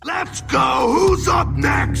Let's go! Who's up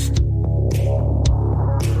next?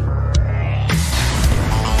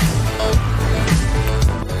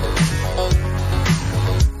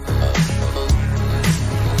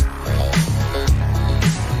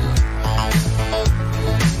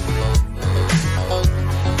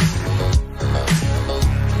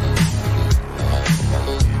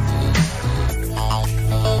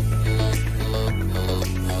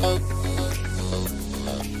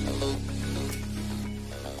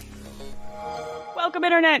 Welcome,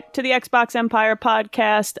 Internet, to the Xbox Empire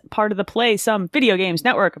podcast, part of the Play Some Video Games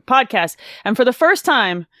Network of podcasts. And for the first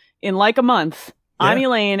time in like a month, I'm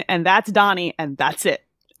Elaine, and that's Donnie, and that's it.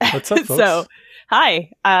 What's up, folks? So,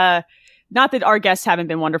 hi. Not that our guests haven't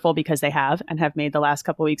been wonderful, because they have, and have made the last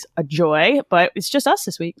couple of weeks a joy, but it's just us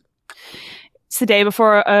this week. It's the day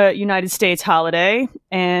before a United States holiday,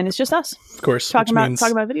 and it's just us. Of course. Talking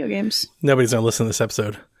about video games. Nobody's going to listen to this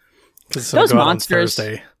episode. Those monsters.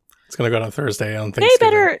 It's going to go out on Thursday on Thanksgiving. They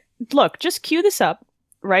better, look, just cue this up,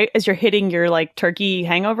 right, as you're hitting your, like, turkey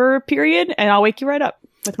hangover period, and I'll wake you right up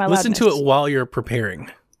with my Listen loudness. to it while you're preparing.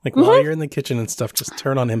 Like, while you're in the kitchen and stuff, just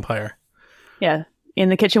turn on Empire. Yeah. In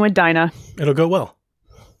the kitchen with Dinah. It'll go well.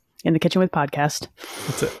 In the kitchen with podcast.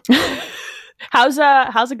 That's it.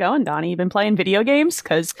 How's it going, Donnie? You been playing video games?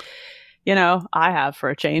 Because, you know, I have for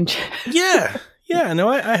a change. Yeah. No,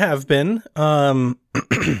 I have been.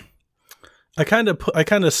 I kind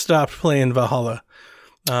of stopped playing Valhalla.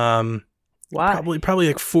 Why? Probably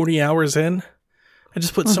like 40 hours in. I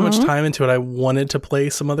just put so much time into it. I wanted to play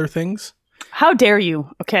some other things. How dare you?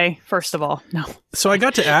 Okay, first of all, no. So I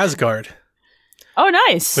got to Asgard. Oh,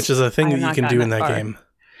 nice. Which is a thing that you can do in that game.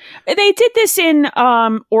 They did this in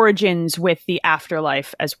Origins with the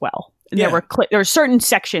Afterlife as well. Yeah. There were certain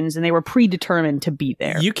sections, and they were predetermined to be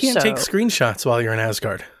there. You can't take screenshots while you're in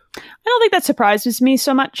Asgard. I don't think that surprises me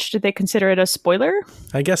so much. Did they consider it a spoiler?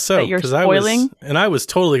 I guess so. That you're spoiling? I was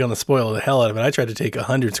totally going to spoil the hell out of it. I tried to take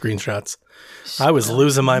 100 screenshots. I was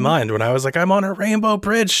losing my mind when I was like, I'm on a rainbow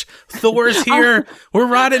bridge. Thor's here. We're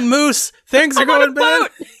riding moose. Things are going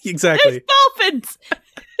bad. Exactly. There's dolphins.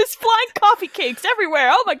 There's flying coffee cakes everywhere.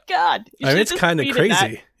 Oh my God. I mean, it's kind of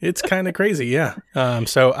crazy. It's kind of crazy. Yeah.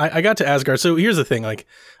 So I got to Asgard. So here's the thing. Like,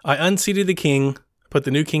 I unseated the king, put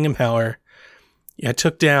the new king in power. I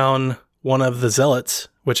took down one of the zealots,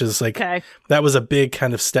 which is like, that was a big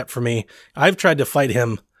kind of step for me. I've tried to fight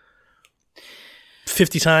him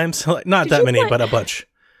 50 times. Not that many, but a bunch.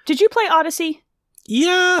 Did you play Odyssey?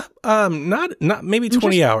 Yeah. Not maybe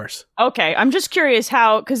 20 hours. Okay. I'm just curious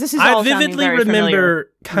how, because this is all I vividly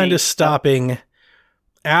remember kind of stopping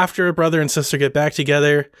after a brother and sister get back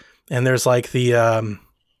together, and there's like the, I don't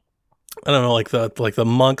know, like the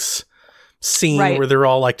monks scene where they're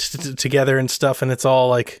all like together and stuff, and it's all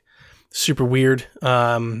like super weird.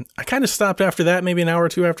 I kind of stopped after that, maybe an hour or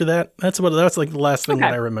two after that. That's like the last thing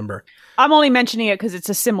that I remember. I'm only mentioning it because it's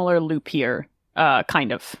a similar loop here,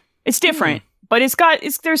 kind of. It's different, but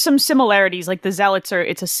there's some similarities. Like the Zealots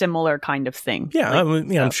it's a similar kind of thing. Yeah,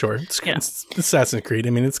 I'm sure. It's Assassin's Creed. I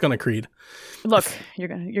mean, it's gonna Creed. Look, you're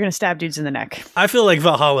gonna stab dudes in the neck. I feel like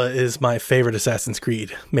Valhalla is my favorite Assassin's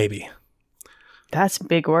Creed, maybe. That's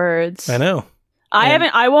big words. I know.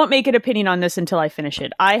 I won't make an opinion on this until I finish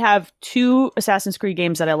it. I have 2 Assassin's Creed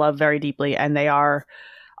games that I love very deeply, and they are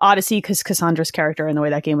Odyssey, because Cassandra's character and the way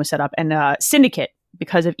that game was set up, and Syndicate,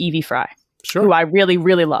 because of Evie Fry, who I really,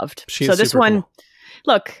 really loved. So this one,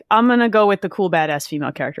 look, I'm going to go with the cool, badass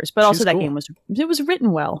female characters, but also that game was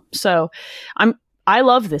written well. So I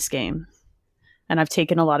love this game. And I've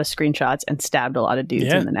taken a lot of screenshots and stabbed a lot of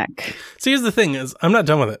dudes in the neck. So here's the thing is, I'm not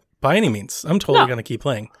done with it by any means. I'm totally going to keep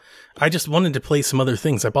playing. I just wanted to play some other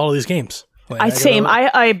things. I bought all these games. Like,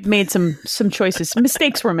 I made some choices.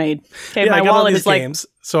 Mistakes were made. Okay, my wallet is games,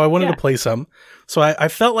 so I wanted to play some. So I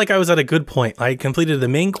felt like I was at a good point. I completed the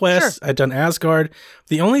main quest. I'd done Asgard.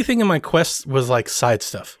 The only thing in my quest was like side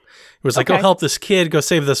stuff. It was like, go help this kid, go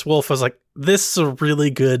save this wolf. I was like, this is a really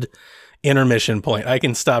good intermission point. I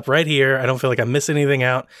can stop right here. I don't feel like I'm missing anything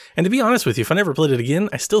out. And to be honest with you, if I never played it again,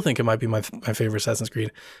 I still think it might be my favorite Assassin's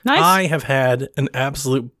Creed. Nice. I have had an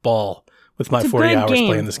absolute ball with my 40 hours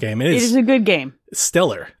playing this game. It is a good game.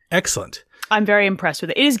 Stellar. Excellent. I'm very impressed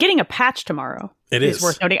with it. It is getting a patch tomorrow. It is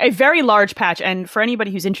worth noting. A very large patch. And for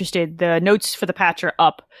anybody who's interested, the notes for the patch are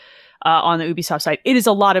up on the Ubisoft site. It is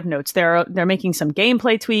a lot of notes. They're making some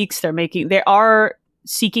gameplay tweaks. They are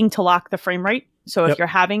seeking to lock the frame rate. So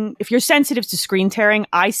if you're sensitive to screen tearing,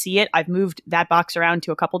 I see it. I've moved that box around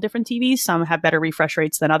to a couple different TVs. Some have better refresh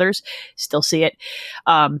rates than others. Still see it.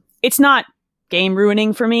 It's not game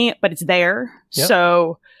ruining for me, but it's there. Yep.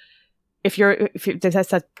 So if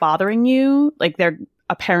that's bothering you, like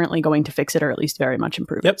apparently going to fix it, or at least very much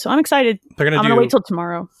improve Yep. it. So I'm excited. They're I'm going gonna to wait do till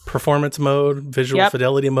tomorrow. performance mode, visual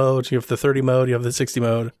fidelity mode. You have the 30 mode, you have the 60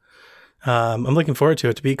 mode. I'm looking forward to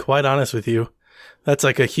it, to be quite honest with you. That's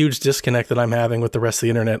like a huge disconnect that I'm having with the rest of the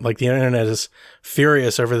internet. Like the internet is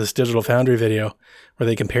furious over this Digital Foundry video where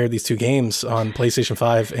they compared these two games on PlayStation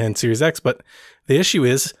 5 and Series X. But the issue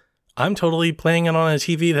is I'm totally playing it on a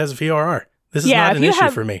TV that has VRR. This is not an issue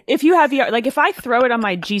for me. If you have VR, like if I throw it on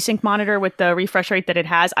my G-Sync monitor with the refresh rate that it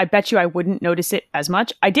has, I bet you I wouldn't notice it as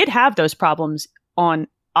much. I did have those problems on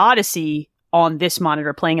Odyssey on this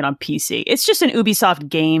monitor playing it on PC. It's just an Ubisoft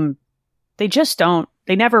game.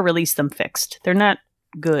 They never release them fixed. They're not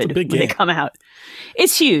good when they come out.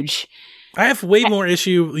 It's huge. I have way more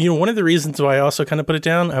issue. One of the reasons why I also kind of put it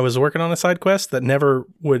down, I was working on a side quest that never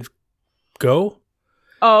would go.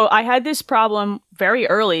 Oh, I had this problem very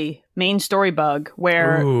early, main story bug,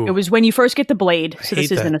 where it was when you first get the blade. So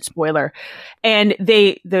this isn't a spoiler. And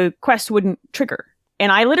the quest wouldn't trigger.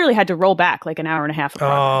 And I literally had to roll back like an hour and a half.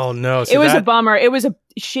 Oh, no. So it was a bummer. It was a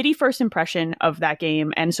shitty first impression of that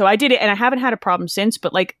game. And so I did it, and I haven't had a problem since.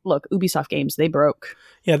 But like, look, Ubisoft games, they broke.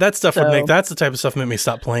 Yeah, that stuff that's the type of stuff that made me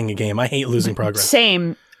stop playing a game. I hate losing progress.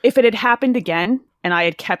 Same. If it had happened again and I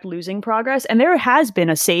had kept losing progress, and there has been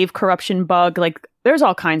a save corruption bug, like there's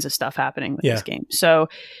all kinds of stuff happening with this game. So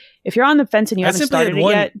if you're on the fence and you haven't started it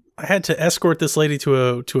yet. I had to escort this lady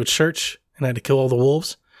to a church, and I had to kill all the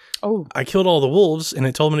wolves. Oh. I killed all the wolves, and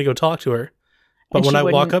it told me to go talk to her. But when I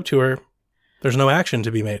walk up to her, there's no action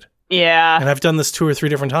to be made. Yeah. And I've done this 2 or 3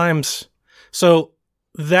 different times. So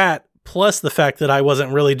that, plus the fact that I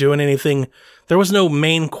wasn't really doing anything, there was no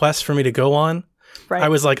main quest for me to go on. Right. I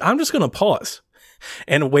was like, I'm just going to pause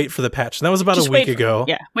and wait for the patch. And that was about a week ago.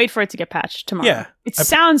 Yeah, wait for it to get patched tomorrow. Yeah. It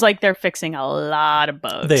sounds like they're fixing a lot of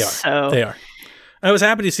bugs. They are. They are. I was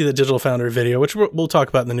happy to see the Digital Foundry video, which we'll talk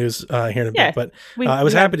about in the news here in a bit. But I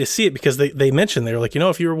was happy to see it because they mentioned, they were like,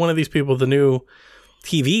 if you were one of these people with the new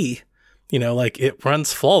TV, like it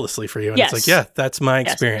runs flawlessly for you. And it's like, yeah, that's my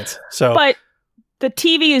experience. So, but the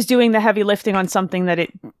TV is doing the heavy lifting on something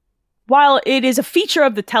that while it is a feature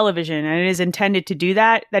of the television and it is intended to do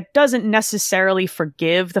that, that doesn't necessarily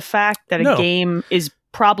forgive the fact that a game is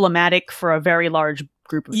problematic for a very large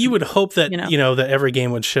group of people. Would hope that, that every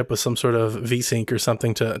game would ship with some sort of VSync or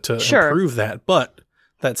something to improve that. But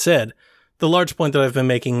that said, the large point that I've been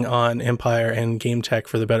making on Empire and Game Tech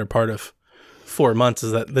for the better part of 4 months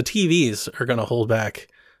is that the TVs are going to hold back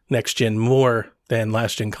next gen more than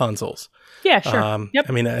last gen consoles. Yeah, sure. Yep.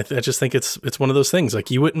 I mean, I just think it's one of those things.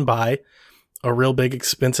 Like, you wouldn't buy a real big,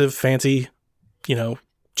 expensive, fancy,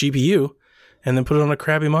 GPU and then put it on a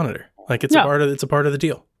crappy monitor. Like, it's a part of the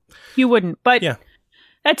deal. You wouldn't, but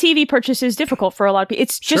that TV purchase is difficult for a lot of people.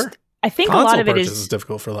 It's just, I think Console a lot of it is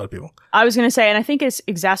difficult for a lot of people. I was going to say, and I think it's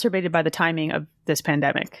exacerbated by the timing of this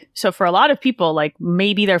pandemic. So for a lot of people, like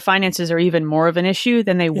maybe their finances are even more of an issue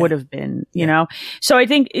than they would have been, you know? So I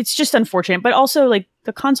think it's just unfortunate, but also like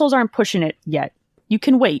the consoles aren't pushing it yet. You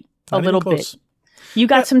can wait a little bit. You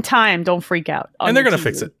got some time. Don't freak out. And they're going to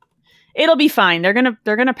fix it. It'll be fine. They're going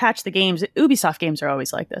to patch the games. Ubisoft games are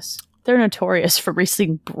always like this. They're notorious for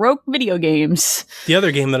releasing broke video games. The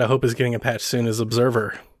other game that I hope is getting a patch soon is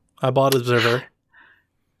Observer. I bought Observer.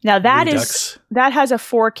 Now that has a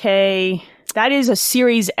 4K. That is a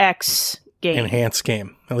Series X game. Enhanced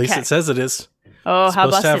game. At least it says it is. Oh, it's how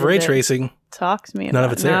supposed to have ray tracing. Talk to me about None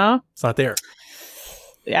of it's there. It's not there.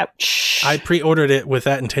 Yep. I pre-ordered it with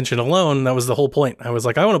that intention alone. That was the whole point. I was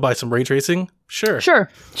like, I want to buy some ray tracing. Sure.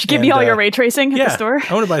 Did you give me all your ray tracing at the store?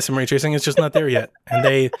 I want to buy some ray tracing. It's just not there yet.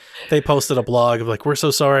 And they posted a blog of like, we're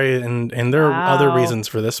so sorry. And there are other reasons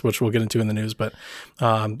for this, which we'll get into in the news, but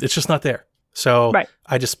it's just not there. So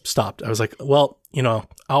I just stopped. I was like, well,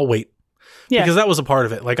 I'll wait. Yeah. Because that was a part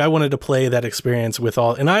of it. Like, I wanted to play that experience with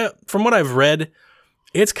all, and from what I've read,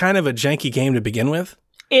 it's kind of a janky game to begin with.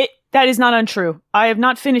 That is not untrue. I have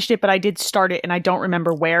not finished it, but I did start it, and I don't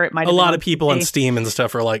remember where it might have been. A lot of people on Steam and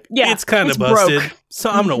stuff are like, it's kind of busted. Broke. So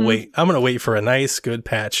I'm going to wait. I'm going to wait for a nice, good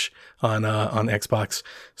patch on Xbox.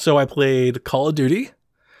 So I played Call of Duty.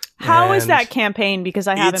 How is that campaign? Because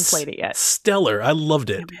I haven't played it yet. Stellar. I loved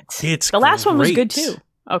it. It's the last one was good, too.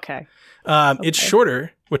 Okay. It's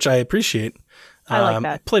shorter, which I appreciate. I like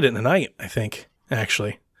that. I played it in a night, I think,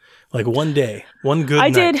 actually. Like one day. One good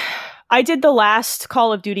night. I did the last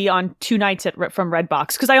Call of Duty on 2 nights from Redbox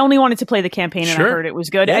because I only wanted to play the campaign and I heard it was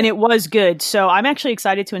good and it was good. So I'm actually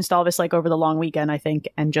excited to install this like over the long weekend, I think,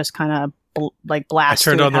 and just kind of blast.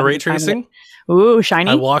 I turned on the ray tracing. Ooh,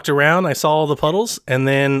 shiny. I walked around, I saw all the puddles, and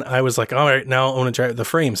then I was like, all right, now I want to try the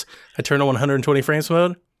frames. I turned on 120 frames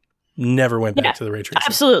mode. never went back to the ray tracing.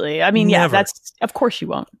 Absolutely. I mean, that's of course you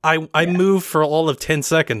won't. I moved for all of 10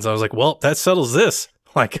 seconds. I was like, well, that settles this.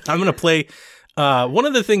 Like, I'm going to play. One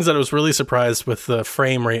of the things that I was really surprised with the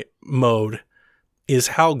frame rate mode is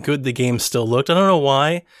how good the game still looked. I don't know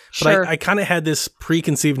why, but I kind of had this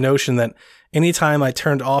preconceived notion that anytime I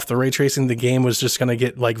turned off the ray tracing, the game was just going to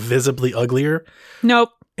get like visibly uglier.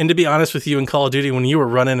 Nope. And to be honest with you, in Call of Duty, when you were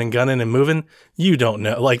running and gunning and moving, you don't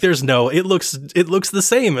know. Like, there's no, it looks the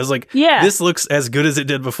same as like, this looks as good as it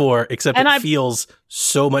did before, except it feels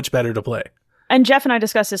so much better to play. And Jeff and I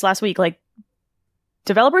discussed this last week. Like,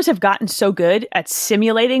 developers have gotten so good at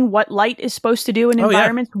simulating what light is supposed to do in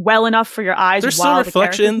environments well enough for your eyes. There's still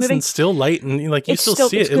reflections and still light, and like you still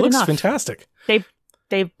see it. It looks fantastic.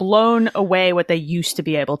 They've blown away what they used to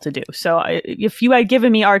be able to do. So if you had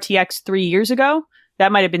given me RTX 3 years ago,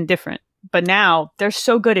 that might have been different. But now they're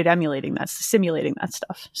so good at simulating that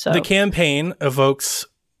stuff. So the campaign evokes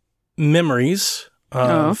memories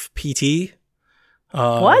of PT,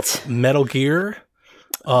 Metal Gear,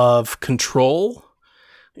 of Control.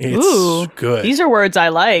 It's good. These are words I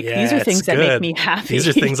like. Yeah, these are things that make me happy. These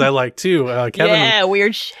are things I like too. Kevin,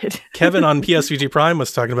 weird shit. Kevin on PSVG Prime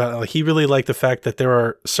was talking about he really liked the fact that there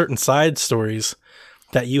are certain side stories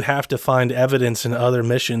that you have to find evidence in other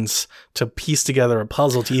missions to piece together a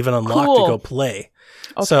puzzle to even unlock to go play.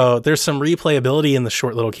 Okay. So there's some replayability in the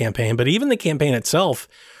short little campaign, but even the campaign itself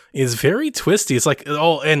is very twisty. It's like,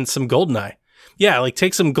 and some GoldenEye. Yeah, like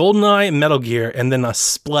take some GoldenEye and Metal Gear and then a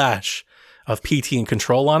splash of PT and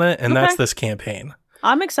Control on it, and that's this campaign.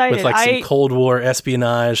 I'm excited. With like some Cold War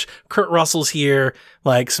espionage. Kurt Russell's here,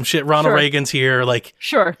 like some shit. Ronald Reagan's here. Like,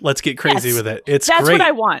 let's get crazy with it. That's great. What I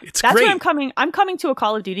want. That's great. What I'm coming. I'm coming to a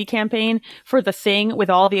Call of Duty campaign for the thing with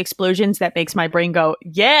all the explosions that makes my brain go,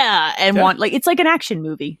 and want like it's like an action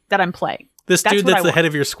movie that I'm playing. This dude that's the head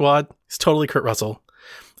of your squad is totally Kurt Russell,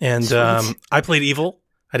 and I played Evil.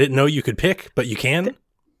 I didn't know you could pick, but you can.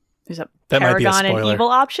 There's a Paragon and Evil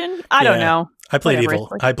option? I don't know. I played Evil.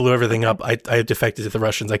 I blew everything up. I defected to the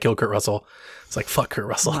Russians. I killed Kurt Russell. It's like, fuck Kurt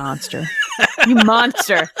Russell. Monster. You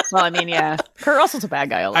monster. Well, I mean, yeah. Kurt Russell's a bad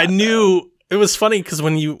guy a lot. I knew. It was funny because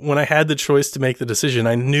when I had the choice to make the decision,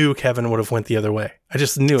 I knew Kevin would have went the other way. I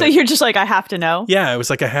just knew it. So you're just like, I have to know? Yeah, it was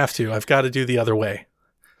like, I have to. I've got to do the other way.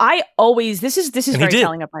 I always, this is very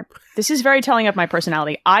telling of my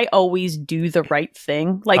personality. I always do the right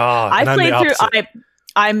thing. Like I played through,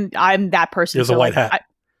 I'm that person. There's a white hat.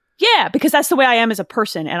 Because that's the way I am as a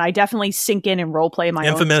person, and I definitely sink in and role play my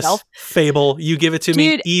own self. Fable, you give it to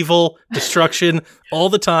me. Evil, destruction, all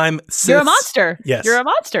the time. Siths. You're a monster. Yes, you're a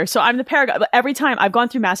monster. So I'm the Paragon. But every time I've gone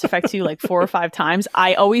through Mass Effect 2 like 4 or 5 times,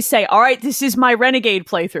 I always say, "All right, this is my Renegade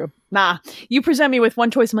playthrough." Nah, you present me with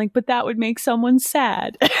one choice. I'm like, but that would make someone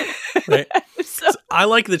sad. Right. So I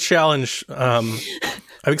like the challenge.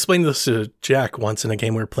 I've explained this to Jack once in a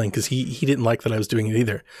game we were playing because he didn't like that I was doing it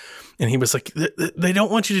either. And he was like, they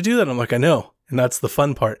don't want you to do that. I'm like, I know. And that's the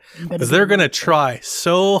fun part. Because they're going to try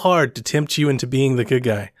so hard to tempt you into being the good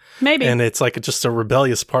guy. Maybe. And it's like just a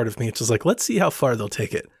rebellious part of me. It's just like, let's see how far they'll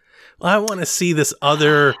take it. I want to see this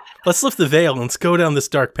other, let's lift the veil and let's go down this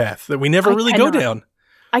dark path that we never really go down.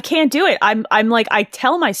 I can't do it. I'm like, I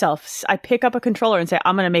tell myself, I pick up a controller and say,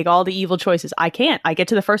 I'm going to make all the evil choices. I can't. I get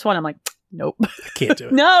to the first one. I'm like, nope. I can't do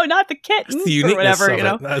it. No, not the kitten. It's the uniqueness of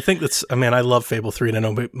it. I think that's, I love Fable 3 and I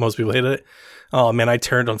know most people hated it. Oh man, I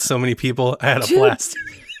turned on so many people. I had a blast.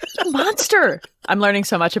 Monster. I'm learning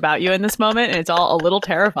so much about you in this moment and it's all a little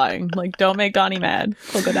terrifying. Like, don't make Donnie mad.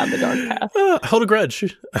 He'll go down the dark path. Hold a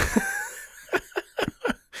grudge.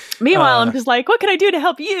 Meanwhile, I'm just like, what can I do to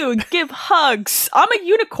help you? Give hugs. I'm a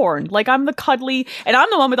unicorn. Like, I'm the cuddly, and I'm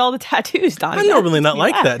the one with all the tattoos, Donnie. I'm normally not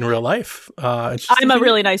like that in real life. I'm a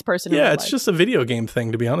really nice person. Yeah, it's just a video game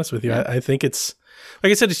thing, to be honest with you. Yeah. I think it's,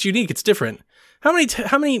 like I said, it's unique. It's different. How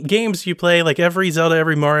many games do you play? Like every Zelda,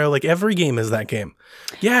 every Mario, like every game is that game.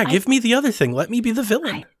 Yeah, give me the other thing. Let me be the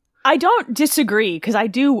villain. I don't disagree, because I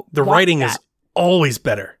do. The writing is always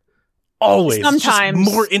better. Always. Sometimes. It's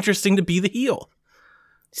just more interesting to be the heel.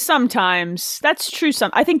 Sometimes. That's true.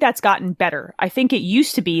 I think that's gotten better. I think it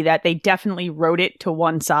used to be that they definitely wrote it to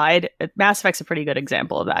one side. Mass Effect's a pretty good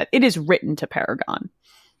example of that. It is written to Paragon.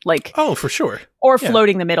 Like, oh, for sure. Or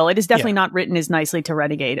floating the middle. It is definitely not written as nicely to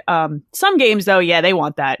Renegade. Some games, though, they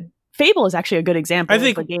want that. Fable is actually a good example of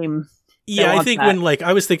a game. Yeah, I think when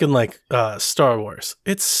I was thinking Star Wars,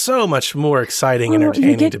 it's so much more exciting and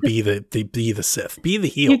entertaining to be the Sith, be the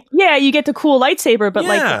heel. You get the cool lightsaber, but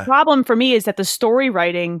like the problem for me is that the story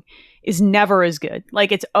writing is never as good.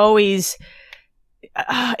 Like it's always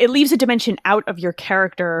it leaves a dimension out of your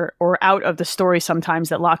character or out of the story sometimes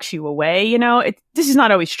that locks you away. You know, this is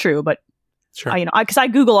not always true, but Sure. Because I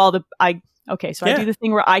Google all the I do the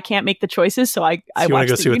thing where I can't make the choices, so I watch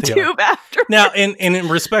the YouTube after. Now, in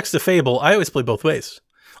respects to Fable, I always play both ways.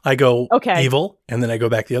 I go evil, and then I go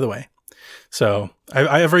back the other way. So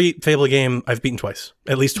every Fable game I've beaten twice,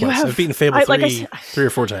 at least twice. I've beaten Fable three or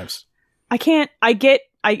four times. I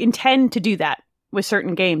intend to do that with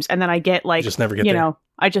certain games, and then I get like, just never get there.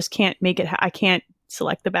 I just can't make it. I can't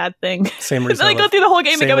select the bad thing. Same reason. Then I go through the whole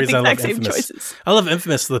game again with the exact same choices. I love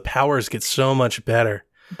Infamous. The powers get so much better.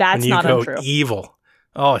 That's not untrue. When you go evil.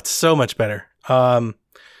 Oh, it's so much better. So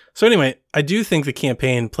anyway, I do think the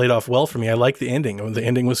campaign played off well for me. I like the ending. The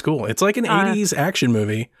ending was cool. It's like an 80s action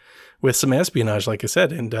movie with some espionage, like I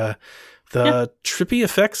said, and the trippy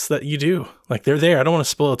effects that you do, like they're there. I don't want to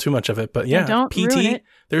spoil too much of it, but don't PT. Ruin it.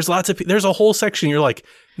 There's a whole section. You're like,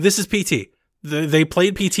 this is PT. They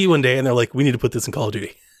played PT one day, and they're like, we need to put this in Call of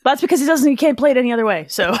Duty. That's because you can't play it any other way.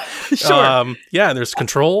 So sure. There's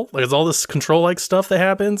control. There's all this control-like stuff that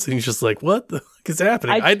happens, and you're just like, what the fuck is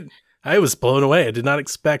happening? I was blown away. I did not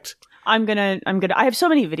expect. I have so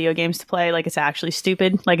many video games to play. Like, it's actually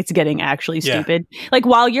stupid. Like, it's getting actually stupid. Like,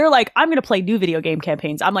 while you're like, I'm going to play new video game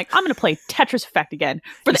campaigns, I'm like, I'm going to play Tetris Effect again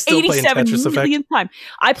for the 87 millionth time.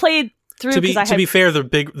 I played through. To be fair,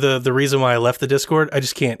 the reason why I left the Discord, I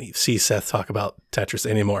just can't see Seth talk about Tetris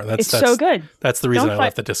anymore. That's so good. That's the reason I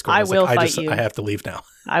left the Discord. I will fight you. I have to leave now.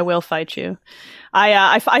 I will fight you.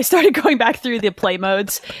 I started going back through the play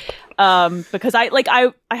modes. Because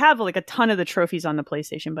I have like a ton of the trophies on the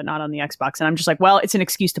PlayStation, but not on the Xbox. And I'm just like, well, it's an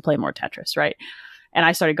excuse to play more Tetris, right? And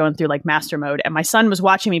I started going through like master mode, and my son was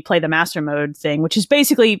watching me play the master mode thing, which is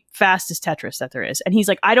basically fastest Tetris that there is. And he's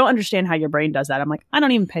like, I don't understand how your brain does that. I'm like, I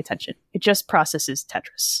don't even pay attention. It just processes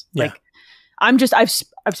Tetris. Yeah. Like, I've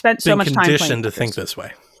spent so much time playing conditioned to think this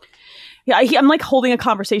way. Yeah, I'm like holding a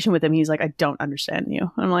conversation with him. He's like, I don't understand you.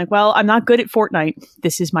 And I'm like, well, I'm not good at Fortnite.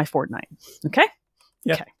 This is my Fortnite. Okay.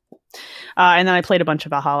 Yeah. Okay. And then I played a bunch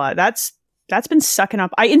of Valhalla. That's been sucking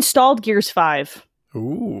up. I installed Gears 5.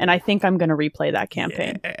 Ooh. And I think I'm going to replay that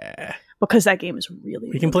campaign. Yeah. Because that game is really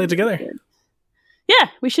We can play it together. Good. Yeah,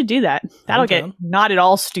 we should do that. That'll get not at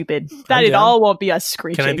all stupid. That all won't be us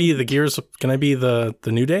screeching. Can I be the Gears? Can I be the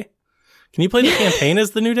New Day? Can you play the campaign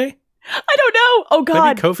as the New Day? I don't know. Oh, God. Can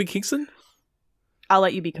I be Kofi Kingston? I'll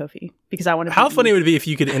let you be Kofi because I want to. How funny would it be if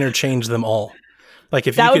you could interchange them all? Like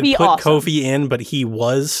if you could put awesome. Kofi in, but he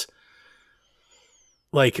was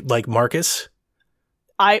like Marcus.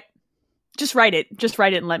 I just write it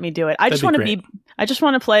and let me do it. I just want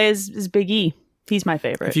to play as Big E. He's my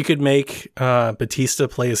favorite. If you could make Batista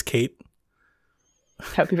play as Kate,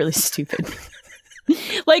 that would be really stupid.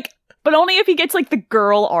 But only if he gets like the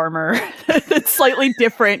girl armor that's slightly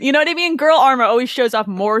different. You know what I mean? Girl armor always shows off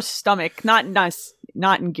more stomach. Not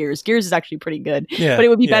in Gears. Gears is actually pretty good. Yeah, but it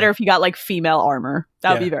would be better if you got like female armor.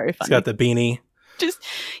 That would be very funny. He's got the beanie.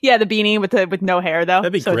 The beanie with no hair though.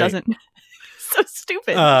 That'd be great. It doesn't. So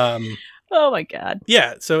stupid. Oh my God.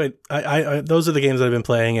 Yeah. So I those are the games that I've been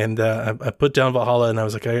playing, and I put down Valhalla, and I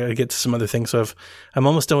was like, I gotta get to some other things. So I'm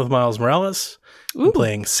almost done with Miles Morales. I'm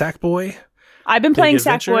playing Sackboy. I've been playing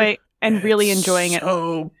Sackboy and really enjoying it.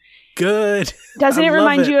 So good. Doesn't it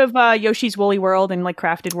remind you of Yoshi's Woolly World and like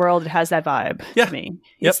Crafted World? It has that vibe to me.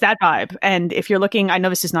 It's that vibe. And if you're looking, I know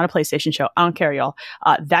this is not a PlayStation show. I don't care, y'all.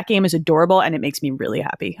 That game is adorable, and it makes me really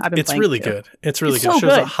happy. It's really good. It's really good. It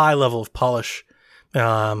shows a high level of polish.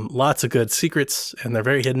 Lots of good secrets, and they're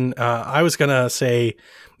very hidden. I was gonna say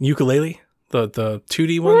Yooka-Laylee, the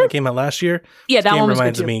 2D one that came out last year. Yeah, that one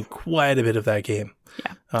reminds me quite a bit of that game.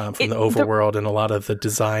 Yeah, from the overworld and a lot of the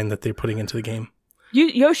design that they're putting into the game.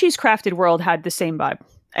 Yoshi's Crafted World had the same vibe,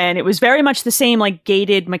 and it was very much the same like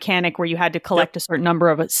gated mechanic where you had to collect a certain number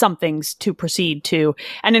of somethings to proceed to,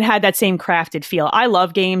 and it had that same crafted feel. I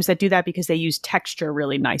love games that do that because they use texture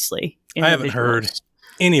really nicely. I haven't heard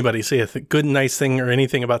anybody say a good, nice thing or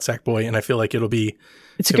anything about Sackboy, and I feel like it'll be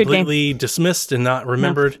completely dismissed and not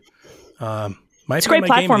remembered. It's a great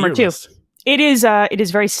platformer too. List. It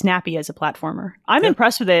is very snappy as a platformer. I'm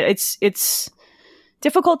impressed with it. It's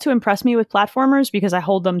difficult to impress me with platformers because I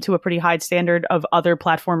hold them to a pretty high standard of other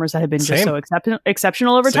platformers that have been just so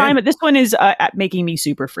exceptional over time. But this one is making me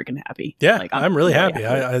super freaking happy. Yeah, I'm really happy.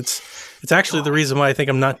 It's actually the reason why I think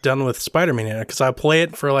I'm not done with Spider-Man yet, because I play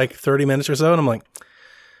it for like 30 minutes or so, and I'm like,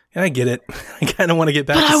 I get it. I kind of want to get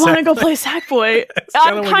back to Sackboy. I want to go play Sackboy.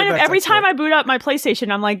 I'm kind of, every time I boot up my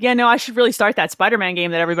PlayStation, I'm like, I should really start that Spider-Man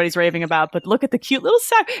game that everybody's raving about. But look at the cute little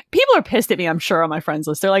Sack. People are pissed at me, I'm sure, on my friends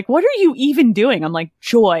list. They're like, what are you even doing? I'm like,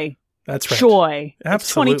 joy. That's right. Joy.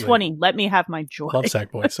 Absolutely. It's 2020. Let me have my joy. Love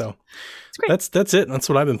Sackboy. So it's great. That's it. That's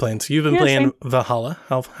what I've been playing. So you've been playing Valhalla.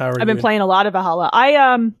 How are you? I've been playing a lot of Valhalla.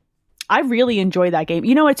 I really enjoy that game.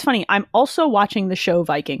 You know, it's funny. I'm also watching the show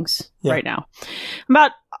Vikings right now.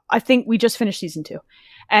 I think we just finished season 2.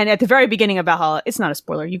 And at the very beginning of Valhalla, it's not a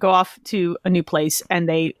spoiler. You go off to a new place and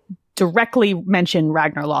they directly mention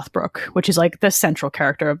Ragnar Lothbrok, which is like the central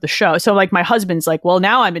character of the show. So like my husband's like, well,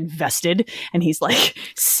 now I'm invested. And he's like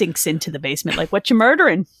sinks into the basement. Like, what you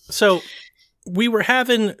murdering? So we were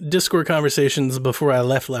having Discord conversations before I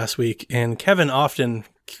left last week. And Kevin often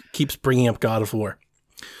keeps bringing up God of War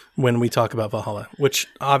when we talk about Valhalla, which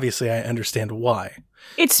obviously I understand why.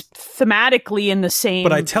 It's thematically in the same.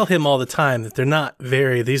 But I tell him all the time that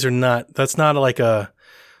that's not like a,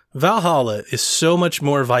 Valhalla is so much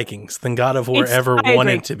more Vikings than God of War ever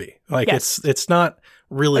wanted to be. Like it's not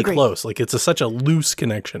really close. Like it's such a loose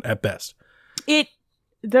connection at best.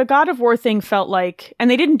 The God of War thing felt like,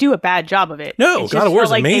 and they didn't do a bad job of it. No, God of War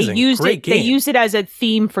is amazing. They used it as a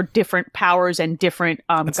theme for different powers and different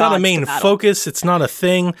It's not a main focus. It's not a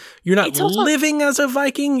thing. You're not living as a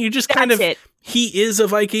Viking. You just kind of he is a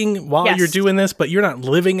Viking while you're doing this, but you're not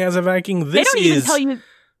living as a Viking. This is tell you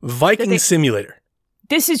Viking Simulator.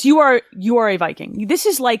 This is you are a Viking. This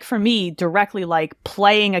is like for me directly like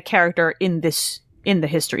playing a character in the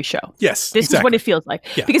history show. Yes, this is what it feels like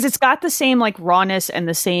because it's got the same like rawness and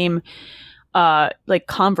the same like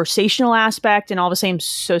conversational aspect and all the same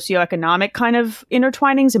socioeconomic kind of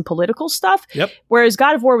intertwinings and political stuff. Yep. Whereas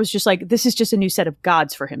God of War was just like this is just a new set of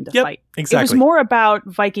gods for him to fight. Exactly. It was more about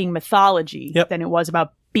Viking mythology than it was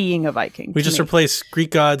about being a Viking. We just replaced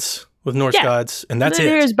Greek gods with Norse gods, and that's it.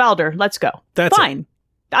 There's Baldur. Let's go. That's fine. It.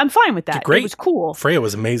 I'm fine with that. It was cool. Freya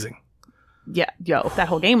was amazing. Yeah, that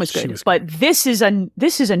whole game was good. But this is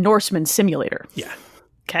a Norseman simulator. Yeah.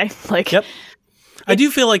 Okay. Like. Yep. I do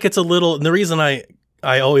feel like it's a little. And the reason I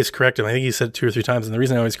always correct him, I think he said it 2 or 3 times, and the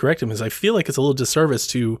reason I always correct him is I feel like it's a little disservice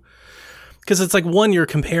to, because it's like one, you're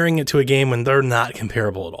comparing it to a game when they're not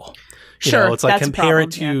comparable at all. You know, it's like compare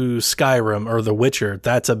it to Skyrim or The Witcher.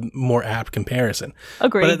 That's a more apt comparison.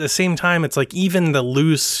 Agreed. But at the same time, it's like even the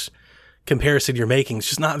loose comparison you're making is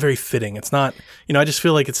just not very fitting. It's not, I just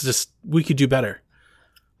feel like it's just, we could do better.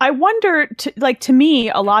 I wonder, to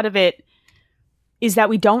me, a lot of it is that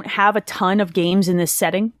we don't have a ton of games in this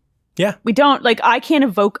setting. Yeah. We don't, I can't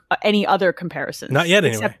evoke any other comparisons. Not yet,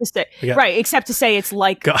 anyway. Except to say it's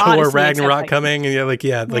like God of War Ragnarok coming,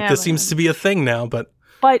 and this seems to be a thing now, but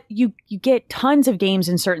you get tons of games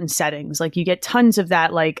in certain settings. Like, you get tons of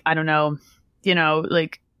that, I don't know,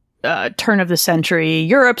 turn of the century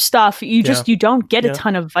Europe stuff. You don't get a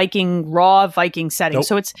ton of raw Viking settings. Nope.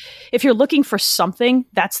 So it's, if you're looking for something,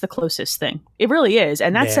 that's the closest thing. It really is.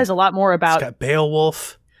 And that says a lot more about. It's got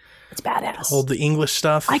Beowulf. It's badass. Hold the English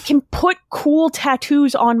stuff. I can put cool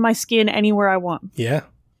tattoos on my skin anywhere I want. Yeah.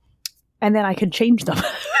 And then I can change them.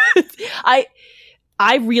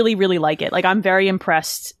 I really, really like it. I'm very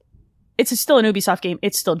impressed. It's still an Ubisoft game.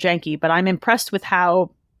 It's still janky, but I'm impressed with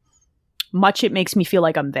how much it makes me feel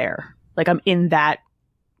like I'm there, like I'm in that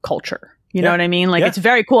culture. You know what I mean? It's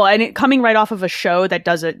very cool. And coming right off of a show that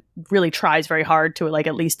really tries very hard to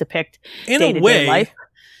at least depict day-to-day life.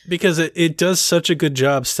 Because it does such a good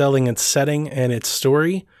job selling its setting and its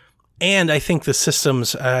story. And I think the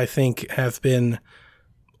systems, have been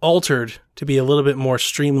altered to be a little bit more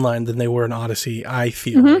streamlined than they were in Odyssey, I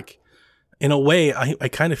feel like. In a way, I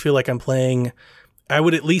kind of feel like I'm playing, I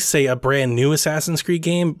would at least say, a brand new Assassin's Creed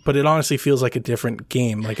game, but it honestly feels like a different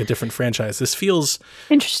game, like a different franchise. This feels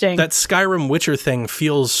interesting. That Skyrim Witcher thing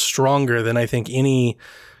feels stronger than I think any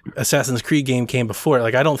Assassin's Creed game came before.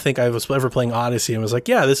 I don't think I was ever playing Odyssey and was like,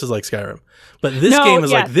 yeah, this is like Skyrim. But this game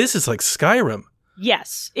is this is like Skyrim.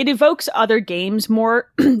 Yes. It evokes other games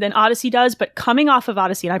more than Odyssey does, but coming off of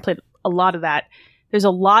Odyssey, and I played a lot of that, there's a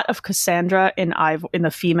lot of Cassandra in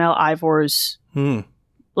the female Ivor's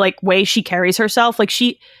way she carries herself.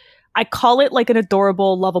 I call it an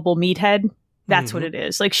adorable, lovable meathead. That's what it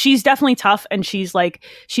is. She's definitely tough, and she's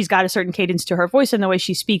got a certain cadence to her voice and the way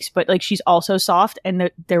she speaks, but she's also soft,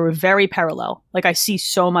 and they were very parallel. I see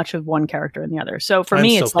so much of one character in the other. So for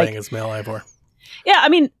me, it's still playing as male Ivor. Yeah, I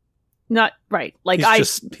mean, not right.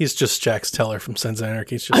 He's just Jax Teller from Sons of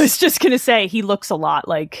Anarchy. I was just gonna say he looks a lot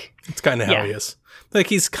like. It's kind of how he is.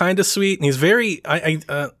 He's kind of sweet, and he's very.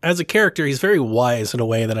 As a character, he's very wise in a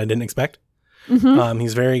way that I didn't expect.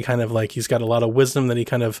 He's very kind of he's got a lot of wisdom that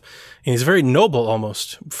and he's very noble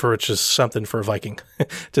almost, for which is something for a Viking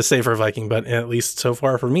to say for a Viking, but at least so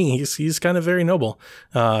far for me, he's kind of very noble.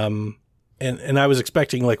 And I was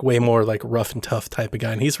expecting way more rough and tough type of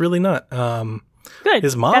guy, and he's really not. Good.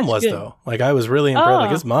 His mom was good. Though. I was really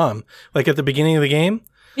impressed. His mom, at the beginning of the game,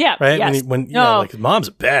 Yeah, right. yes. Like mom's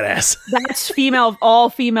a badass. That's female. All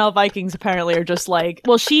female Vikings apparently are just like.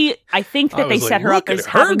 Well, I think that they set her up as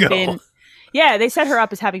having been. Yeah, they set her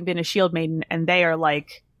up as having been a shield maiden, and they are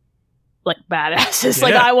like badasses. Yeah.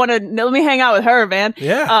 Like I want to let me hang out with her, man.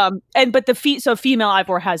 Yeah. But female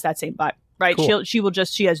Ivor has that same vibe, right? Cool. She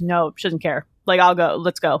doesn't care. Like I'll go,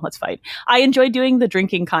 let's fight. I enjoy doing the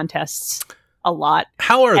drinking contests a lot.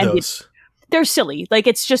 How are those? They're silly. Like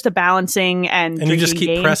it's just a balancing and you just keep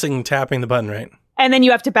game. pressing, tapping the button, right? And then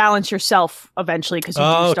you have to balance yourself eventually because you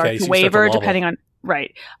do start to waver depending on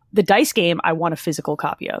right. The dice game, I want a physical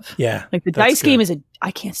copy of. Yeah. Like the dice game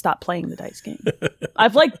I can't stop playing the dice game.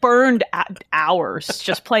 I've like burned hours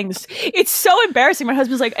just playing this. It's so embarrassing. My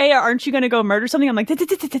husband's like, hey, aren't you going to go murder something? I'm like,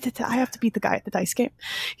 I have to beat the guy at the dice game.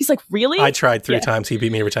 He's like, really? I tried 3 times. He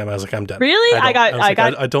beat me every time. I was like, I'm done. Really?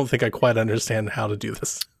 I don't think I quite understand how to do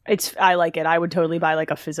this. I like it. I would totally buy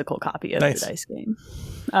like a physical copy of the dice game.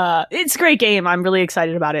 It's a great game. I'm really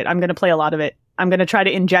excited about it. I'm going to play a lot of it. I'm going to try to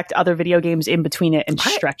inject other video games in between it and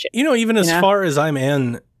stretch it. Even as far as I'm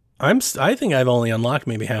in, I think I've only unlocked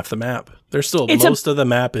maybe half the map. There's still most of the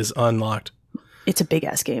map is unlocked. It's a big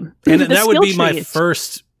ass game. And that would be my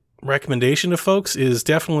first recommendation to folks is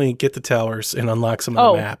definitely get the towers and unlock some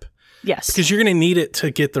of the map. Yes. Because you're going to need it to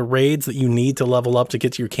get the raids that you need to level up to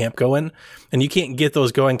get to your camp going. And you can't get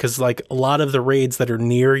those going because like a lot of the raids that are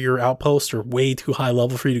near your outpost are way too high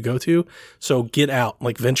level for you to go to. So get out,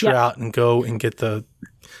 like venture out and go and get the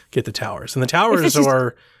towers. And the towers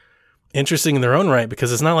are interesting in their own right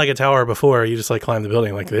because it's not like a tower before you just like climb the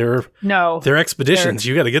building. Like they're expeditions.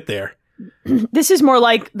 You got to get there. This is more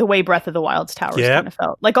like the way Breath of the Wild's towers kind of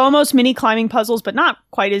felt. Like almost mini climbing puzzles, but not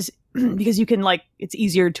quite as because you can it's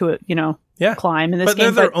easier to climb in this game. But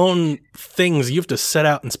they're their own things you have to set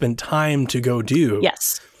out and spend time to go do.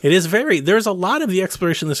 Yes. It is there's a lot of the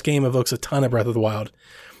exploration in this game evokes a ton of Breath of the Wild.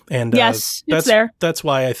 And yes, it's there. That's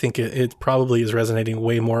why I think it probably is resonating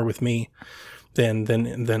way more with me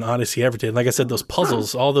than Odyssey ever did. Like I said, those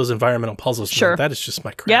puzzles, all those environmental puzzles, man, that is just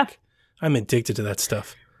my crack. Yeah. I'm addicted to that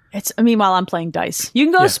stuff. Meanwhile, I'm playing dice. You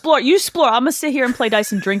can go explore. You explore. I'm going to sit here and play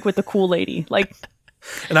dice and drink with the cool lady.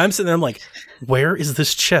 And I'm sitting there, I'm like, where is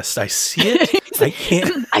this chest? I see it. I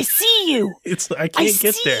can't. I see you. I can't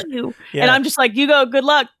get there. You. Yeah. And I'm just like, you go, good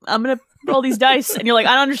luck. I'm going to roll these dice. And you're like,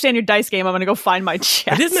 I don't understand your dice game. I'm going to go find my chest.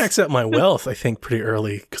 I did max out my wealth, I think, pretty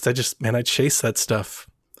early because I chased that stuff.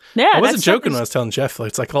 Yeah. I wasn't joking when I was telling Jeff.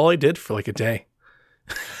 It's like all I did for like a day.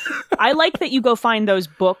 I like that you go find those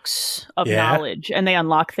books of knowledge and they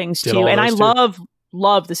unlock things too. And I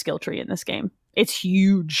love the skill tree in this game. It's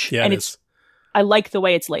huge. Yeah, and I like the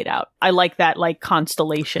way it's laid out. I like that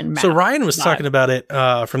constellation map. So Ryan was talking about it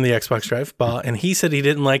from the Xbox Drive, and he said he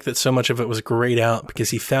didn't like that so much of it was grayed out because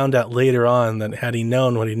he found out later on that had he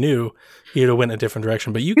known what he knew, he would have went a different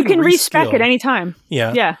direction. But you can respec at any time.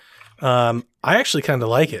 Yeah. Yeah. I actually kind of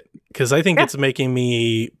like it because I think it's making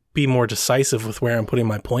me be more decisive with where I'm putting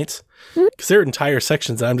my points. Because there are entire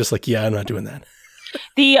sections that I'm just like, I'm not doing that.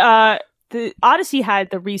 The Odyssey had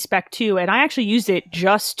the respec too, and I actually used it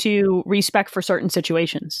just to respec for certain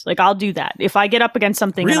situations. Like I'll do that. If I get up against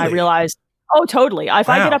something and I realize, oh, totally. If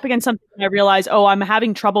I get up against something and I realize, oh, I'm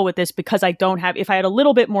having trouble with this because I don't have, if I had a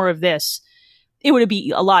little bit more of this, it would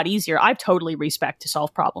be a lot easier. I've totally respec to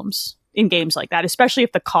solve problems in games like that, especially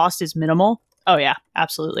if the cost is minimal. Oh yeah,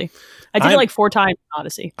 absolutely. I did it 4 times in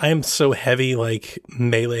Odyssey. I am so heavy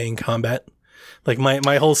melee in combat.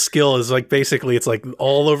 My whole skill is basically it's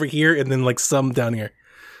all over here and then some down here.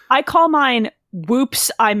 I call mine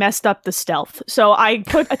whoops, I messed up the stealth. So I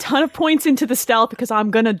put a ton of points into the stealth because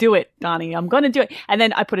I'm going to do it, Donnie. I'm going to do it. And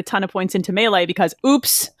then I put a ton of points into melee because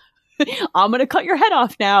oops, I'm going to cut your head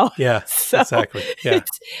off now. Yeah, exactly. Yeah.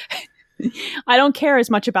 I don't care as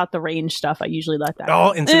much about the range stuff. I usually let that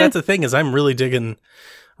go. And so that's the thing is I'm really digging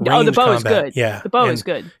range the bow combat. Is good. Yeah. The bow is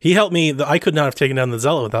good. He helped me. I could not have taken down the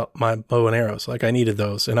Zealot without my bow and arrows. I needed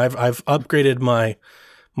those. And I've upgraded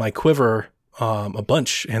my quiver a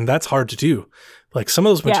bunch, and that's hard to do. Some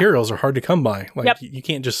of those materials are hard to come by. You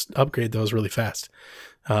can't just upgrade those really fast.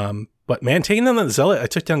 But man, taking down that Zealot, I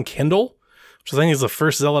took down Kendall, which I think is the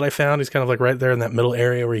first Zealot I found. He's kind of right there in that middle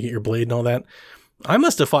area where you get your blade and all that. I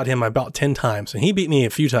must have fought him about 10 times, and he beat me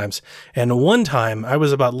a few times. And one time, I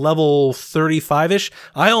was about level 35-ish.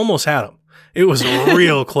 I almost had him. It was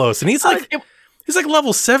real close. And he's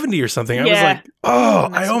level 70 or something. I was like,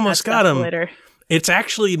 I almost got him. Later. It's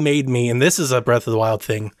actually made me, and this is a Breath of the Wild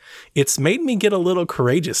thing, it's made me get a little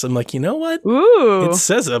courageous. I'm like, you know what? Ooh. It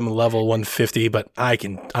says I'm level 150, but I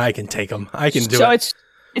can take him. I can do it.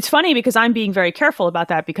 It's funny because I'm being very careful about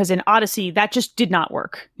that, because in Odyssey, that just did not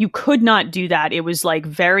work. You could not do that. It was like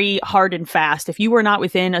very hard and fast. If you were not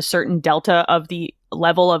within a certain delta of the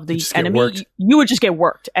level of the enemy, you would just get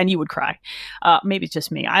worked and you would cry. Maybe it's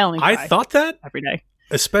just me. I only cry thought that every day.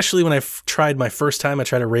 Especially when I tried my first time, I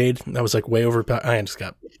tried a raid. I was like way over. I just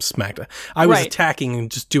got smacked. I was attacking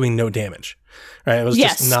and just doing no damage. Right? I was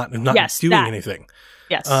just not doing anything.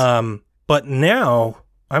 Yes. But now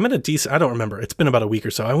I'm at a decent, I don't remember. It's been about a week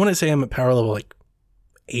or so. I want to say I'm at power level like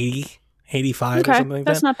 80, 85 or something like that.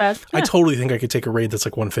 That's not bad. Yeah. I totally think I could take a raid that's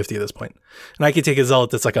like 150 at this point. And I could take a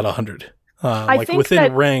zealot that's like at 100. Like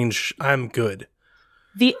within range, I'm good.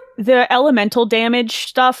 The elemental damage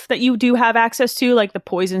stuff that you do have access to, like the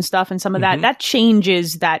poison stuff and some of that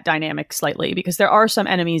changes that dynamic slightly, because there are some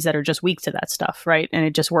enemies that are just weak to that stuff, right? And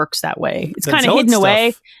it just works that way. It's kind of hidden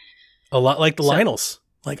away. A lot like the Lynels.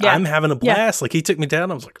 Like, I'm having a blast. Yeah. Like, he took me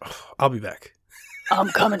down. I was like, oh, I'll be back. I'm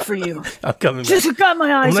coming for you. I'm coming back. Just got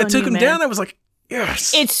my eyes on you, when I took him down, I was like,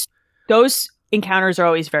 yes. Those encounters are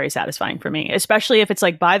always very satisfying for me, especially if it's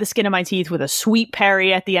like by the skin of my teeth with a sweet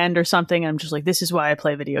parry at the end or something. I'm just like, this is why I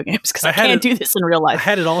play video games, because I can't do this in real life. I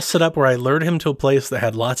had it all set up where I lured him to a place that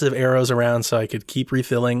had lots of arrows around so I could keep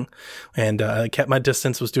refilling, and I kept my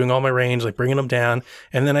distance, was doing all my range, like bringing him down,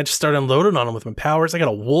 and then I just started unloading on him with my powers. I got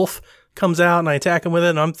a wolf comes out and I attack him with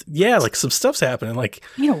it, and like some stuff's happening. Like,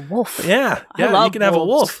 you know, wolf. Yeah, you can have a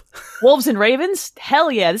wolf. Wolves and ravens? Hell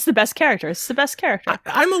yeah, this is the best character. It's the best character.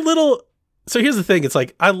 I'm a little... So here's the thing. It's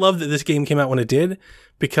like, I love that this game came out when it did,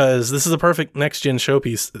 because this is a perfect next-gen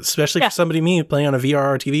showpiece, especially for somebody me playing on a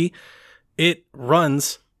VR TV. It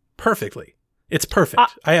runs perfectly. It's perfect.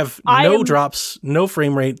 I have no drops, no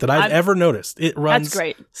frame rate that I've ever noticed. It runs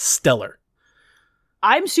stellar.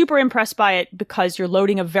 I'm super impressed by it because you're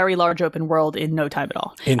loading a very large open world in no time at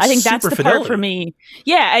all. I think that's the part for me.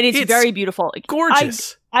 Yeah, and it's very beautiful.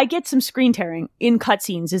 Gorgeous. I get some screen tearing in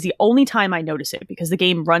cutscenes is the only time I notice it, because the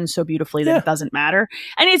game runs so beautifully that it doesn't matter.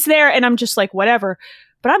 And it's there, and I'm just like, whatever.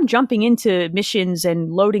 But I'm jumping into missions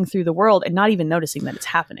and loading through the world and not even noticing that it's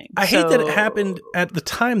happening. I hate that it happened at the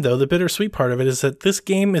time, though. The bittersweet part of it is that this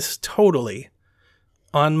game is totally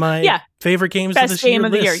on my favorite games of this year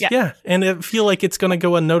list. Yeah, and I feel like it's going to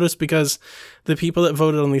go unnoticed because the people that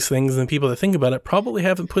voted on these things and the people that think about it probably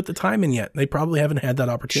haven't put the time in yet. They probably haven't had that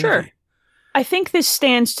opportunity. Sure. I think this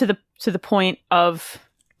stands to the point of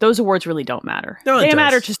those awards really don't matter. No, they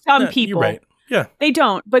matter to some people. You're right. Yeah. They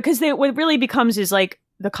don't, because what it really becomes is like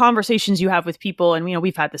the conversations you have with people, and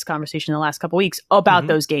we've had this conversation in the last couple of weeks about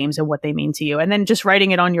those games and what they mean to you, and then just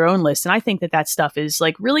writing it on your own list. And I think that stuff is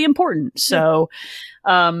like really important. So,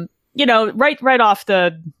 right off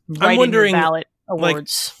the writing your ballot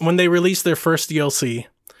awards, like, when they release their first DLC,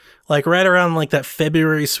 like right around like that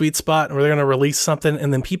February sweet spot where they're going to release something,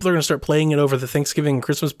 and then people are going to start playing it over the Thanksgiving and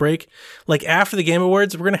Christmas break. Like after the Game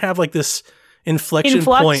Awards, we're going to have like this inflection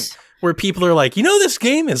point where people are like, this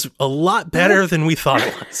game is a lot better than we thought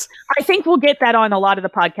it was. I think we'll get that on a lot of the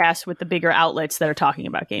podcasts with the bigger outlets that are talking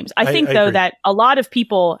about games. I think, though, that a lot of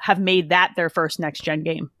people have made that their first next-gen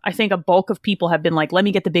game. I think a bulk of people have been like, let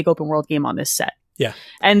me get the big open world game on this set. Yeah.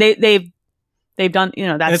 And they've done, that's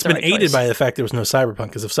and it's been aided choice. By the fact there was no Cyberpunk,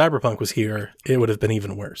 because if Cyberpunk was here, it would have been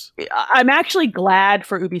even worse. I'm actually glad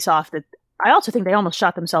for Ubisoft that I also think they almost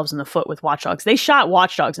shot themselves in the foot with Watch Dogs. They shot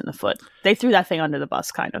Watch Dogs in the foot. They threw that thing under the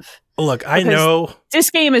bus, kind of. Look, I know this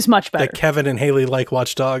game is much better. That Kevin and Haley like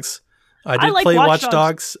Watch Dogs. I did play Watch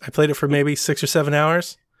Dogs. I played it for maybe 6 or 7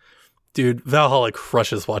 hours. Dude, Valhalla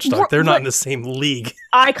crushes Watch Dogs. They're not in the same league.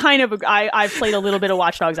 I've played a little bit of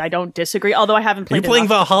Watch Dogs. I don't disagree, although I haven't played. You're playing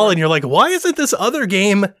Valhalla, and you're like, why isn't this other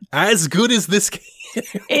game as good as this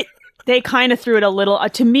game? They kind of threw it a little.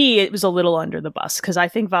 To me, it was a little under the bus, because I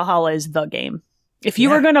think Valhalla is the game. If you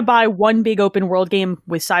were going to buy one big open world game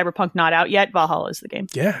with Cyberpunk not out yet, Valhalla is the game.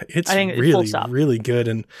 Yeah, it's really, really good.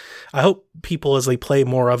 And I hope people, as they play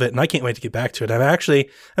more of it, and I can't wait to get back to it. I'm actually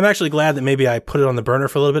glad that maybe I put it on the burner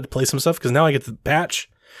for a little bit to play some stuff, because now I get the patch.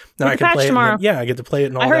 Now I can play tomorrow. it. I get to play it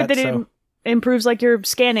and all that. I heard that it improves like your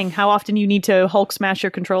scanning, how often you need to Hulk smash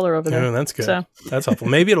your controller over there. Oh, that's good. So. That's helpful.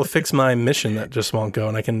 Maybe it'll fix my mission that just won't go,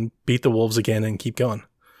 and I can beat the wolves again and keep going.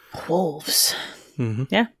 Wolves. Mm-hmm.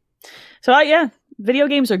 Yeah. So, video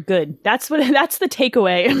games are good. That's the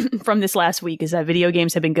takeaway from this last week, is that video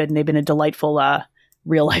games have been good, and they've been a delightful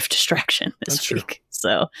real life distraction this week. True.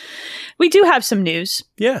 So we do have some news.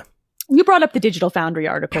 Yeah. You brought up the Digital Foundry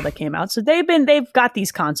article that came out. So they've got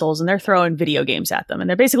these consoles, and they're throwing video games at them, and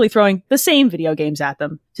they're basically throwing the same video games at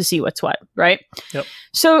them to see what's what, right? Yep.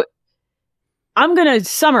 So I'm going to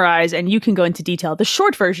summarize, and you can go into detail. The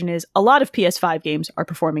short version is a lot of PS5 games are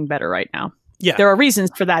performing better right now. Yeah. There are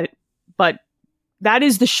reasons for that, but that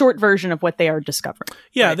is the short version of what they are discovering.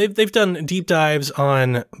 Yeah, right? they've done deep dives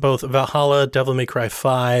on both Valhalla, Devil May Cry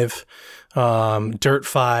 5, Dirt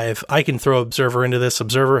 5. I can throw Observer into this.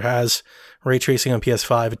 Observer has ray tracing on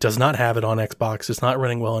PS5. It does not have it on Xbox. It's not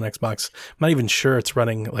running well on Xbox. I'm not even sure it's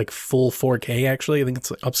running like full 4K, actually. I think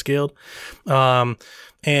it's upscaled.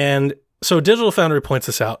 And so Digital Foundry points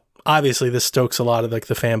this out. Obviously, this stokes a lot of like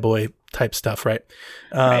the fanboy type stuff, right?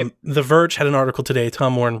 The Verge had an article today.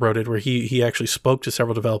 Tom Warren wrote it where he actually spoke to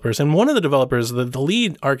several developers, and one of the developers, the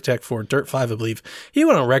lead architect for Dirt 5, I believe, he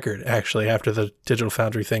went on record actually after the Digital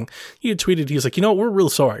Foundry thing. He had tweeted, he's like, we're real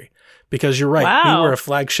sorry because you're right. Wow. We were a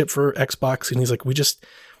flagship for Xbox, and he's like, we just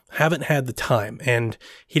haven't had the time, and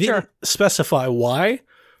he didn't specify why,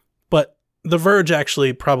 but the Verge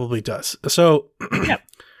actually probably does. So, yep,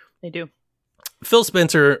 they do. Phil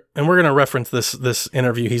Spencer, and we're going to reference this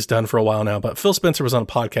interview he's done for a while now, but Phil Spencer was on a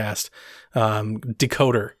podcast,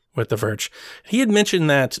 Decoder with The Verge. He had mentioned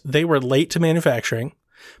that they were late to manufacturing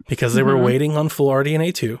because they were waiting on full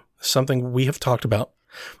RDNA 2, something we have talked about.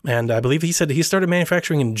 And I believe he said he started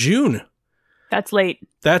manufacturing in June. That's late.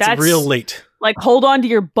 That's real late. Like, hold on to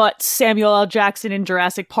your butts, Samuel L. Jackson in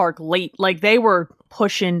Jurassic Park, late. Like, they were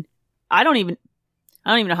pushing. I don't even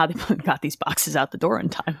know how they got these boxes out the door in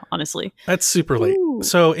time, honestly. That's super late. Ooh.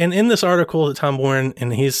 So in this article that Tom Warren,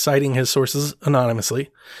 and he's citing his sources anonymously,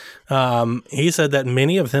 he said that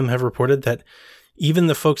many of them have reported that even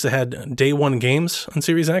the folks that had day one games on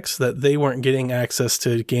Series X, that they weren't getting access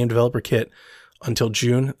to Game Developer Kit until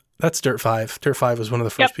June. That's Dirt 5. Dirt 5 was one of the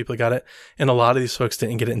first people that got it. And a lot of these folks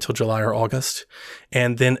didn't get it until July or August.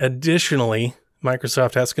 And then additionally,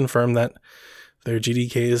 Microsoft has confirmed that their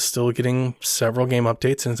GDK is still getting several game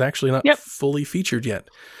updates, and it's actually not fully featured yet.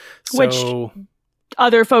 So, which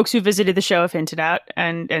other folks who visited the show have hinted out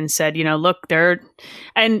and said, look, that's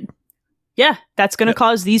going to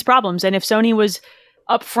cause these problems. And if Sony was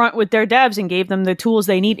upfront with their devs and gave them the tools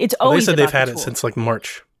they need, it's always they said about they've had the it tools. since like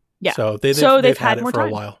March. Yeah. So they've had it more for time.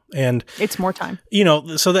 a while. And it's more time.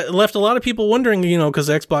 So that left a lot of people wondering, because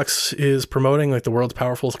Xbox is promoting like the world's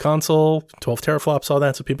powerful console, 12 teraflops, all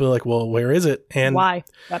that. So people are like, well, where is it? And why?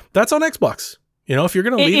 That's on Xbox. If you're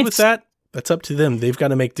going to lead with that, that's up to them. They've got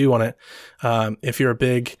to make do on it. If you're a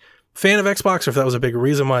big fan of Xbox, or if that was a big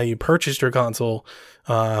reason why you purchased your console,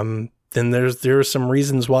 then there are some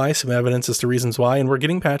reasons why, some evidence as to reasons why. And we're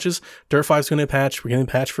getting patches. Dirt 5 is going to patch. We're getting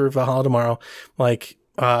a patch for Valhalla tomorrow. Like,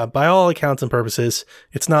 by all accounts and purposes,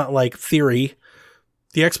 it's not like theory.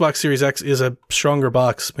 The Xbox Series X is a stronger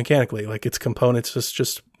box mechanically, like its components is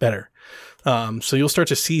just better. So you'll start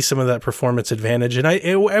to see some of that performance advantage. And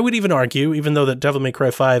I would even argue, even though that Devil May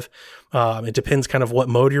Cry 5, it depends kind of what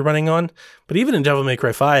mode you're running on. But even in Devil May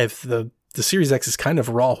Cry 5, the Series X is kind of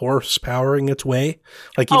raw horsepowering its way.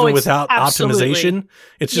 Like even without optimization,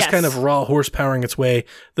 it's just kind of raw horsepowering its way.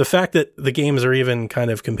 The fact that the games are even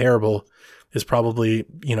kind of comparable is probably,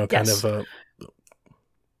 kind of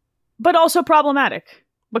but also problematic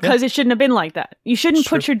because it shouldn't have been like that. You shouldn't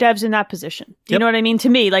put your devs in that position. Do you know what I mean? To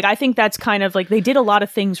me, like, I think that's kind of like they did a lot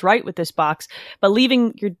of things right with this box, but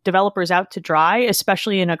leaving your developers out to dry,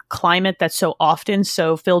 especially in a climate that's so often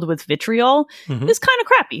so filled with vitriol, is kind of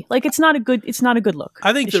crappy. Like, it's not a good look.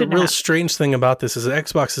 I think the real strange thing about this is that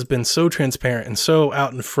Xbox has been so transparent and so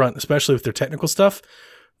out in front, especially with their technical stuff.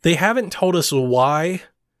 They haven't told us why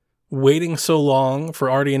waiting so long for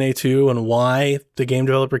RDNA 2 and why the Game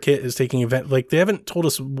Developer Kit is taking event. Like, they haven't told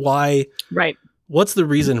us why. Right. What's the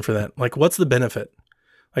reason for that? Like, what's the benefit?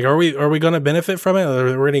 Like, are we going to benefit from it? Are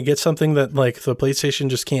we going to get something that like the PlayStation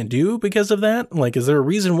just can't do because of that? Like, is there a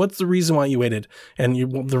reason? What's the reason why you waited?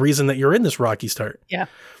 And the reason that you're in this rocky start? Yeah.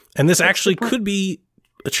 And this actually could be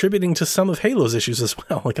attributing to some of Halo's issues as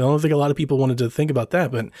well. Like, I don't think a lot of people wanted to think about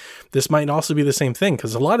that, but this might also be the same thing,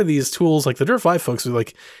 because a lot of these tools, like the Dirt 5 folks, are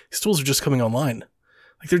like, these tools are just coming online.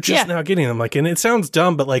 Like, they're just now getting them. Like, and it sounds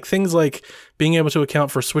dumb, but like things like being able to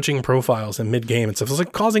account for switching profiles in mid-game and stuff is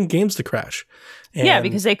like causing games to crash. And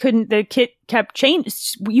because the kit kept changing.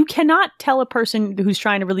 You cannot tell a person who's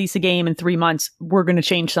trying to release a game in 3 months, we're going to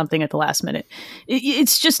change something at the last minute.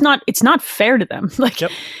 It's just not, it's not fair to them. Like,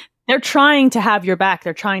 they're trying to have your back.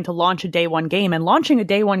 They're trying to launch a day one game, and launching a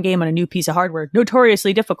day one game on a new piece of hardware,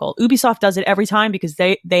 notoriously difficult. Ubisoft does it every time because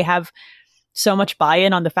they have so much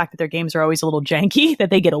buy-in on the fact that their games are always a little janky that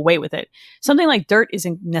they get away with it. Something like Dirt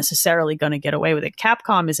isn't necessarily going to get away with it.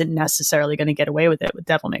 Capcom isn't necessarily going to get away with it with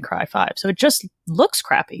Devil May Cry 5. So it just looks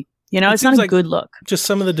crappy. It's not a good look. Just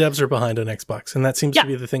some of the devs are behind on Xbox, and that seems to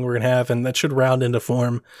be the thing we're going to have, and that should round into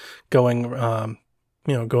form going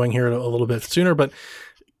here a little bit sooner. But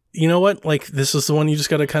you know what? Like, this is the one you just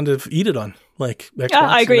got to kind of eat it on. Like, Xbox,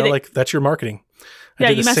 I agree. like, that's your marketing.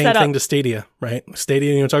 I did the same thing to Stadia, right?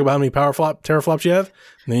 Stadia, you know, talk about how many teraflops you have,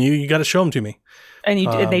 and then you got to show them to me. And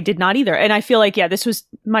they did not either. And I feel like, this was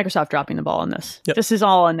Microsoft dropping the ball on this. Yep. This is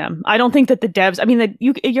all on them. I don't think that the devs, I mean,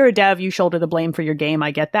 you're a dev, you shoulder the blame for your game.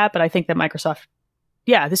 I get that. But I think that Microsoft,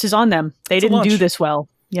 this is on them. They didn't do this well.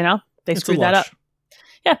 You know, they screwed that up.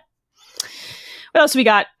 Yeah. What else we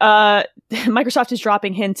got? Microsoft is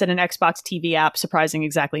dropping hints at an Xbox TV app, surprising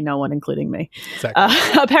exactly no one, including me.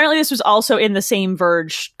 Exactly. Apparently, this was also in the same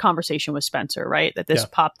Verge conversation with Spencer, right? That this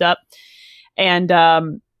popped up.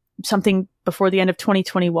 And something before the end of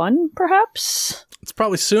 2021, perhaps? It's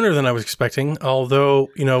probably sooner than I was expecting. Although,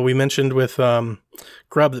 you know, we mentioned with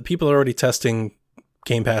Grub that people are already testing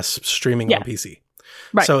Game Pass streaming on PC.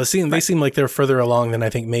 Right. So they seem like they're further along than I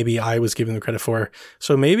think maybe I was giving them credit for.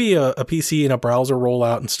 So maybe a PC and a browser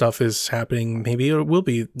rollout and stuff is happening. Maybe it will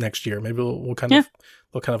be next year. Maybe we'll kind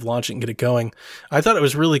of launch it and get it going. I thought it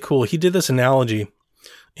was really cool. He did this analogy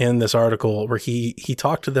in this article where he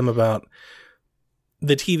talked to them about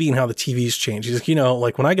the TV and how the TV's changed. He's like, you know,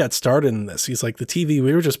 like when I got started in this, he's like, the TV,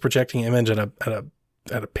 we were just projecting an image at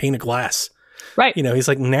a pane of glass. Right. You know, he's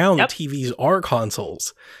like, now the TVs are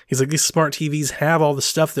consoles. He's like, these smart TVs have all the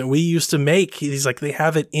stuff that we used to make. He's like, they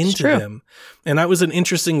have it into them. And that was an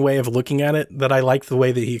interesting way of looking at it that I liked the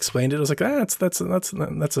way that he explained it. I was like, that's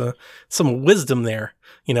some wisdom there,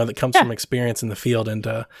 you know, that comes from experience in the field. And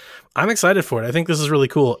I'm excited for it. I think this is really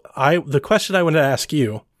cool. The question I wanted to ask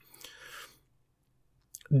you,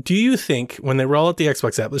 do you think when they roll out the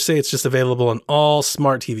Xbox app, let's say it's just available on all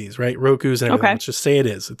smart TVs, right? Roku's and everything. Okay. Let's just say it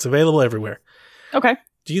is. It's available everywhere. Okay.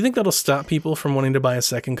 Do you think that'll stop people from wanting to buy a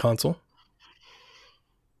second console?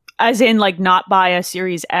 As in, like, not buy a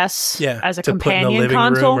Series S as a companion console? To put in the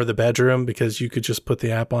living room or the bedroom because you could just put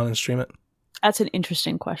the app on and stream it? That's an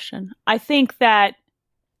interesting question. I think that...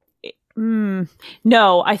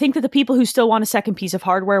 no, I think that the people who still want a second piece of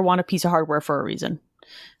hardware want a piece of hardware for a reason.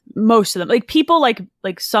 Most of them, like people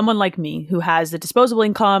like someone like me who has the disposable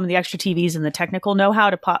income and the extra TVs and the technical know-how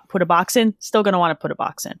to put a box in, still going to want to put a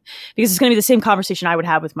box in because it's going to be the same conversation I would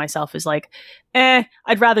have with myself is like, I'd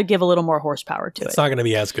rather give a little more horsepower to it. It's not going to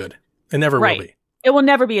be as good. It never will be. It will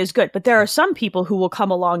never be as good. But there are some people who will come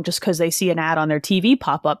along just because they see an ad on their TV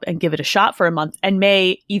pop up and give it a shot for a month and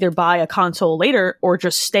may either buy a console later or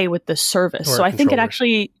just stay with the service. So I think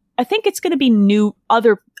it's going to be new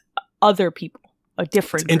other people.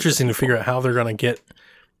 It's interesting to figure out how they're going to get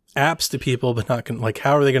apps to people, but not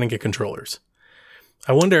how are they going to get controllers?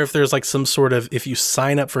 I wonder if there's like some sort of, if you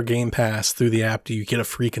sign up for Game Pass through the app, do you get a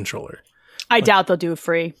free controller? I doubt they'll do it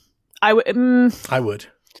free. I would.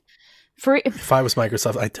 Free. If I was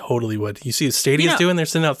Microsoft, I totally would. You see what Stadia's doing? They're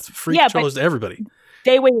sending out free controllers to everybody.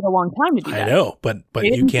 They waited a long time to do that. I know, but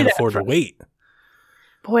you can't afford to wait.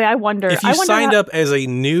 Boy, I wonder. If you signed up as a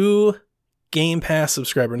new Game Pass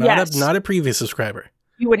subscriber, not a previous subscriber.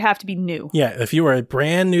 You would have to be new. Yeah, if you were a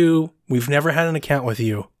brand new, we've never had an account with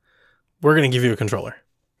you, we're going to give you a controller.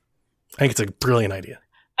 I think it's a brilliant idea.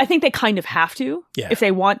 I think they kind of have to if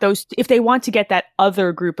they want to get that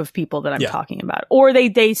other group of people that I'm talking about. Or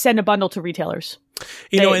they send a bundle to retailers.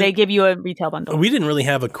 They give you a retail bundle. We didn't really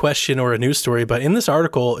have a question or a news story, but in this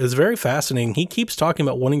article is very fascinating. He keeps talking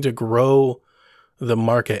about wanting to grow the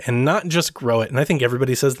market and not just grow it. And I think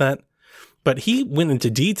everybody says that. But he went into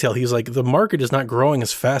detail. He was like, the market is not growing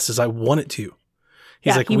as fast as I want it to.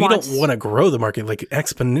 He's like, we don't want to grow the market, like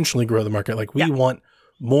exponentially grow the market. Like we want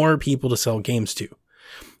more people to sell games to.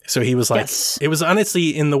 So he was like, it was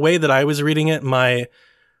honestly in the way that I was reading it,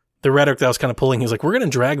 the rhetoric that I was kind of pulling, he was like, we're going to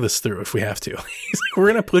drag this through if we have to. He's like, we're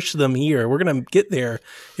going to push them here. We're going to get there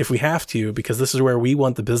if we have to, because this is where we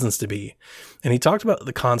want the business to be. And he talked about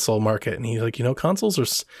the console market, and he's like, consoles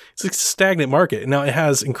it's a stagnant market. Now it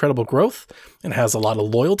has incredible growth and has a lot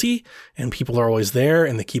of loyalty, and people are always there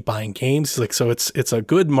and they keep buying games. He's like, so it's a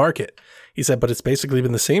good market. He said, but it's basically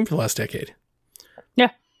been the same for the last decade.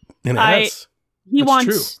 Yeah. And he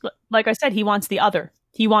wants, like I said, he wants the other.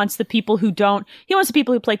 He wants the people who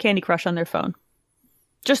play Candy Crush on their phone.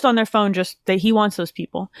 Just on their phone, he wants those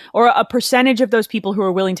people. Or a percentage of those people who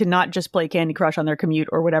are willing to not just play Candy Crush on their commute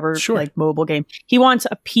or whatever, like mobile game. He wants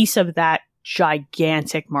a piece of that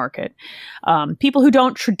gigantic market. People who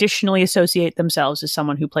don't traditionally associate themselves as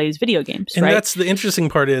someone who plays video games. And that's the interesting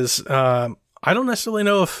part is, I don't necessarily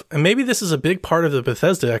know and maybe this is a big part of the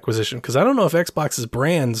Bethesda acquisition, because I don't know if Xbox's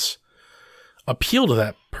brands appeal to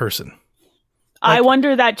that person. I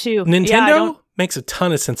wonder that too. Nintendo makes a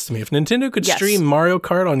ton of sense to me. If Nintendo could stream Mario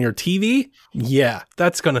Kart on your TV,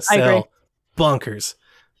 that's going to sell bonkers.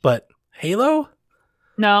 But Halo?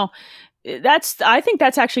 No. I think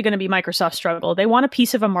that's actually going to be Microsoft's struggle. They want a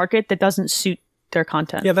piece of a market that doesn't suit their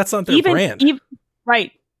content. Yeah, that's not their brand.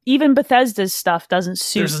 Right. Even Bethesda's stuff doesn't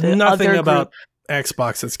suit There's the nothing other about group.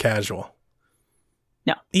 Xbox that's casual.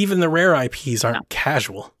 No. Even the rare IPs aren't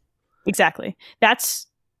casual. Exactly. That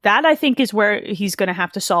I think is where he's going to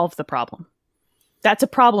have to solve the problem. That's a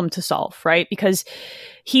problem to solve, right? Because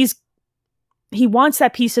he wants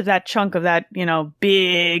that piece of that chunk of that,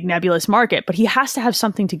 big nebulous market, but he has to have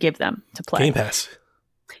something to give them to play. Game Pass.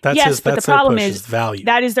 That's the problem push, is value.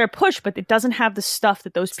 That is their push, but it doesn't have the stuff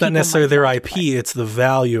that those people. It's not necessarily their IP; it's the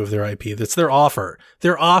value of their IP. That's their offer.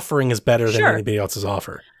 Their offering is better than anybody else's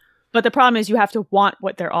offer. But the problem is you have to want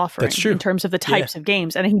what they're offering. That's true. In terms of the types of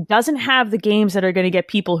games, and he doesn't have the games that are going to get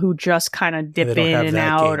people who just kind of dip in and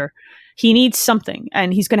out, or he needs something,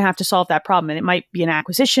 and he's going to have to solve that problem. And it might be an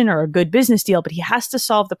acquisition or a good business deal, but he has to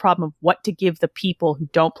solve the problem of what to give the people who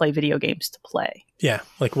don't play video games to play. Yeah,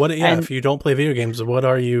 like what? Yeah, if you don't play video games, what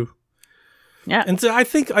are you? Yeah, and so I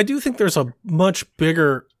do think there's a much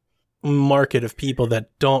bigger market of people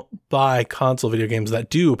that don't buy console video games that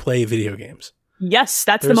do play video games. Yes,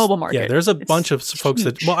 there's the mobile market. Yeah, there's a bunch of folks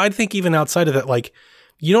that. Well, I think even outside of that, like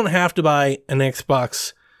you don't have to buy an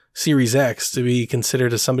Xbox Series X to be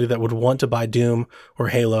considered as somebody that would want to buy Doom or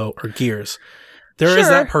Halo or Gears. There is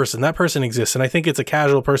that person. That person exists, and I think it's a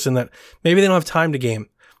casual person that maybe they don't have time to game,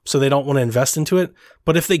 so they don't want to invest into it.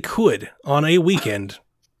 But if they could on a weekend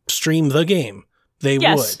stream the game, they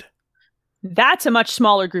would. That's a much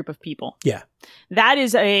smaller group of people. Yeah, that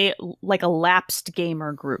is a lapsed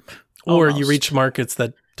gamer group. Or almost. You reach markets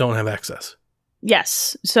that don't have access.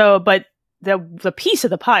 Yes. So, but the piece of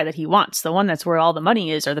the pie that he wants, the one that's where all the money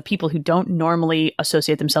is, are the people who don't normally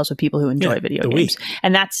associate themselves with people who enjoy video games. Wii.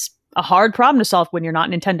 And that's a hard problem to solve when you're not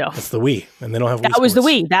Nintendo. That's the Wii. And they don't have Wii That Sports. was the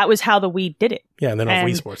Wii. That was how the Wii did it. Yeah, and they don't have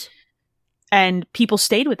Wii Sports. And people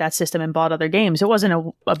stayed with that system and bought other games. It wasn't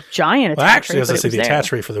a giant attach rate. Actually, as I say, the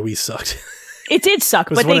attach rate for the Wii sucked. It did suck,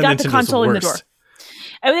 but they got the console in the door.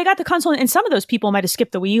 And they got the console, and some of those people might have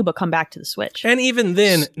skipped the Wii U, but come back to the Switch. And even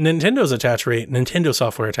then, Nintendo's Nintendo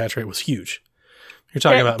software attach rate was huge. You're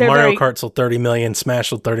talking about Mario Kart sold 30 million, Smash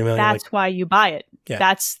sold 30 million. That's why you buy it. Yeah.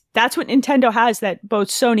 That's what Nintendo has that both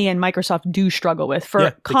Sony and Microsoft do struggle with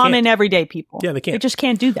for common everyday people. Yeah, they can't. They just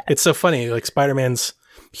can't do that. It's so funny. Like Spider-Man's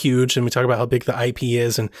huge, and we talk about how big the IP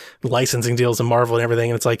is and licensing deals and Marvel and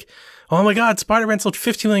everything, and it's like, oh my God, Spider-Man sold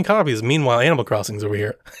 50 million copies. Meanwhile, Animal Crossing's over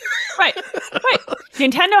here. Right.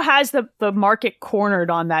 Nintendo has the market cornered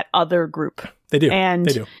on that other group. They do. And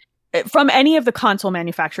they do. From any of the console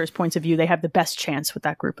manufacturers' points of view, they have the best chance with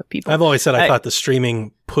that group of people. I've always said I thought the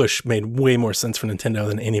streaming push made way more sense for Nintendo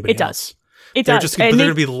than anybody else. It does. They're going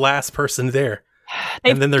to be the last person there.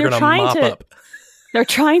 And then they're going to mop up. They're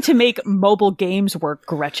trying to make mobile games work,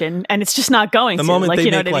 Gretchen, and it's just not going the to. moment they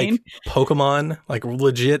you know make what I mean? Pokemon, like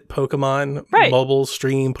legit Pokemon, mobile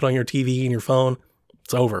stream, put on your TV and your phone,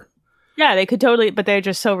 it's over. Yeah, they could totally, but they're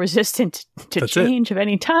just so resistant to change of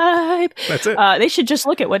any type. That's it. They should just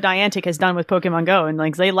look at what Niantic has done with Pokemon Go, and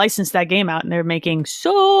they licensed that game out, and they're making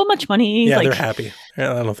so much money. Yeah, they're happy. I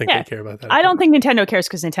don't think they care about that. I don't think Nintendo cares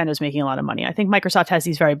because Nintendo's making a lot of money. I think Microsoft has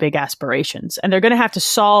these very big aspirations, and they're going to have to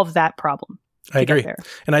solve that problem. I agree.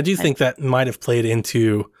 And I do think that might have played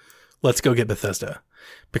into let's go get Bethesda.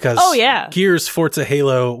 Because Gears, Forza,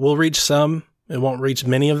 Halo will reach some. It won't reach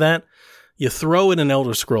many of that. You throw in an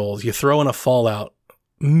Elder Scrolls, you throw in a Fallout.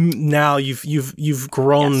 Now you've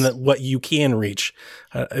grown what you can reach.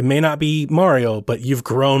 It may not be Mario, but you've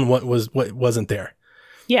grown what wasn't there.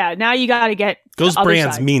 Yeah, now you got to get those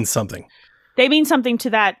brands mean something. They mean something to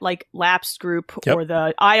that lapsed group or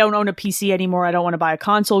the I don't own a PC anymore. I don't want to buy a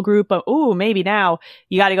console group. But maybe now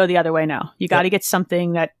you got to go the other way. Now you got to get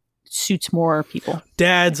something that suits more people.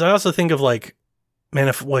 Dads, I also think of man,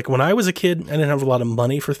 if when I was a kid, I didn't have a lot of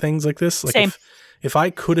money for things like this. Same. If I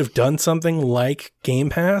could have done something like Game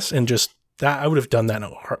Pass and just that, I would have done that.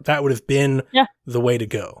 That would have been the way to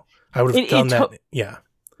go. I would have done that.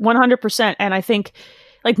 100%. And I think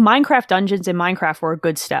Minecraft Dungeons and Minecraft were a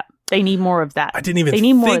good step. They need more of that. I didn't even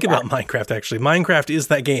think about Minecraft, actually. Minecraft is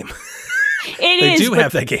that game. They do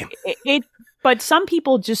have that game. But some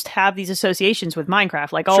people just have these associations with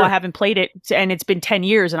Minecraft. I haven't played it, and it's been 10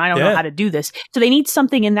 years, and I don't know how to do this. So they need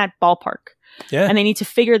something in that ballpark. Yeah. And they need to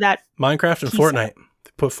figure that Minecraft and Fortnite.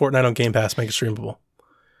 Put Fortnite on Game Pass, make it streamable.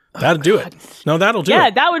 That'll do it. No, that'll do it. Yeah,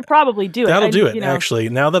 that would probably do it. That'll do it, actually.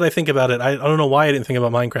 Now that I think about it, I don't know why I didn't think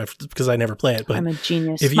about Minecraft, because I never play it. But I'm a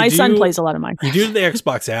genius. My son plays a lot of Minecraft. You do the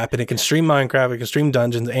Xbox app, and it can stream Minecraft, it can stream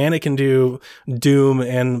Dungeons, and it can do Doom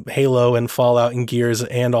and Halo and Fallout and Gears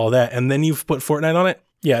and all that. And then you've put Fortnite on it?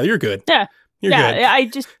 Yeah, you're good. Yeah. You're good. I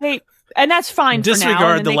just And that's fine for now.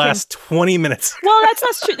 Disregard the last 20 minutes. Well, that's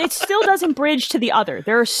not true. It still doesn't bridge to the other.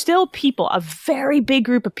 There are still people, a very big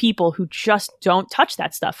group of people who just don't touch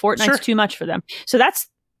that stuff. Fortnite's too much for them. So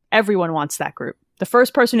everyone wants that group. The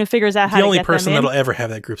first person who figures out how to get them in. The only person that'll ever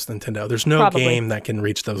have that group's Nintendo. There's no game that can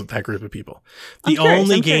reach that group of people. The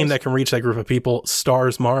only game that can reach that group of people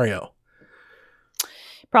stars Mario.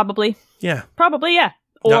 Probably. Yeah. Probably, yeah.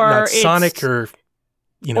 Or not Sonic or...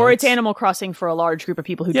 or it's Animal Crossing for a large group of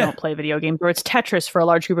people who don't play video games, or it's Tetris for a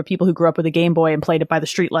large group of people who grew up with a Game Boy and played it by the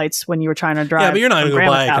streetlights when you were trying to drive. Yeah, but you're not going to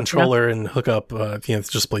buy a controller and hook up,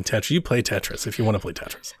 just play Tetris. You play Tetris if you want to play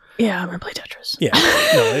Tetris. Yeah, I'm going to play Tetris. Yeah,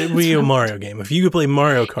 no, it would be a Mario game. If you could play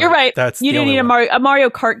Mario Kart, you're right. That's you do need a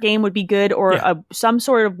Mario Kart game would be good, or some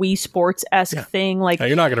sort of Wii Sports-esque thing. Like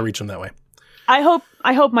you're not going to reach them that way. I hope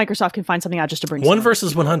Microsoft can find something out just to bring 1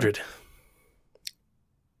 versus 100.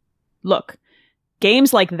 Look,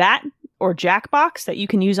 games like that. Or Jackbox that you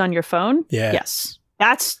can use on your phone. Yeah. Yes.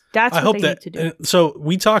 That's what they need to do. So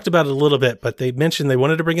we talked about it a little bit, but they mentioned they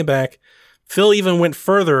wanted to bring it back. Phil even went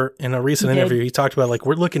further in a recent interview. He talked about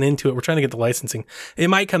we're looking into it. We're trying to get the licensing. It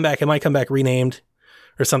might come back. It might come back renamed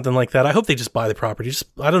or something like that. I hope they just buy the property.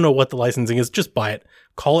 I don't know what the licensing is. Just buy it.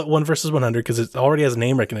 Call it 1 versus 100 because it already has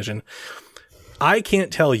name recognition. I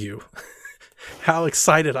can't tell you how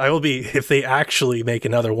excited I will be if they actually make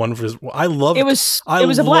another 1 versus. I love it. I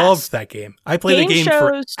loved that game. I played the game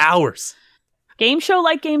for hours. Game show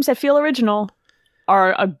like games that feel original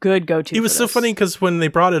are a good go-to. It was so funny because when they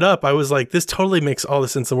brought it up, I was like, "This totally makes all the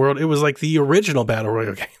sense in the world." It was like the original Battle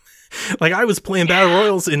Royale game. Like I was playing Battle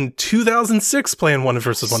Royals in 2006, playing 1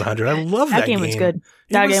 versus 100. I love that game. That game was good.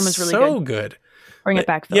 That game was really so good. Bring it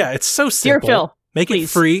back, Phil. Yeah, it's so simple. Dear Phil, make it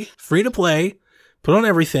free to play. Put on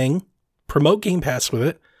everything. Promote Game Pass with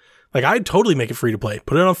it. Like, I'd totally make it free to play.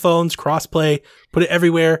 Put it on phones, cross-play, put it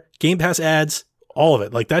everywhere, Game Pass ads, all of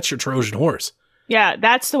it. Like, that's your Trojan horse. Yeah,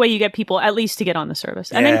 that's the way you get people at least to get on the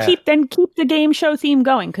service. And then keep the game show theme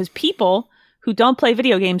going, because people who don't play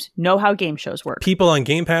video games know how game shows work. People on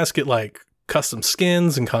Game Pass get, custom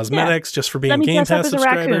skins and cosmetics just for being Game Pass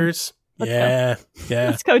subscribers. Yeah.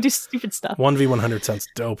 Let's go do stupid stuff. 1v100 sounds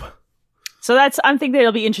dope. So I'm thinking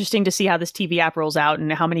it'll be interesting to see how this TV app rolls out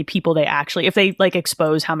and how many people they actually, if they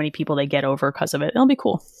expose how many people they get over because of it. It'll be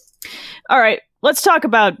cool. All right, let's talk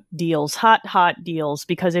about deals, hot deals,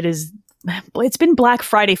 because it's been Black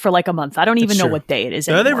Friday for a month. I don't even know what day it is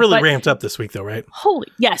anymore. They really ramped up this week though, right?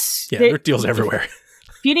 Yes. Yeah, there are deals everywhere.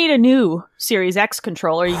 If you need a new Series X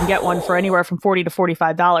controller, you can get one for anywhere from $40 to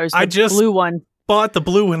 $45. I just bought the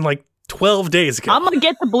blue one 12 days ago. I'm gonna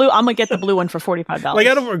get the blue one for $45. I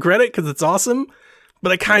don't regret it because it's awesome,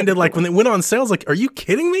 but I kind of when it went on sale, I was like, "Are you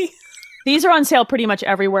kidding me?" These are on sale pretty much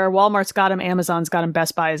everywhere. Walmart's got them, Amazon's got them,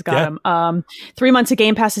 Best Buy has got them. 3 months of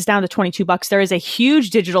Game Pass is down to $22. There is a huge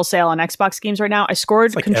digital sale on Xbox games right now. I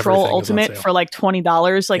scored Control Ultimate for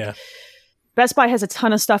 $20. Best Buy has a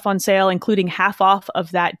ton of stuff on sale, including half off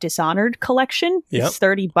of that Dishonored collection. Yep. It's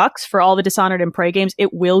 $30 for all the Dishonored and Prey games.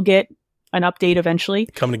 It will get an update eventually.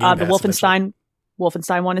 Coming to Game Pass. The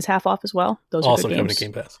Wolfenstein one is half off as well. Those also are good coming games. to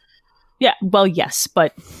Game Pass. Yeah, well, yes,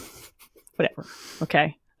 but whatever.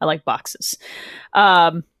 Okay, I like boxes.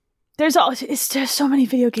 There's so many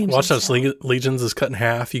video games. Watch Dogs Legions is cut in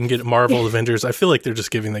half. You can get Marvel Avengers. I feel like they're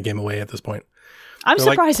just giving that game away at this point. I'm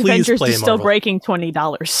surprised Avengers is still breaking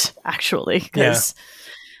 $20. Actually, because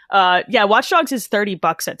Watch Dogs is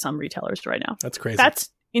 $30 at some retailers right now. That's crazy. That's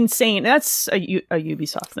insane. That's a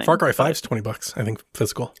Ubisoft thing. Far Cry 5 is $20, I think,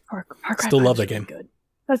 physical. Far Cry Still love that game. Good.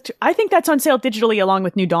 I think that's on sale digitally along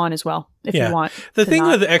with New Dawn as well, if you want. The thing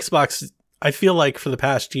with the Xbox, I feel like for the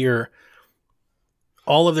past year,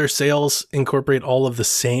 all of their sales incorporate all of the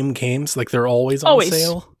same games. Like they're always on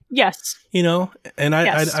sale. Yes. And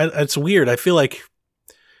I it's weird. I feel like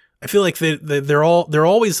they're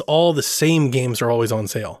always all the same games are always on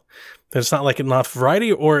sale. There's not enough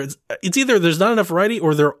variety, or it's either there's not enough variety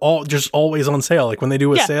or they're all just always on sale. Like when they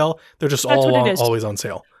do a sale, they're just always on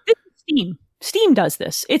sale. This is Steam. Steam does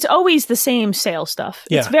this. It's always the same sale stuff.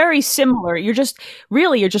 Yeah. It's very similar. You're just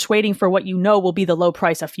waiting for what will be the low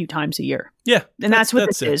price a few times a year. Yeah. And that's what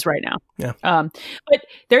this is right now. Yeah. But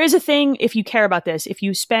there is a thing, if you care about this, if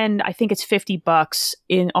you spend, I think it's $50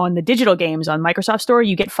 on the digital games on Microsoft Store,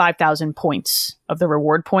 you get 5,000 points of the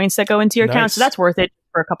reward points that go into your account. So that's worth it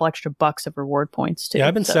for a couple extra bucks of reward points too. Yeah,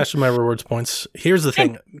 I've been stashing my rewards points. Here's the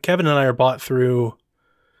thing. Kevin and I are bought through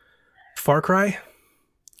Far Cry.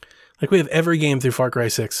 We have every game through Far Cry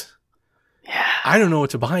 6. Yeah. I don't know what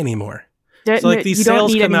to buy anymore. So these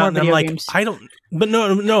sales come out and I'm like, games. I don't, but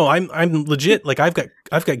no, I'm legit. I've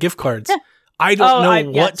got gift cards. Yeah. I don't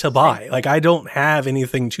know what to buy. I don't have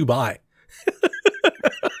anything to buy.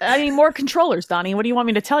 I need more controllers, Donnie. What do you want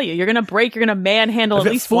me to tell you? You're gonna break. You're gonna manhandle at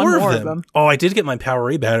least one more of them. Oh, I did get my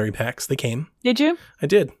PowerA battery packs. They came. Did you? I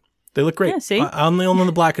did. They look great. Yeah, see? I'm the only one on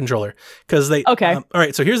the black controller because they. Okay. All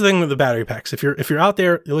right. So here's the thing with the battery packs. If you're out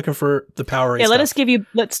there, you're looking for the PowerA. Yeah.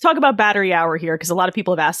 Let's talk about battery hour here because a lot of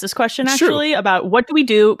people have asked this question actually about what do we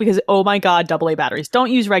do because oh my god, AA batteries.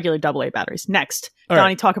 Don't use regular AA batteries. Next,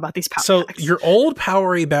 Donnie, talk about these power packs. So your old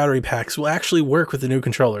PowerA battery packs will actually work with the new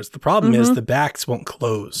controllers. The problem is the backs won't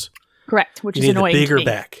close. Correct, which you is need annoying. A bigger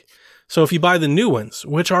back. So if you buy the new ones,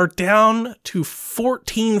 which are down to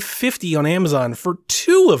 $14.50 on Amazon for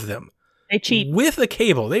 2 of them. They cheap. With a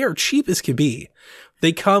cable. They are cheap as can be.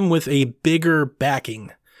 They come with a bigger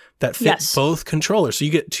backing that fits both controllers. So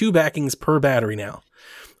you get 2 backings per battery now.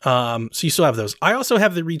 So you still have those. I also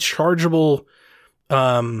have the rechargeable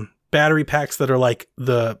battery packs that are like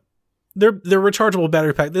they're rechargeable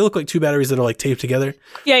battery pack. They look like 2 batteries that are like taped together.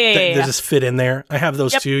 They just fit in there. I have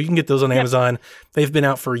those too. You can get those on Amazon. They've been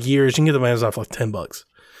out for years. You can get them on Amazon for like $10.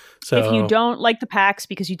 So if you don't like the packs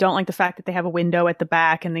because you don't like the fact that they have a window at the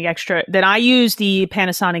back and the extra, then I use the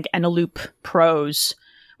Panasonic Eneloop Pros,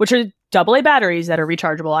 which are AA batteries that are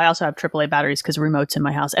rechargeable. I also have AAA batteries because of remotes in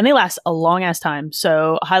my house and they last a long ass time.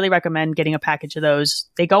 So I highly recommend getting a package of those.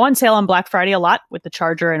 They go on sale on Black Friday a lot with the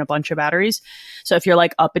charger and a bunch of batteries. So if you're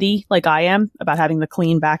like uppity, like I am about having the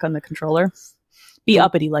clean back on the controller, be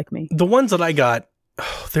uppity like me. The ones that I got,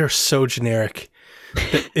 they're so generic.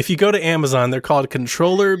 If you go to Amazon, they're called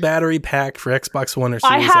controller battery pack for Xbox One or Series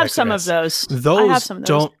I have X some or of S. those. Those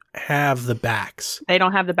don't have the backs. They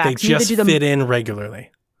don't have the backs. They just fit in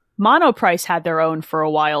regularly. Monoprice had their own for a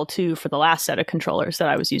while too for the last set of controllers that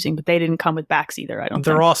I was using, but they didn't come with backs either. I don't.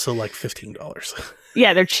 They're also like $15.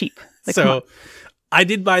 Yeah, they're cheap. Like, so I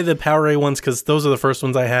did buy the PowerA ones because those are the first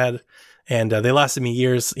ones I had, and they lasted me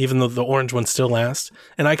years. Even though the orange ones still last,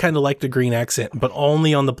 and I kind of like the green accent, but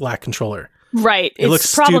only on the black controller. Right. It looks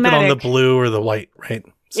stupid on the blue or the white, right?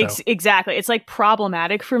 So. Exactly. It's like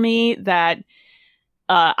problematic for me that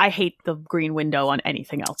I hate the green window on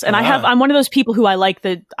anything else. And I'm one of those people who I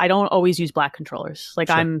don't always use black controllers. Like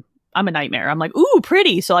I'm a nightmare. I'm like, ooh,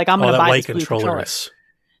 pretty. So like I'm going to buy this blue controller.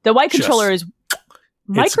 The white controller is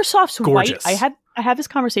Microsoft's white. I had this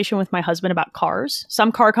conversation with my husband about cars.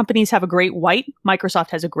 Some car companies have a great white. Microsoft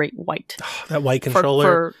has a great white. That white controller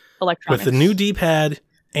for electronics. With the new D-pad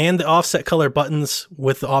and the offset color buttons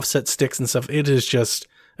with the offset sticks and stuff. It is just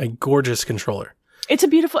a gorgeous controller. It's a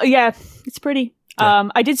beautiful, it's pretty. Yeah.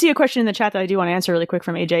 I did see a question in the chat that I do want to answer really quick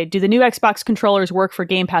from AJ. Do the new Xbox controllers work for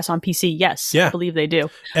Game Pass on PC? Yes, I believe they do.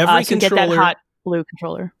 Every so controller, get that hot blue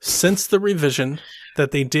controller. Since the revision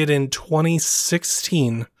that they did in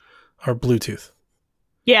 2016 are Bluetooth.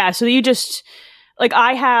 Yeah, so you just, like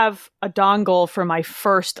I have a dongle for my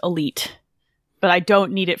first Elite, but I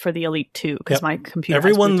don't need it for the Elite 2 because my computer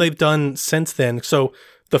Everyone they've done since then. So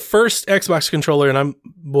the first Xbox controller, and I'm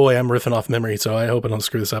riffing off memory, so I hope I don't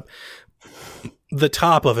screw this up. The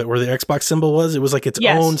top of it, where the Xbox symbol was, it was like its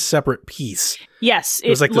own separate piece. Yes. It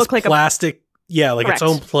was like this plastic, its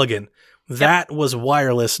own plug-in. That was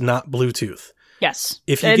wireless, not Bluetooth. Yes.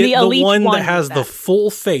 If you get the one that has the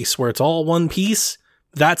full face, where it's all one piece,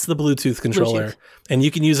 that's the Bluetooth controller. And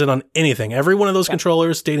you can use it on anything. Every one of those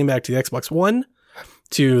controllers, dating back to the Xbox One,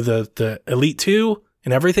 to the Elite 2,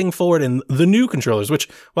 and everything forward, and the new controllers, which,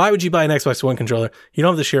 why would you buy an Xbox One controller? You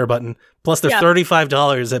don't have the share button. Plus, they're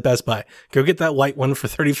 $35 at Best Buy. Go get that white one for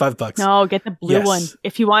 $35. No, get the blue one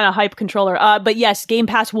if you want a hype controller. But yes, Game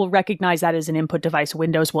Pass will recognize that as an input device.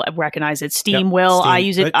 Windows will recognize it. Steam will. Steam. I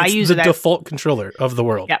use it. It's the default controller of the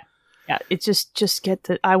world. Yeah. Yeah, it's just get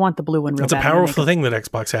the. I want the blue one. It's a powerful thing that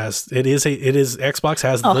Xbox has. Xbox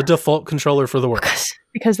has the default controller for the world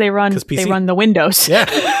because they run the Windows. Yeah,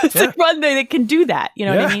 they can do that. You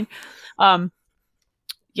know what I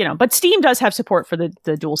mean? But Steam does have support for the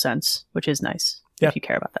DualSense, which is nice if you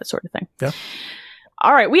care about that sort of thing. Yeah.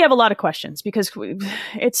 All right, we have a lot of questions because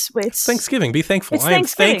it's Thanksgiving. Be thankful. It's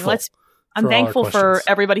Thanksgiving. I'm thankful for questions.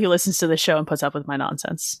 Everybody who listens to this show and puts up with my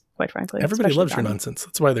nonsense, quite frankly. Everybody loves your nonsense.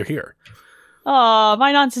 That's why they're here. Oh,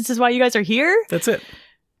 my nonsense is why you guys are here? That's it.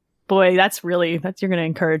 Boy, you're going to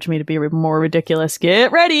encourage me to be more ridiculous.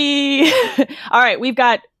 Get ready. All right, we've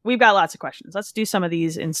got lots of questions. Let's do some of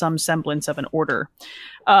these in some semblance of an order.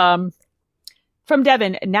 From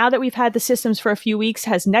Devin, now that we've had the systems for a few weeks,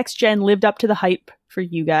 has next gen lived up to the hype for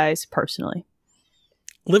you guys personally?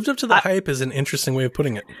 Lived up to the hype is an interesting way of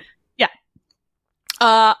putting it. Yeah.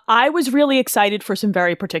 I was really excited for some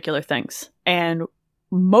very particular things. And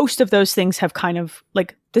most of those things have kind of,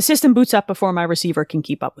 like, the system boots up before my receiver can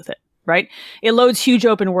keep up with it, right? It loads huge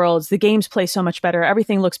open worlds. The games play so much better.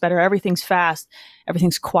 Everything looks better. Everything's fast.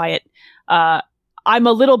 Everything's quiet. I'm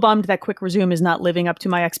a little bummed that Quick Resume is not living up to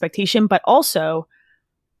my expectation, but also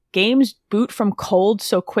games boot from cold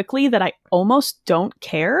so quickly that I almost don't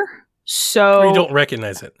care. So or you don't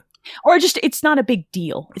recognize it. Or just, it's not a big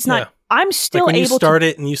deal. It's not, I'm still like when able to. you start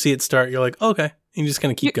it and you see it start, you're like, okay. And you're just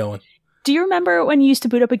going to keep going. Do you remember when you used to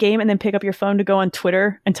boot up a game and then pick up your phone to go on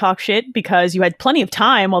Twitter and talk shit because you had plenty of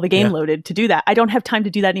time while the game loaded to do that? I don't have time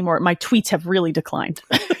to do that anymore. My tweets have really declined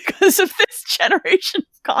because of this generation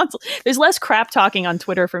of console. There's less crap talking on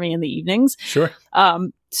Twitter for me in the evenings. Sure.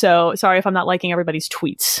 So sorry if I'm not liking everybody's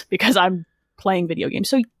tweets because I'm playing video games.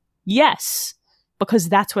 So yes, because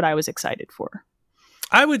that's what I was excited for.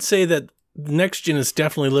 I would say that next gen has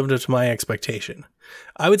definitely lived up to my expectation.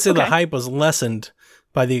 I would say the hype was lessened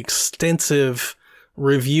by the extensive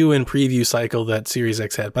review and preview cycle that Series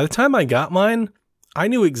X had. By the time I got mine, I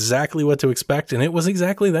knew exactly what to expect, and it was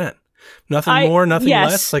exactly that. Nothing more, nothing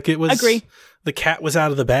less. Like it was, agree. The cat was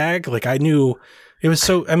out of the bag. Like I knew it was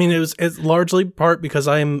so, I mean, it's largely part because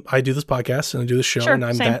I do this podcast and I do the show and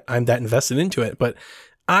I'm that invested into it. But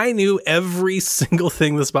I knew every single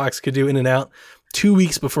thing this box could do in and out 2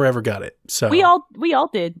 weeks before I ever got it. So we all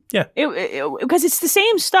did. Yeah. Because it's the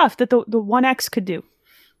same stuff that the One X could do.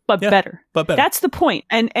 But better. That's the point.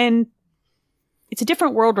 And it's a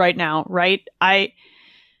different world right now, right? I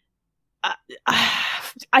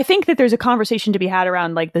think that there's a conversation to be had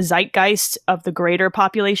around like the zeitgeist of the greater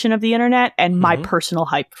population of the internet and my personal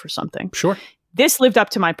hype for something. Sure. This lived up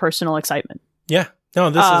to my personal excitement. Yeah. No,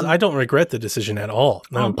 this is, I don't regret the decision at all.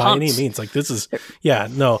 No, by any means. Like this is,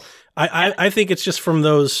 I think it's just from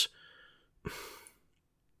those,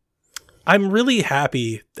 I'm really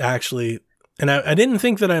happy actually. And I didn't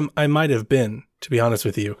think that I might have been, to be honest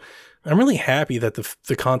with you. I'm really happy that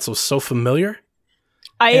the console's so familiar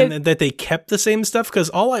and that they kept the same stuff.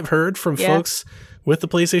 Because all I've heard from folks with the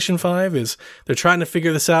PlayStation 5 is they're trying to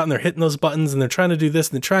figure this out and they're hitting those buttons and they're trying to do this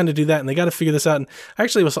and they're trying to do that and they got to figure this out. And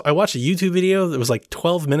actually, I watched a YouTube video that was like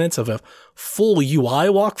 12 minutes of a full UI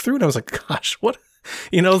walkthrough. And I was like, gosh, what?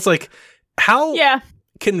 You know, it's like how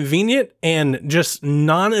convenient and just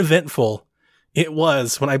non-eventful it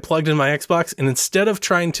was when I plugged in my Xbox, and instead of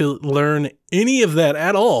trying to learn any of that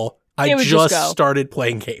at all, I just started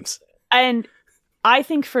playing games. And I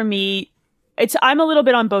think for me, I'm a little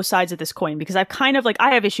bit on both sides of this coin because I've kind of like,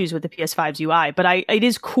 I have issues with the PS5's UI, but it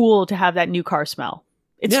is cool to have that new car smell.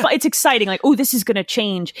 It's exciting. Like, oh, this is going to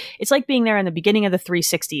change. It's like being there in the beginning of the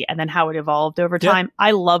 360 and then how it evolved over time.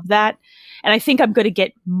 I love that. And I think I'm going to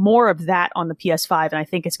get more of that on the PS5. And I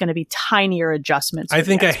think it's going to be tinier adjustments. I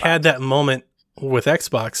think I had that moment with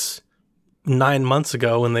Xbox 9 months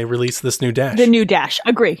ago when they released this new dash. The new dash.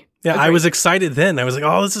 Agree. Yeah, I was excited then. I was like,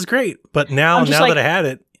 oh, this is great. But now that I had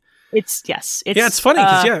it. It's funny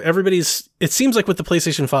because it seems like with the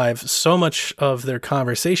PlayStation 5, so much of their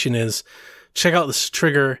conversation is check out this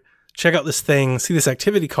trigger, check out this thing, see this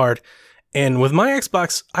activity card. And with my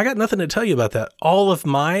Xbox, I got nothing to tell you about that. All of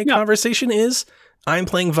my conversation is I'm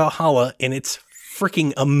playing Valhalla and it's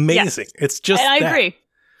freaking amazing. Yes. It's just I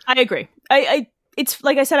agree. It's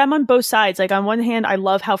like I said, I'm on both sides. Like on one hand, I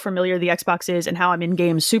love how familiar the Xbox is and how I'm in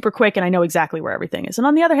games super quick and I know exactly where everything is. And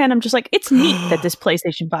on the other hand, I'm just like, it's neat that this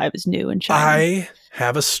PlayStation 5 is new and shiny. I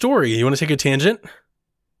have a story. You want to take a tangent?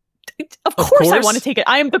 Of course I want to take it.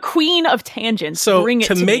 I am the queen of tangents. So Bring it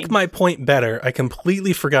to make me. My point better, I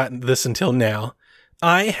completely forgot this until now.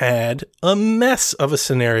 I had a mess of a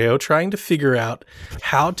scenario trying to figure out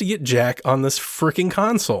how to get Jack on this freaking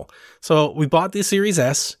console. So we bought the Series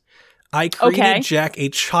S. I created Jack a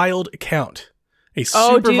child account, a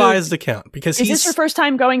supervised account, because is this your first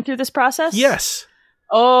time going through this process? Yes.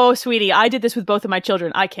 Oh, sweetie, I did this with both of my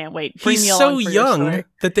children. I can't wait. Bring He's me so young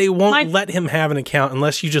that they won't let him have an account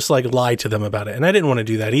unless you just like lie to them about it. And I didn't want to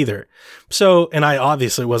do that either. So, and I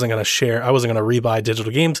obviously wasn't going to share. I wasn't going to rebuy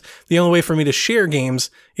digital games. The only way for me to share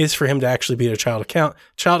games is for him to actually be a child account.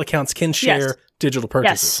 Child accounts can share digital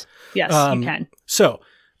purchases. Yes, you can. So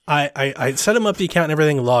I set him up the account and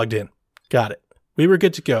everything, logged in. Got it. We were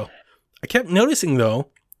good to go. I kept noticing though,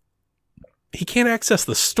 he can't access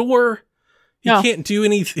the store. He can't do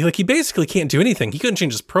anything. Like he basically can't do anything. He couldn't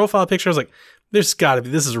change his profile picture. I was like, there's gotta be,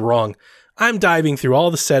 this is wrong. I'm diving through all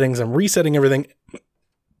the settings. I'm resetting everything.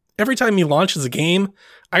 Every time he launches a game,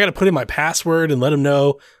 I got to put in my password and let him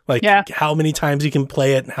know like how many times he can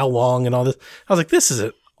play it and how long and all this. I was like, this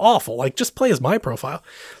is awful. Like just play as my profile.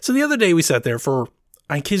 So the other day we sat there for,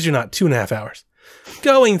 I kid you not, 2.5 hours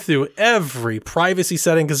going through every privacy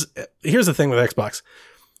setting. Because here's the thing with Xbox.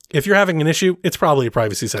 If you're having an issue, it's probably a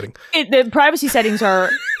privacy setting. The privacy settings are,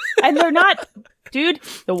 and they're not, dude,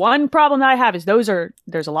 the one problem that I have is there's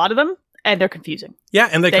a lot of them, And they're confusing. Yeah,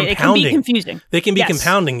 and they're compounding. It can be confusing. They can be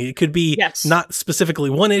compounding. It could be not specifically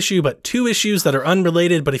one issue, but two issues that are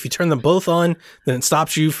unrelated. But if you turn them both on, then it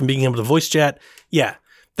stops you from being able to voice chat. Yeah.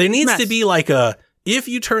 There needs to be like if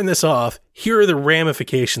you turn this off, here are the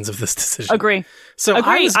ramifications of this decision. Agree. So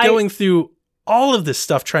I was going through all of this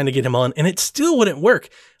stuff trying to get him on, and it still wouldn't work.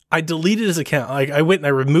 I deleted his account. Like I went and I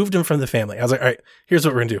removed him from the family. I was like, all right, here's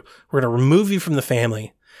what we're going to do. We're going to remove you from the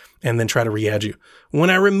family and then try to re-add you.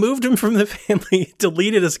 When I removed him from the family,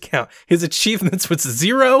 deleted his account, his achievements was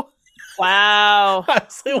 0. Wow.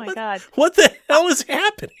 Like, oh my God. What the hell is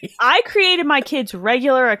happening? I created my kids'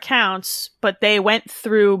 regular accounts, but they went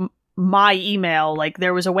through my email. Like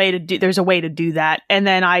there's a way to do that. And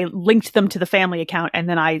then I linked them to the family account, and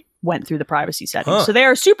then I went through the privacy settings. So they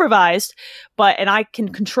are supervised, and I can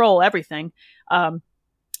control everything.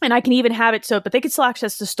 And I can even have it but they can still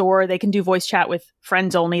access the store. They can do voice chat with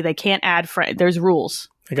friends only. They can't add friends. There's rules.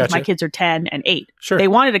 I got you. My kids are 10 and 8. Sure. They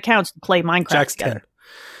wanted accounts to play Minecraft Jack's together. 10.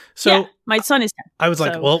 So my son is 10. I was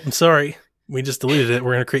like, well, I'm sorry. We just deleted it.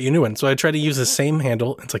 We're going to create a new one. So I tried to use the same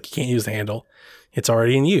handle. It's like, you can't use the handle. It's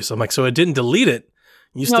already in use. I'm like, so I didn't delete it.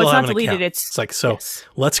 You still have an account. It's like,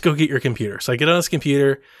 let's go get your computer. So I get on his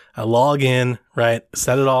computer. I log in, right?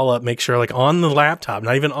 Set it all up. Make sure like on the laptop,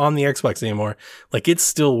 not even on the Xbox anymore, like it's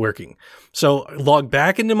still working. So I log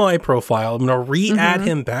back into my profile. I'm going to re-add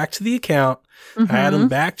him back to the account. I add him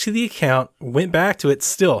back to the account, went back to it,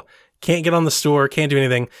 still can't get on the store, can't do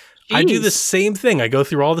anything. Jeez. I do the same thing. I go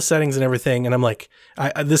through all the settings and everything, and I'm like,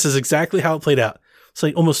 this is exactly how it played out. It's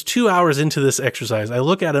like almost 2 hours into this exercise. I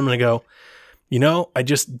look at him and I go, I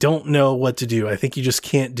just don't know what to do. I think you just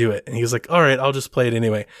can't do it. And he's like, all right, I'll just play it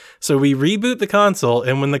anyway. So we reboot the console,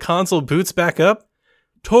 and when the console boots back up,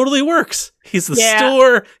 totally works. He's the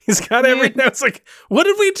store. He's got everything. It's like, what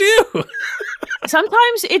did we do?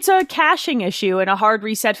 Sometimes it's a caching issue, and a hard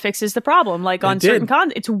reset fixes the problem. Like on certain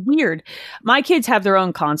it's weird. My kids have their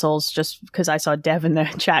own consoles, just because I saw Dev in the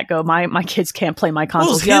chat go, my kids can't play my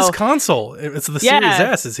consoles. Well, it's his console. It's the Series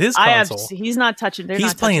S. It's his console. He's not touching.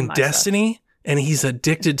 He's playing Destiny. Stuff. And he's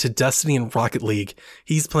addicted to Destiny and Rocket League.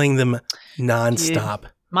 He's playing them nonstop.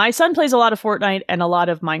 Dude. My son plays a lot of Fortnite and a lot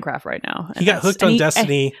of Minecraft right now. He got hooked on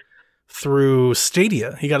Destiny through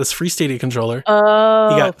Stadia. He got his free Stadia controller.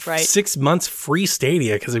 Oh, he got 6 months free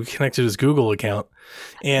Stadia because he connected his Google account.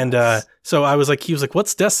 And so I was like, he was like,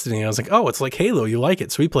 what's Destiny? I was like, oh, it's like Halo. You like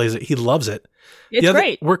it. So he plays it. He loves it. It's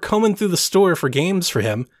great. We're combing through the store for games for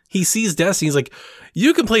him. He sees Destiny. He's like,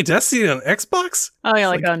 you can play Destiny on Xbox? Oh, you're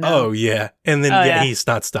like, oh, no. Oh, yeah. And then, he's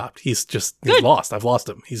not stopped. He's lost. I've lost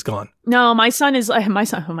him. He's gone. No, my son,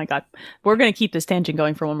 oh my God. We're going to keep this tangent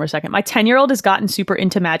going for one more second. My 10-year-old has gotten super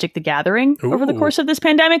into Magic the Gathering over the course of this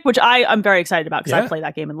pandemic, which I'm very excited about because I play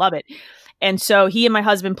that game and love it. And so he and my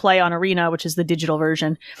husband play on Arena, which is the digital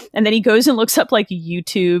version. And then he goes and looks up like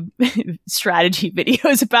YouTube strategy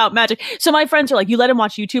videos about Magic. So my friends are like, you let him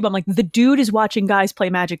watch YouTube? I'm like, the dude is watching guys play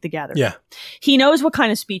Magic the Gathering. Yeah. He knows what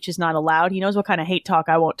kind of speech is not allowed. He knows what kind of hate talk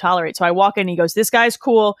I won't tolerate. So I walk in and he goes, this guy's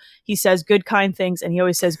cool. He says good, kind things. And he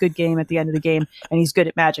always says good game at the end of the game. And he's good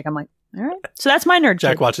at Magic. I'm like, all right. So that's my nerd.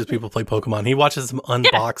 Jack watches people play Pokemon. He watches them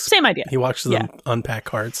unbox. Yeah, same idea. He watches them unpack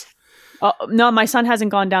cards. No, my son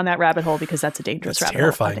hasn't gone down that rabbit hole because that's a dangerous rabbit hole.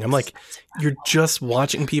 Terrifying. I'm like, you're just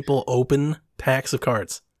watching people open packs of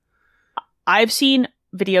cards. I've seen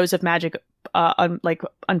videos of Magic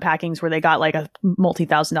unpackings where they got like a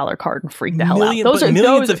multi-$1,000 card and freaked the hell out. Those are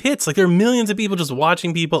millions of hits. Like there are millions of people just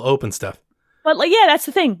watching people open stuff. But like, yeah, that's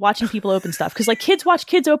the thing. Watching people open stuff. Because like kids watch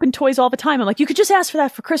kids open toys all the time. I'm like, you could just ask for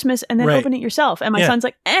that for Christmas and then open it yourself. And my son's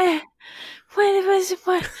like,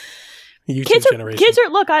 what? Kids are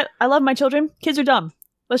look, I love my children. Kids are dumb.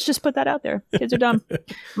 Let's just put that out there. Kids are dumb. I'm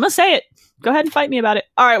going to say it. Go ahead and fight me about it.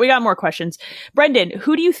 All right, we got more questions. Brendan,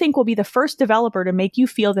 who do you think will be the first developer to make you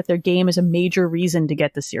feel that their game is a major reason to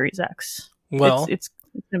get the Series X? Well, it's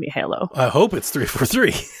going to be Halo. I hope it's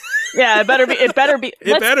 343. Yeah, it better be.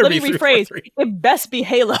 Let me rephrase. It best be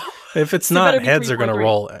Halo. If it's not, heads are going to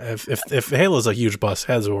roll. If Halo's a huge bust,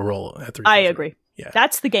 heads will roll at 343. I agree. Yeah.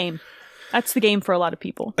 That's the game. That's the game for a lot of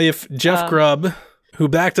people. If Jeff Grubb, who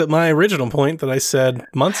backed up my original point that I said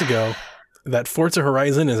months ago, that Forza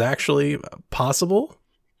Horizon is actually possible,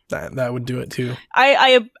 that would do it too.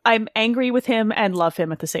 I'm angry with him and love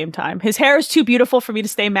him at the same time. His hair is too beautiful for me to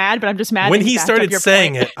stay mad, but I'm just mad. When he started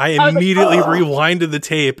saying it, I immediately rewinded the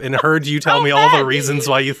tape and heard you tell me all the reasons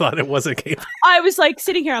why you thought it wasn't capable. I was like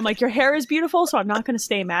sitting here, I'm like, your hair is beautiful, so I'm not going to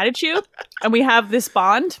stay mad at you. And we have this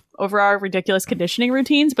bond over our ridiculous conditioning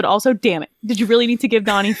routines, but also, damn it, did you really need to give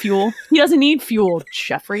Donnie fuel? He doesn't need fuel,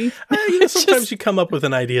 Jeffrey. Sometimes you come up with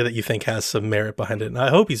an idea that you think has some merit behind it, and I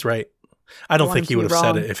hope he's right. I don't think he would have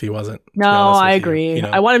said it if he wasn't. No, I agree.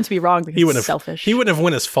 I want him to be wrong because he's selfish. He wouldn't have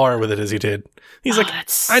went as far with it as he did. He's like,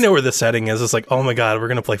 I know where the setting is. It's like, oh my God, we're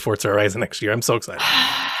going to play Forza Horizon next year. I'm so excited.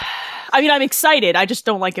 I mean, I'm excited. I just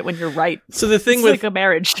don't like it when you're right. So the thing it's with like a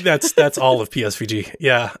marriage. that's all of PSVG.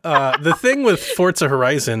 Yeah. The thing with Forza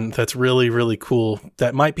Horizon that's really, really cool,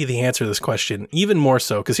 that might be the answer to this question, even more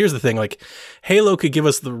so. Because here's the thing, like Halo could give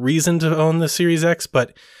us the reason to own the Series X,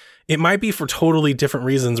 but it might be for totally different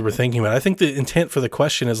reasons we're thinking about. I think the intent for the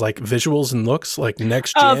question is like visuals and looks, like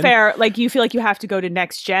next gen. Oh, fair. Like you feel like you have to go to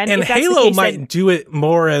next gen. And Halo might do it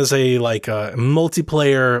more as a like a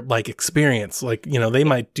multiplayer like experience. Like, you know, they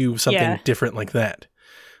might do something different like that.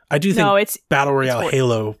 I do think Battle Royale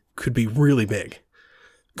Halo could be really big.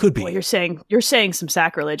 Could be. Well, you're saying some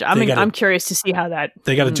sacrilege. I'm curious to see how that.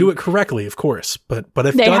 They got to do it correctly, of course. But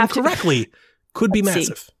if done correctly, could be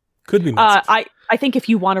massive. Could be massive. I think if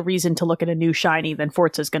you want a reason to look at a new shiny, then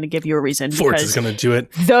Forza's going to give you a reason. Forza's going to do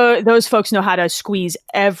it. Those folks know how to squeeze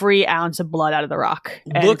every ounce of blood out of the rock.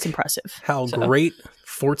 And it's impressive. How great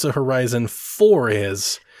Forza Horizon 4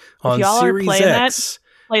 is on Series X.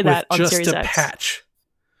 Play that on just Series a X. patch.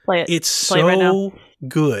 Play it. It's so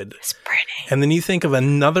good. It's pretty. And then you think of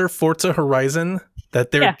another Forza Horizon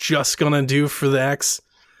that they're just going to do for the X.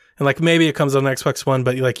 And like maybe it comes on Xbox One,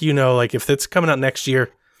 but like, you know, like if it's coming out next year,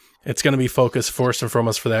 it's going to be focused first and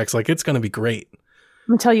foremost for the X. Like, it's going to be great. I'm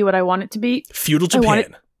going to tell you what I want it to be. Feudal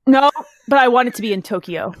Japan. But I want it to be in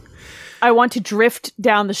Tokyo. I want to drift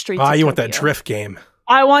down the streets of Tokyo. You want that drift game.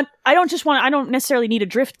 I don't necessarily need a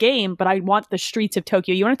drift game, but I want the streets of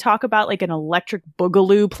Tokyo. You want to talk about like an electric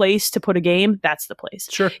boogaloo place to put a game? That's the place.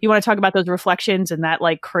 Sure. You want to talk about those reflections and that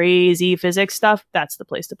like crazy physics stuff? That's the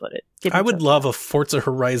place to put it. I would love a Forza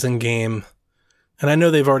Horizon game. And I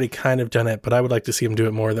know they've already kind of done it, but I would like to see them do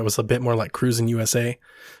it more. That was a bit more like Cruising USA.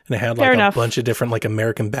 And it had like a bunch of different like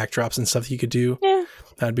American backdrops and stuff you could do. Yeah.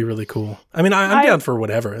 That'd be really cool. I mean, I'm down for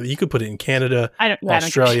whatever. You could put it in Canada,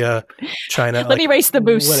 Australia, China. Let me race the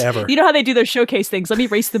moose. Whatever. You know how they do those showcase things? Let me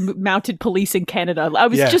race the mounted police in Canada. I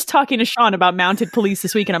was just talking to Sean about mounted police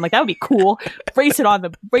this week, and I'm like, that would be cool. Race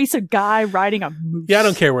a guy riding a moose. Yeah, I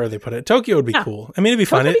don't care where they put it. Tokyo would be cool. I mean, it'd be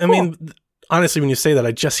fun. I mean, honestly, when you say that,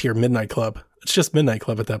 I just hear Midnight Club. It's just Midnight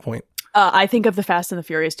Club at that point. I think of the Fast and the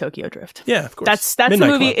Furious Tokyo Drift. Yeah, of course. That's Midnight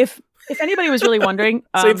the movie. Club. If anybody was really wondering,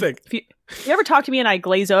 same thing. If you ever talk to me and I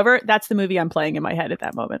glaze over, that's the movie I'm playing in my head at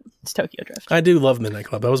that moment. It's Tokyo Drift. I do love Midnight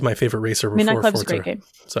Club. That was my favorite racer before Midnight Club's Forza. A great game.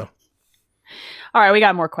 So, all right, we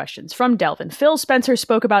got more questions from Delvin. Phil Spencer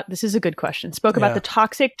spoke about this is a good question. Spoke about the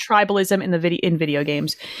toxic tribalism in video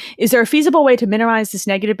games. Is there a feasible way to minimize this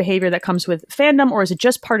negative behavior that comes with fandom, or is it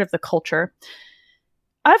just part of the culture?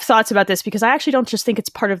 I have thoughts about this because I actually don't just think it's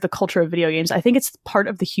part of the culture of video games. I think it's part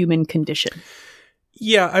of the human condition.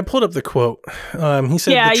 Yeah, I pulled up the quote. He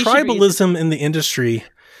said, the tribalism in the industry,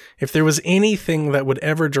 if there was anything that would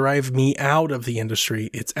ever drive me out of the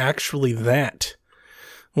industry, it's actually that.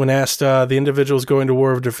 When asked the individuals going to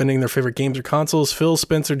war of defending their favorite games or consoles, Phil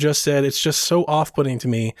Spencer just said, it's just so off-putting to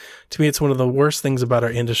me. To me, it's one of the worst things about our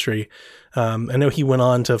industry. I know he went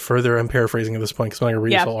on to further, I'm paraphrasing at this point because I'm not going to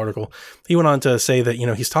read his whole article. He went on to say that, you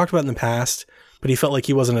know, he's talked about it in the past, but he felt like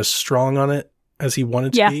he wasn't as strong on it as he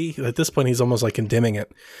wanted to be. At this point, he's almost like condemning it,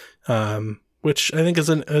 which I think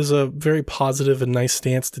is a very positive and nice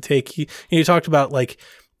stance to take. He talked about like,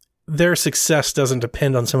 their success doesn't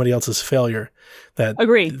depend on somebody else's failure.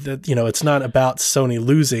 Agreed. That, you know, it's not about Sony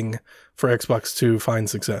losing for Xbox to find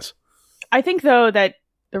success. I think, though, that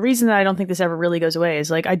the reason that I don't think this ever really goes away is,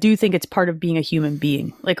 like, I do think it's part of being a human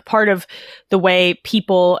being. Like, part of the way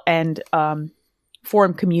people and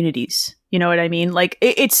form communities. You know what I mean? Like,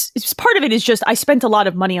 it's part of it is just, I spent a lot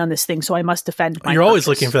of money on this thing, so I must defend my You're always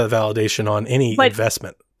looking for the validation on any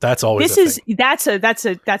investment. That's always that's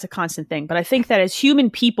a constant thing. But I think that as human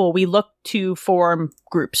people, we look to form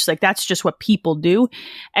groups. Like that's just what people do.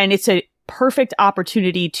 And it's a perfect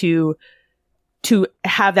opportunity to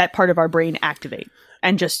have that part of our brain activate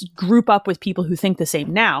and just group up with people who think the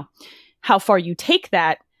same. Now, how far you take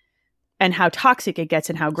that and how toxic it gets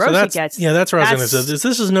and how gross it gets. Yeah, that's what I was going to say.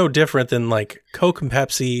 This is no different than like Coke and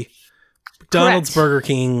Pepsi, McDonald's, Burger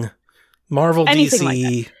King, Marvel, anything DC.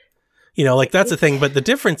 Like that. You know, like that's the thing. But the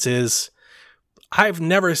difference is I've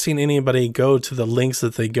never seen anybody go to the lengths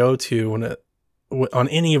that they go to on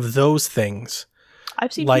any of those things.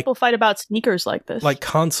 I've seen people fight about sneakers like this. Like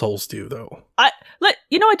consoles do, though.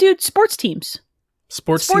 You know what, dude? Sports teams.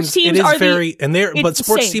 Sports teams it is very... But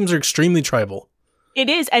sports teams are extremely tribal. It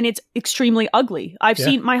is, and it's extremely ugly. I've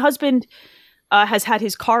seen... My husband has had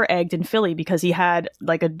his car egged in Philly because he had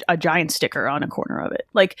like a giant sticker on a corner of it.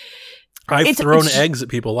 Like... I've thrown eggs at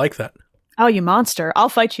people like that. Oh, you monster. I'll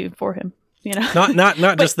fight you for him. You know,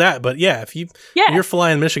 not just that, but if you're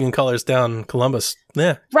flying Michigan colors down Columbus,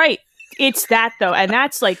 right. It's that though, and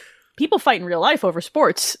that's like people fight in real life over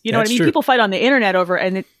sports. You know what I mean? True. People fight on the internet over,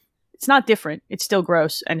 and it's not different. It's still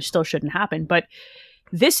gross, and it still shouldn't happen. But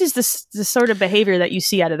this is the sort of behavior that you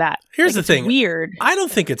see out of that. Here's the thing: weird. I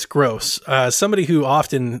don't think it's gross. Somebody who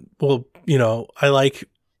often will,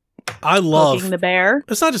 I love poking the bear.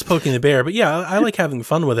 It's not just poking the bear, but I like having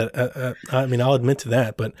fun with it. I mean, I'll admit to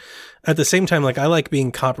that, but at the same time, like I like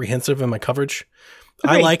being comprehensive in my coverage.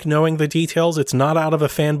 Agreed. I like knowing the details. It's not out of a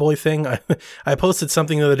fanboy thing. I posted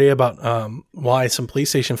something the other day about why some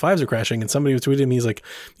PlayStation 5s are crashing, and somebody was tweeting me, he's like,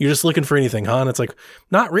 "You're just looking for anything, huh?" And it's like,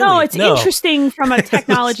 not really. No, it's interesting from a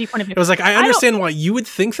technology point of view. It was like, I understand why you would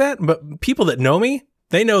think that, but people that know me,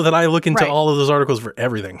 they know that I look into all of those articles for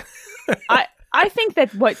everything. I think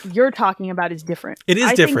that what you're talking about is different. It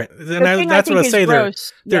is different. And that's what I say. There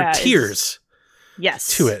are tiers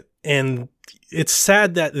to it. And it's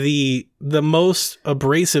sad that the most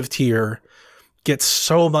abrasive tier gets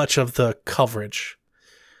so much of the coverage.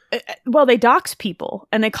 Well, they dox people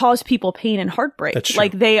and they cause people pain and heartbreak. That's true.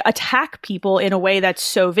 Like they attack people in a way that's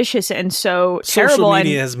so vicious and so terrible. Social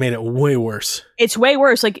media has made it way worse. It's way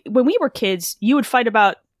worse. Like when we were kids, you would fight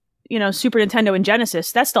about Super Nintendo and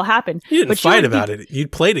Genesis. That still happened. You didn't fight about it.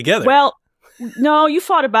 You'd play together. Well, no, you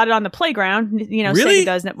fought about it on the playground. Really? Sega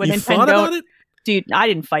does it with you Nintendo. Fought about it? Dude, I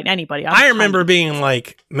didn't fight anybody. I remember being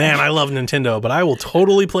like, man, I love Nintendo, but I will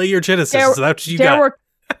totally play your Genesis. That's what you got.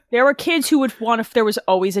 There were kids who would want to, there was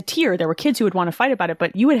always a tier. There were kids who would want to fight about it,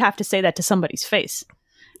 but you would have to say that to somebody's face.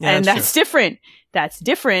 Yeah, and that's different. That's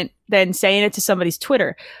different than saying it to somebody's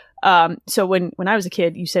Twitter. So when I was a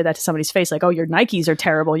kid, you say that to somebody's face, like, "Oh, your Nikes are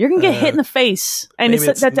terrible." You're gonna get hit in the face, and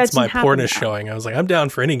that's my porn is showing. I was like, I'm down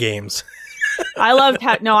for any games. I loved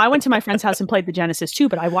I went to my friend's house and played the Genesis too,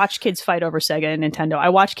 but I watched kids fight over Sega and Nintendo. I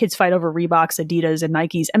watched kids fight over Reeboks, Adidas, and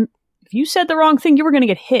Nikes. And if you said the wrong thing, you were gonna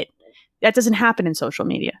get hit. That doesn't happen in social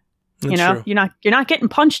media. That's true. You're not getting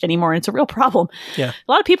punched anymore. And it's a real problem. Yeah,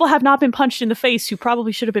 a lot of people have not been punched in the face who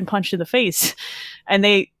probably should have been punched in the face, and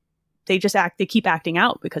they keep acting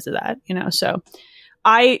out because of that, So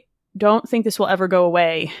I don't think this will ever go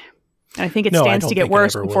away. And I think it stands to get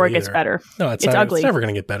worse before it gets better. No, it's ugly. It's never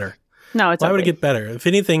going to get better. No, it's Why ugly. would it get better? If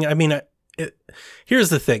anything, I mean, here's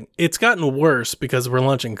the thing. It's gotten worse because we're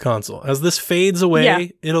launching console. As this fades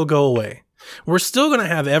away, it'll go away. We're still going to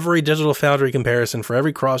have every Digital Foundry comparison for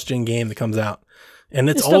every cross-gen game that comes out. And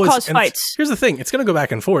it's still always cause fights. Here's the thing. It's going to go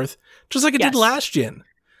back and forth, just like it did last gen.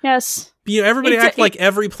 Yes. Everybody acted like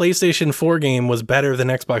every PlayStation 4 game was better than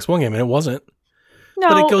Xbox One game, and it wasn't. No,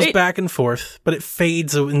 but it goes back and forth, but it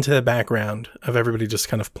fades into the background of everybody just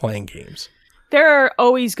kind of playing games. There are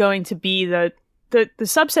always going to be the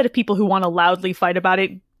subset of people who want to loudly fight about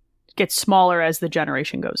it gets smaller as the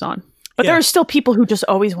generation goes on. But there are still people who just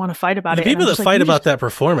always want to fight about it. The people that fight about that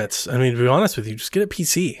performance, I mean, to be honest with you, just get a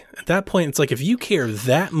PC. At that point, it's like if you care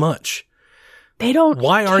that much, they don't.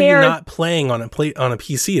 Why are you not playing on a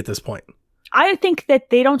PC at this point? I think that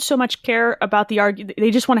they don't so much care about the argument.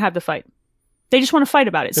 They just want to have the fight. They just want to fight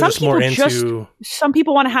about it. Some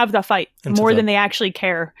people want to have the fight more than they actually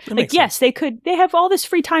care. Like, yes, they could. They have all this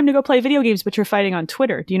free time to go play video games, but you're fighting on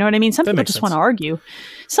Twitter. Do you know what I mean? Some people just want to argue.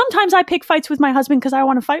 Sometimes I pick fights with my husband because I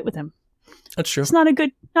want to fight with him. That's true. It's not a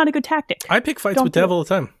good tactic. I pick fights with Dev all the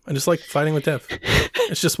time. I just like fighting with Dev.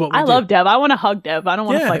 It's just what we do. I love Dev. I want to hug Dev. I don't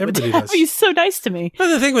want to fight with Dev. Does. He's so nice to me. But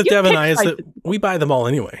the thing with Dev and I is that we buy them all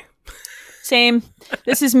anyway. Same.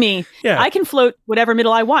 This is me. I can float whatever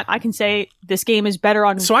middle I want. I can say this game is better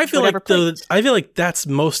on. So I feel like that's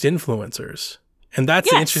most influencers. And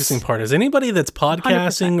that's the interesting part is anybody that's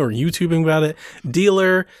podcasting 100%. Or YouTubing about it,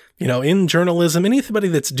 dealer, in journalism, anybody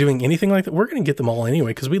that's doing anything like that, we're going to get them all anyway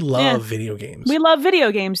because we love video games. We love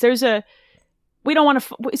video games. We don't want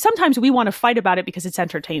to, sometimes we want to fight about it because it's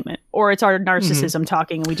entertainment or it's our narcissism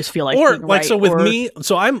talking and we just feel like, me,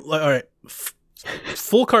 so I'm all right,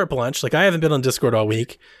 full carte blanche. Like I haven't been on Discord all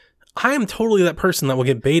week. I am totally that person that will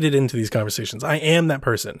get baited into these conversations. I am that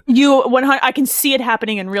person. I can see it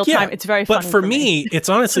happening in real time. It's very funny. But for me, it's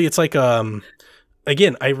honestly, it's like,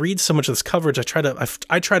 again, I read so much of this coverage. I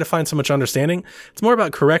try to find so much understanding. It's more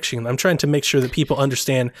about correction. I'm trying to make sure that people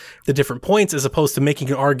understand the different points as opposed to making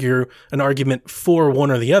an argument for one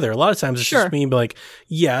or the other. A lot of times it's just me being like,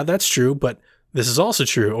 yeah, that's true, but this is also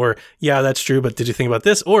true. Or, yeah, that's true, but did you think about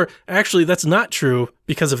this? Or, actually, that's not true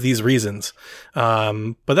because of these reasons.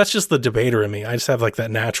 But that's just the debater in me. I just have like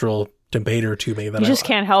that natural debater to me. That you just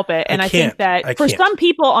can't help it. And I think that for some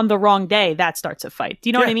people on the wrong day, that starts a fight. Do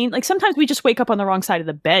you know what I mean? Like sometimes we just wake up on the wrong side of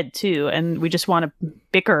the bed too, and we just want to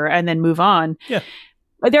bicker and then move on. Yeah.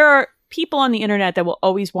 There are people on the internet that will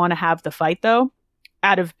always want to have the fight, though,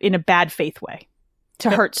 in a bad faith way,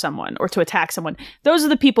 to hurt someone or to attack someone. Those are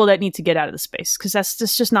the people that need to get out of the space, because that's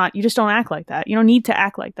just not. You just don't act like that. You don't need to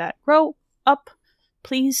act like that. Grow up,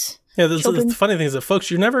 please. Yeah, the funny thing is that, folks,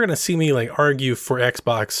 you're never going to see me like argue for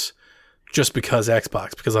Xbox just because I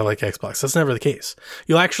like Xbox. That's never the case.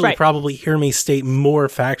 You'll actually probably hear me state more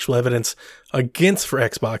factual evidence against for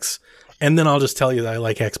Xbox, and then I'll just tell you that I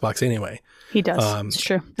like Xbox anyway. He does. It's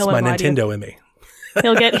true. It's my Nintendo in me.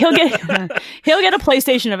 He'll get a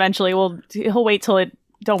PlayStation eventually. He'll wait till it.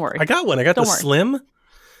 Don't worry. I got one. I got the Slim.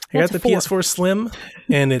 I got the PS4 Slim,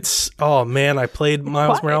 and it's, oh man, I played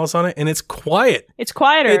Miles Morales on it, and it's quiet. It's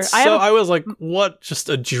quieter. I was like, what? Just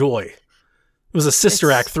a joy. It was a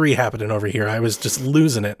Sister Act 3 happening over here. I was just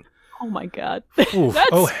losing it. Oh my God. Oof.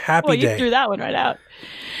 Happy day. You threw that one right out.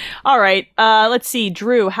 All right. Let's see.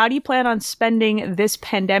 Drew, how do you plan on spending this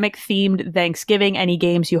pandemic-themed Thanksgiving? Any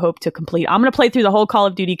games you hope to complete? I'm going to play through the whole Call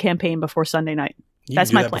of Duty campaign before Sunday night.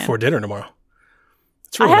 That's my plan. Before dinner tomorrow.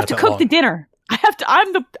 Really I have to cook the dinner.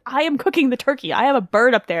 I am cooking the turkey. I have a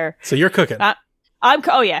bird up there. So you're cooking.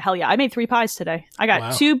 Oh yeah, hell yeah. I made 3 pies today. I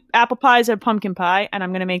got 2 apple pies and a pumpkin pie, and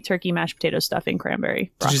I'm going to make turkey, mashed potato, stuffing,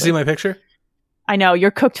 cranberry. Broccoli. Did you see my picture? I know,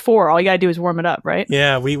 you're cooked for. All you got to do is warm it up, right?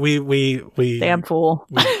 Yeah, we damn fool.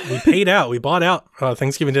 we paid out. We bought out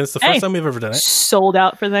Thanksgiving dinner. It's the first time we've ever done it. Sold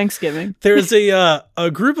out for Thanksgiving. There's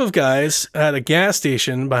a group of guys at a gas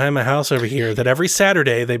station behind my house over here that every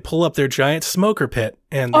Saturday they pull up their giant smoker pit.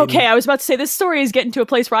 And I was about to say this story is getting to a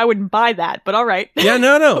place where I wouldn't buy that, but all right. Yeah,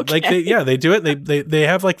 no. Okay. Like they do it. They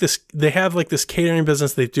have like this catering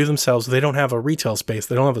business they do themselves. They don't have a retail space.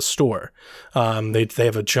 They don't have a store. They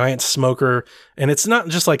have a giant smoker, and it's not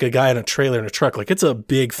just like a guy in a trailer in a truck. Like it's a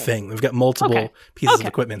big thing. They've got multiple pieces of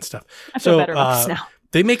equipment and stuff. I feel better about this now.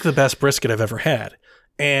 They make the best brisket I've ever had.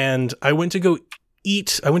 And I went to go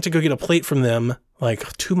get a plate from them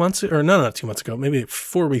like 2 months, or no, not 2 months ago, maybe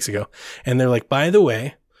 4 weeks ago. And they're like, by the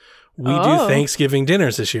way, we do Thanksgiving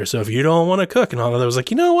dinners this year. So if you don't want to cook and all that, I was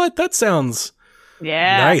like, you know what? That sounds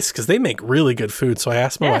nice, because they make really good food. So I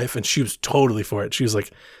asked my wife, and she was totally for it. She was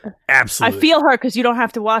like, absolutely. I feel her, because you don't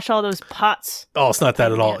have to wash all those pots. Oh, it's not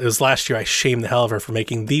that at all. It was last year I shamed the hell of her for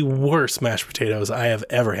making the worst mashed potatoes I have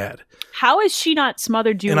ever had. How has she not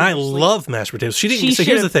smothered you? And I love mashed potatoes. She didn't. So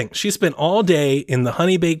here's the thing. She spent all day in the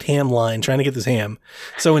honey baked ham line trying to get this ham.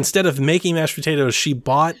 So instead of making mashed potatoes, she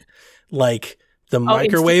bought like the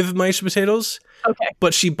microwave mashed potatoes. Okay.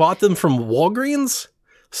 But she bought them from Walgreens.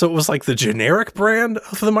 So it was like the generic brand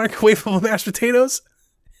of the microwavable mashed potatoes.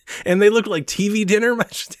 And they looked like TV dinner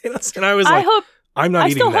mashed potatoes. And I was I'm not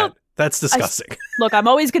eating that. That's disgusting. Look, I'm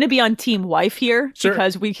always going to be on team wife here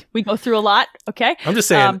because we go through a lot. Okay. I'm just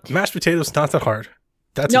saying, mashed potatoes not that hard.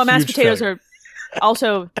 That's no, mashed potatoes thing. Are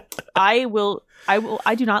also. I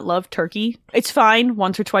do not love turkey. It's fine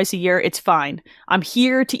once or twice a year. It's fine. I'm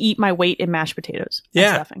here to eat my weight in mashed potatoes.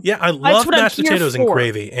 Yeah, yeah. I love mashed potatoes and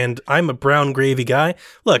gravy, and I'm a brown gravy guy.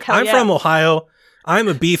 Look, I'm from Ohio. I'm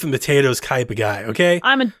a beef and potatoes type of guy, okay?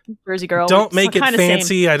 I'm a Jersey girl. Don't make it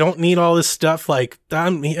fancy. I don't need all this stuff. Like,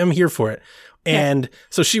 I'm here for it. And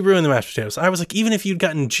so she ruined the mashed potatoes. I was like, even if you'd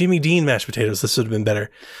gotten Jimmy Dean mashed potatoes, this would have been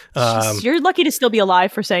better. You're lucky to still be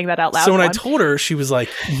alive for saying that out loud. So when I told her, she was like,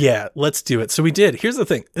 yeah, let's do it. So we did. Here's the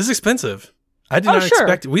thing. This is expensive. I did not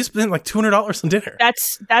expect it. We spent like $200 on dinner.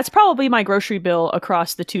 That's probably my grocery bill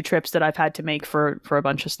across the 2 trips that I've had to make for a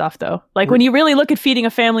bunch of stuff, though. Like, when you really look at feeding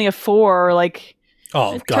a family of 4, like...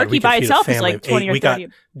 Oh God! Turkey by itself is like 20 or 30. We got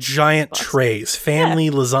giant trays, family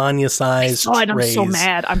lasagna size trays. I'm so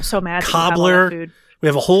mad. I'm so mad. Cobbler. Food. We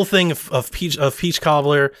have a whole thing of peach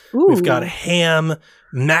cobbler. Ooh. We've got ham,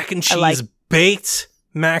 mac and cheese, baked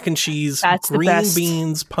mac and cheese, green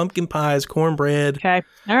beans, pumpkin pies, cornbread. Okay,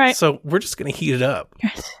 all right. So we're just gonna heat it up.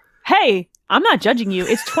 Hey, I'm not judging you.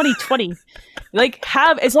 It's 2020. Like,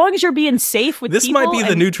 as long as you're being safe with this people. This might be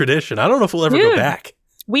the new tradition. I don't know if we'll ever go back.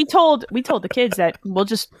 We told the kids that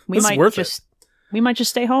we might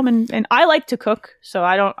just stay home and I like to cook, so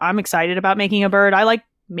I'm excited about making a bird. I like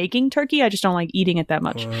making turkey. I just don't like eating it that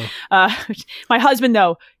much. My husband,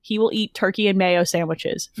 though, he will eat turkey and mayo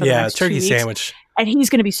sandwiches. For the next turkey 2 weeks, sandwich. And he's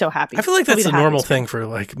going to be so happy. I feel like that's a normal thing for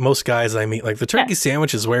like most guys I meet. Like the turkey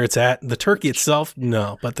sandwich is where it's at. The turkey itself,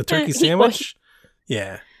 no, but the turkey sandwich,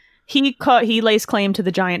 He lays claim to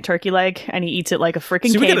the giant turkey leg, and he eats it like a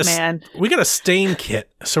freaking caveman. We got a stain kit,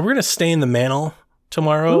 so we're gonna stain the mantle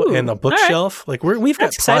tomorrow and the bookshelf. Right. Like we've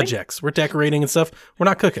got projects. Exciting. We're decorating and stuff. We're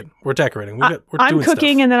not cooking. We're decorating. We're I'm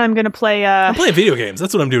cooking, stuff. And then I'm gonna play. I'm playing video games.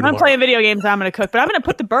 That's what I'm doing. I'm playing video games. I'm gonna cook, but I'm gonna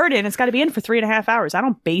put the bird in. It's got to be in for 3.5 hours. I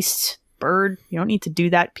don't baste bird. You don't need to do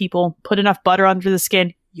that. People put enough butter under the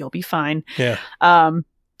skin. You'll be fine. Yeah.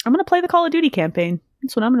 I'm going to play the Call of Duty campaign.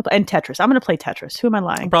 That's what I'm going to play. And Tetris. I'm going to play Tetris. Who am I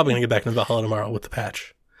lying? I'm probably going to get back into Valhalla tomorrow with the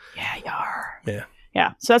patch. Yeah, you are. Yeah.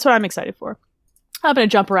 Yeah. So that's what I'm excited for. I'm going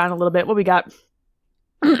to jump around a little bit. What we got?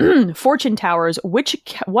 Fortune Towers.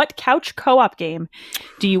 What couch co-op game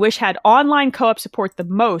do you wish had online co-op support the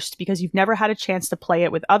most because you've never had a chance to play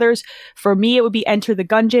it with others? For me, it would be Enter the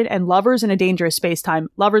Gungeon and Lovers in a Dangerous Space-Time.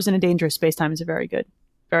 Lovers in a Dangerous Space-Time is a very good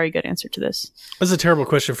answer to this. That's a terrible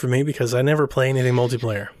question for me because I never play anything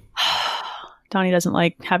multiplayer. Donnie doesn't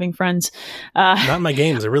like having friends. Not in my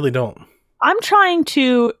games. I really don't. I'm trying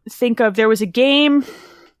to think of, there was a game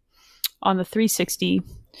on the 360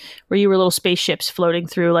 where you were little spaceships floating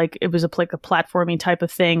through, like it was like a platforming type of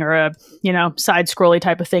thing or a, side scrolly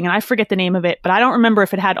type of thing. And I forget the name of it, but I don't remember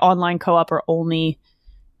if it had online co-op or only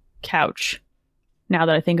couch. Now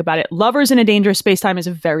that I think about it, Lovers in a Dangerous Space-Time is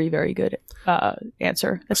a very, very good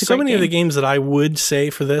answer. That's so many of the games that I would say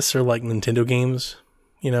for this are like Nintendo games,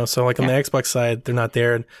 so like on the Xbox side, they're not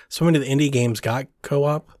there. And so many of the indie games got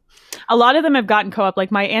co-op. A lot of them have gotten co-op.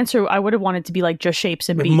 Like my answer, I would have wanted to be like Just Shapes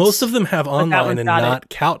and Beats. Most of them have online and not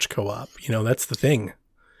couch co-op. That's the thing.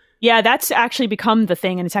 Yeah, that's actually become the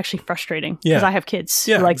thing, and it's actually frustrating because I have kids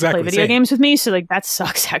who like to play video games with me, so like that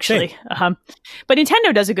sucks actually. But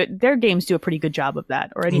Nintendo their games do a pretty good job of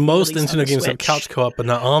that. Or most Nintendo games have couch co-op, but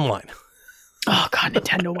not online. Oh God,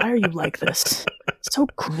 Nintendo, why are you like this? So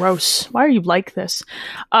gross. Why are you like this?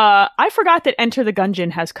 I forgot that Enter the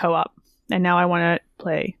Gungeon has co-op, and now I want to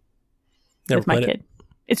play with my kid.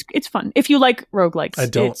 It's fun. If you like roguelikes. I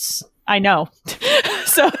don't. I know.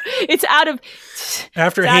 So it's out of...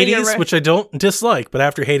 After Hades, which I don't dislike, but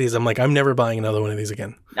after Hades, I'm like, I'm never buying another one of these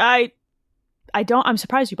again. I don't... I'm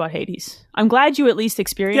surprised you bought Hades. I'm glad you at least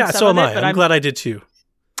experienced some of it. Yeah, so am I. I'm glad I did too.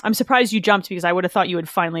 I'm surprised you jumped because I would have thought you would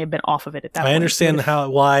finally have been off of it at that point. I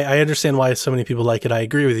understand why so many people like it. I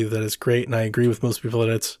agree with you that it's great, and I agree with most people that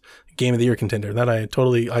it's Game of the Year contender. That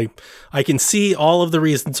I can see all of the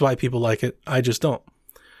reasons why people like it. I just don't.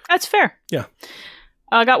 That's fair. Yeah.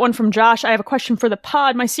 I got one from Josh. I have a question for the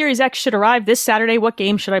pod. My Series X should arrive this Saturday. What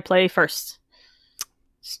game should I play first?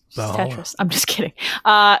 Tetris. I'm just kidding.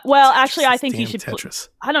 Well, actually, I think you should. Tetris.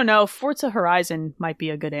 I don't know. Forza Horizon might be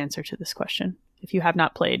a good answer to this question. If you have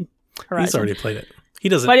not played Horizon, he's already played it. He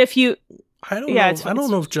doesn't. But if you, I don't know. I don't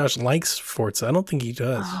know if Josh likes Forza. I don't think he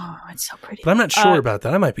does. Oh, it's so pretty. But I'm not sure about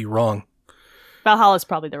that. I might be wrong. Valhalla is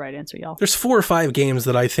probably the right answer, y'all. There's 4 or 5 games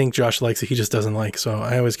that I think Josh likes that he just doesn't like, so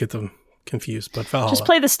I always get them confused. But Valhalla. Just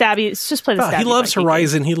play the stabby. Just play the stabby. He loves Viking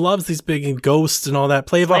Horizon. Game. He loves these big ghosts and all that.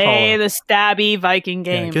 Play Valhalla. Play the stabby Viking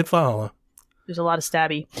game. Yeah, get Valhalla. There's a lot of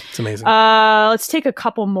stabby. It's amazing. Let's take a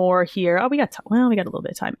couple more here. Oh, we got a little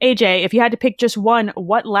bit of time. AJ, if you had to pick just one,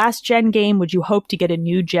 what last gen game would you hope to get a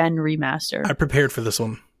new gen remaster? I prepared for this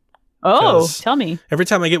one. Oh, tell me. Every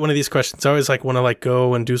time I get one of these questions, I always want to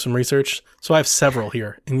go and do some research. So I have several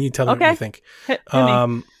here, and you tell me what you think. Hit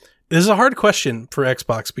me. This is a hard question for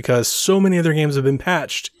Xbox because so many of their games have been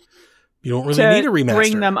patched. You don't really need a remaster.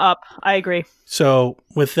 Bring them up. I agree. So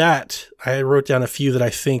with that, I wrote down a few that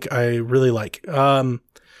I think I really like. I'm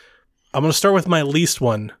going to start with my least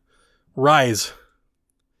one, Rise.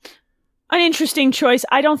 An interesting choice.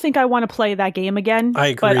 I don't think I want to play that game again. I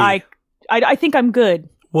agree. But I think I'm good.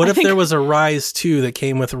 What if there was a Rise 2 that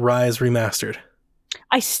came with Rise Remastered?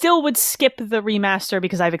 I still would skip the remaster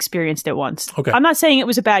because I've experienced it once. Okay. I'm not saying it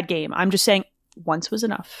was a bad game. I'm just saying once was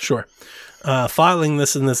enough. Sure. Filing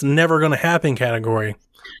this in this never going to happen category,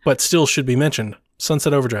 but still should be mentioned.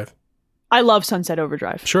 Sunset Overdrive. I love Sunset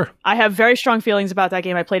Overdrive. Sure. I have very strong feelings about that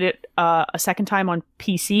game. I played it a second time on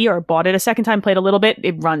PC, or bought it a second time, played a little bit.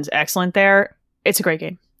 It runs excellent there. It's a great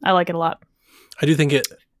game. I like it a lot. I do think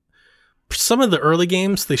some of the early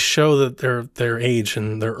games, they show that their age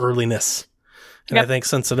and their earliness. And I think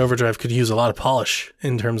Sunset Overdrive could use a lot of polish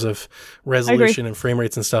in terms of resolution and frame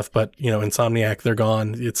rates and stuff. But, Insomniac, they're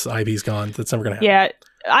gone. IB's gone. That's never going to happen. Yeah.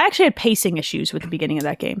 I actually had pacing issues with the beginning of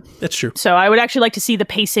that game. That's true. So I would actually like to see the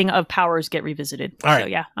pacing of Powers get revisited. All right. So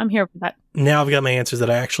yeah, I'm here for that. Now I've got my answers that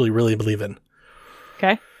I actually really believe in.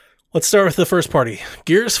 Okay. Let's start with the first party.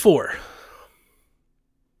 Gears 4.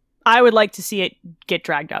 I would like to see it get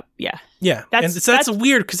dragged up. Yeah. Yeah. That's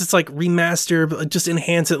weird because it's like remaster, but just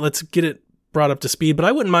enhance it. Let's get it brought up to speed. But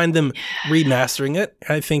I wouldn't mind them remastering it.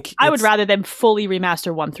 I would rather them fully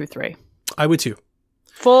remaster 1 through 3. I would too.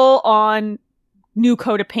 Full on new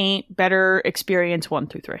coat of paint, better experience 1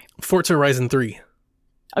 through 3. Forza Horizon 3.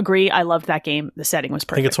 Agree. I loved that game. The setting was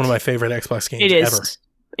perfect. I think it's one of my favorite Xbox games ever.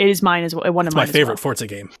 It is mine as well. It's my favorite Forza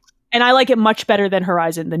game. And I like it much better than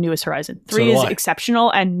Horizon, the newest Horizon. 3 is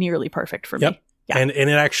exceptional and nearly perfect for me. Yeah. And it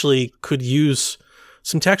actually could use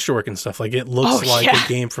some texture work and stuff. Like it looks a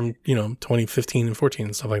game from 2015 and 14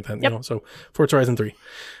 and stuff like that. Yep. So Forza Horizon 3,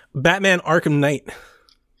 Batman Arkham Knight.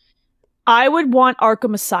 I would want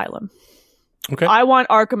Arkham Asylum. Okay. I want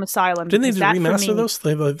Arkham Asylum. Didn't they remaster those?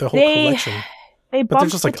 They have the whole collection. They but they're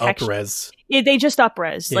just like up-res. Yeah, they just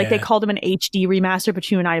up-res. Yeah. Like they called them an HD remaster,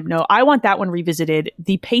 but you and I know. I want that one revisited.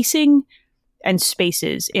 The pacing and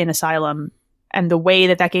spaces in Asylum and the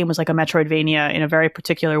way that game was like a Metroidvania in a very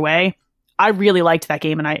particular way. I really liked that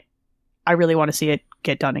game, and I really want to see it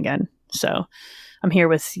get done again. So I'm here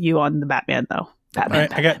with you on the Batman, though. Batman. All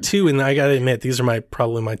right, I got two, and I got to admit, these are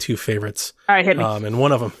probably my two favorites. All right, hit me. And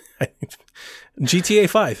one of them, GTA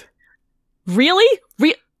 5. Really?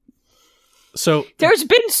 So there's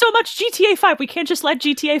been so much GTA 5. We can't just let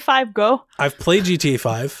GTA 5 go. I've played GTA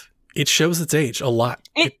 5. It shows its age a lot.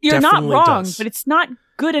 You're not wrong, but it's not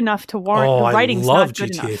good enough to warrant the writing's I love not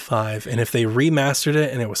good GTA enough. 5, and if they remastered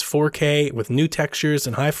it and it was 4K with new textures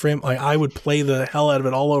and high frame, I would play the hell out of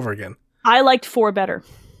it all over again. I liked 4 better.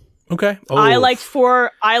 Okay. Oh. I liked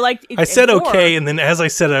 4. I said okay, and then as I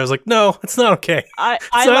said it, I was like, no, it's not okay. It's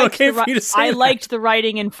not okay for you to say I that. liked the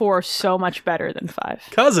writing in 4 so much better than 5.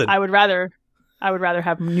 Cousin. I would rather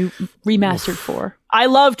have new remastered 4. I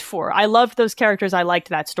loved 4. I loved those characters. I liked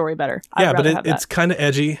that story better. Yeah, but it's kind of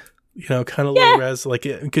edgy, kind of low res. Like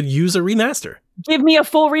it could use a remaster. Give me a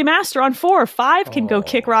full remaster on 4. 5 can go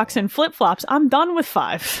kick rocks and flip flops. I'm done with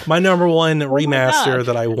 5. My number one remaster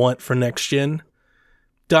that I want for next gen,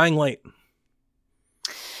 Dying Light.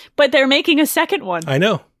 But they're making a second one. I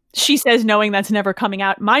know. She says, knowing that's never coming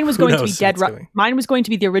out. Mine was going to be Mine was going to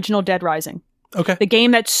be the original Dead Rising. Okay. The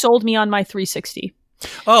game that sold me on my 360.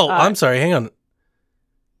 Oh, I'm sorry. Hang on.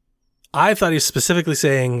 I thought he was specifically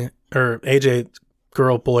saying, or AJ,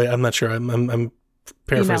 girl, boy. I'm not sure. I'm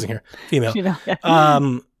paraphrasing here. Female. Yeah.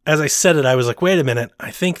 As I said it, I was like, wait a minute.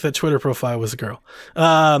 I think the Twitter profile was a girl.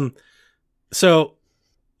 So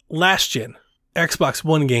last gen, Xbox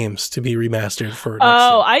One games to be remastered for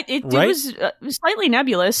next gen. It was slightly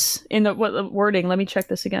nebulous in the wording. Let me check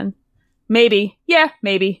this again. Maybe. Yeah,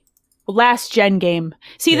 maybe. Last gen game.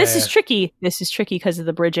 See, this is tricky. This is tricky because of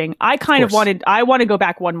the bridging. I want to go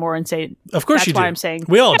back one more and say, of course you do. That's why I'm saying.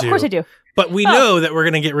 We all do. Of course I do. But we know that we're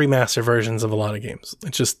going to get remaster versions of a lot of games.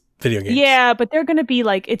 It's just video games. Yeah, but they're going to be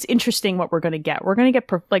like, it's interesting what we're going to get. We're going to get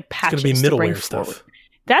patches. It's going to be middleware to bring stuff. Forward.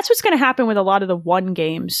 That's what's going to happen with a lot of the one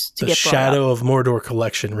games to the get brought Shadow up. of Mordor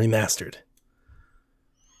collection remastered.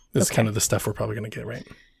 This is kind of the stuff we're probably going to get, right?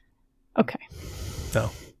 Okay. No.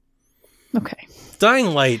 Okay. Dying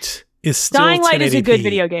Light is still Dying Light 1080p, is a good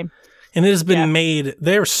video game. And it has been made.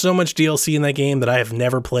 There's so much DLC in that game that I have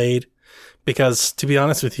never played. Because, to be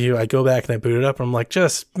honest with you, I go back and I boot it up and I'm like,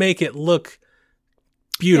 just make it look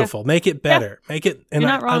beautiful. Yeah. Make it better. Yeah. Make it. And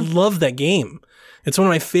I love that game. It's one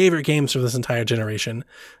of my favorite games from this entire generation.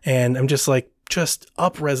 And I'm just like,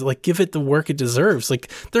 up-res, like, give it the work it deserves.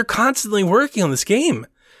 Like, they're constantly working on this game.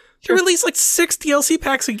 They release like 6 DLC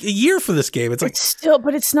packs a year for this game. It's like,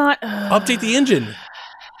 but it's not. Update the engine.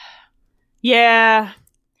 Yeah.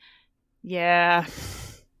 You're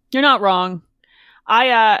not wrong.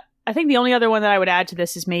 I think the only other one that I would add to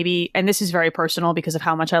this is maybe, and this is very personal because of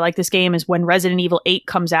how much I like this game, is when Resident Evil 8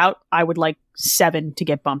 comes out, I would like 7 to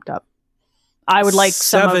get bumped up. I would like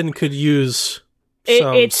 7 could use.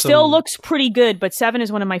 It still looks pretty good, but 7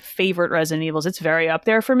 is one of my favorite Resident Evils. It's very up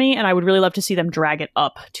there for me, and I would really love to see them drag it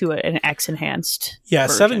up to an X enhanced. Yeah,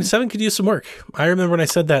 version. 7 could use some work. I remember when I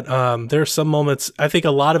said that. There are some moments. I think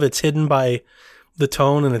a lot of it's hidden by the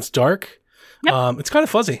tone and it's dark. Yep. It's kind of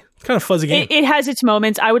fuzzy. It's kind of fuzzy game. It has its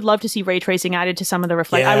moments. I would love to see ray tracing added to some of the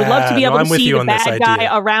reflection. I would love to be able to see the bad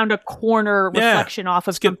guy around a corner reflection off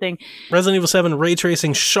of something. Resident Evil 7 ray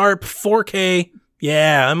tracing, sharp 4K.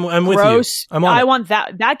 Yeah, I'm with you. I want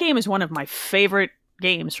that. That game is one of my favorite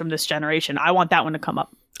games from this generation. I want that one to come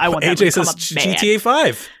up. I want that AJ one to come says up. GTA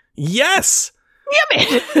 5. Yes. Yeah,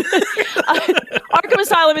 man. Arkham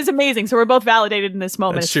Asylum is amazing, so we're both validated in this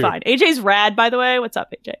moment. It's fine. AJ's rad, by the way. What's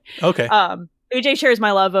up, AJ? Okay. AJ shares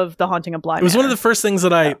my love of The Haunting of Bly Manor. It was one of the first things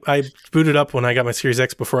that I booted up when I got my Series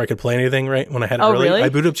X before I could play anything, right? When I had it early. Really? I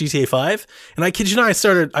booted up GTA 5, and I kid you not,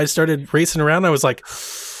 I started racing around, and I was like,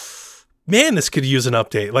 man, this could use an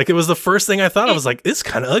update. Like, it was the first thing I thought. I was like, it's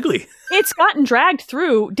kind of ugly. It's gotten dragged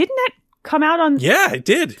through. Didn't that come out on... Yeah, it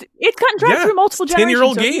did. It's gotten dragged through multiple generations.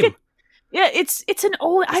 10-year-old game. It's an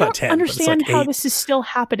old... I don't understand how this is still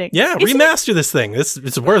happening. Yeah, remaster this thing. It's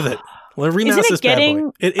worth it. Well, remaster this bad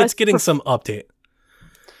boy. It's getting some update.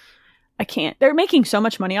 I can't. They're making so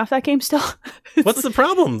much money off that game still. What's the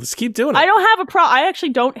problem? Let's keep doing it. I don't have a problem. I actually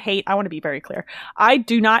don't hate... I want to be very clear. I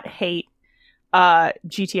do not hate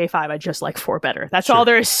GTA 5, I just like 4 better. That's all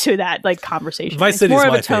there is to that like conversation. Vice City is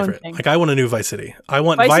my tone favorite. thing. Like I want a new Vice City. I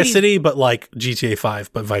want Vice City, but like GTA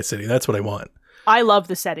 5, but Vice City. That's what I want. I love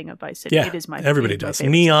the setting of Vice City. Yeah, it is my everybody does.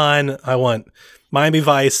 Neon. I want Miami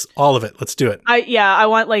Vice. All of it. Let's do it. I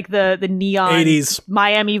want like the neon 80s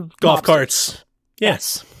Miami golf carts.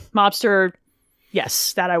 Yes, mobster.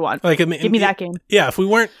 Yes, that I want. Like, I mean, give me that game. Yeah, if we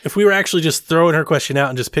were actually just throwing her question out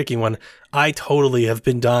and just picking one, I totally have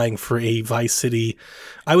been dying for a Vice City.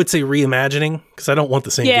 I would say reimagining because I don't want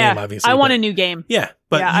the same game. Obviously, I want a new game. Yeah,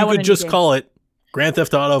 but you could just call it Grand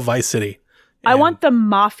Theft Auto Vice City. I want the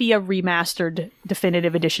Mafia remastered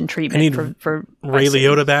definitive edition treatment. I need for Ray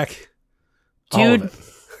Liotta back, dude.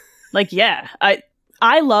 Like, yeah,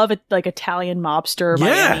 I love it, like Italian mobster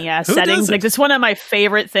Miami settings. Like, it's one of my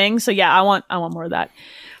favorite things. So yeah, I want more of that.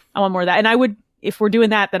 I want more of that. And I would, if we're doing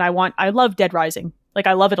that, then I love Dead Rising. Like,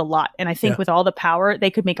 I love it a lot. And I think with all the power,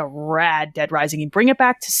 they could make a rad Dead Rising game. Bring it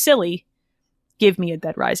back to silly. Give me a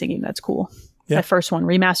Dead Rising game. That's cool. Yeah. That first one.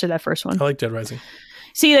 Remaster that first one. I like Dead Rising.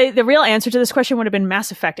 See, the real answer to this question would have been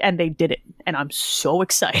Mass Effect, and they did it. And I'm so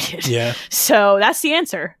excited. Yeah. So that's the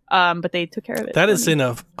answer. But they took care of it. That is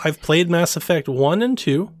enough. I've played Mass Effect 1 and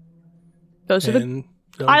 2. Those are the...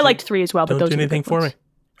 I liked 3 as well, but those don't do anything for me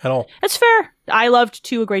at all. That's fair. I loved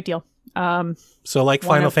 2 a great deal. So like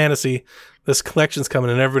Final Fantasy, this collection's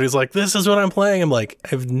coming and everybody's like, this is what I'm playing. I'm like, I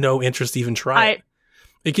have no interest to even try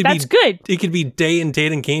it. That's good. It could be day and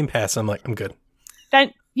date and Game Pass. I'm like, I'm good.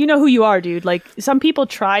 That... You know who you are, dude. Like, some people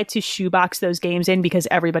try to shoebox those games in because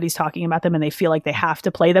everybody's talking about them and they feel like they have to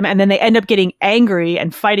play them. And then they end up getting angry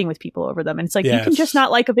and fighting with people over them. And it's like, you can just not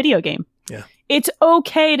like a video game. Yeah. It's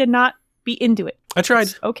okay to not be into it. I tried.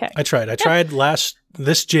 It's okay. I tried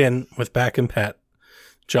this gen with Back and Pat.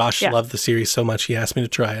 Josh loved the series so much. He asked me to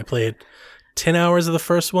try. I played 10 hours of the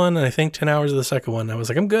first one and I think 10 hours of the second one. I was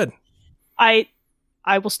like, I'm good. I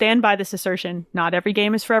will stand by this assertion. Not every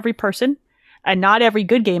game is for every person. And not every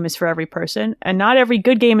good game is for every person. And not every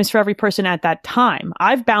good game is for every person at that time.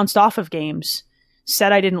 I've bounced off of games,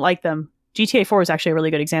 said I didn't like them. GTA 4 is actually a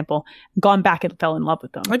really good example. Gone back and fell in love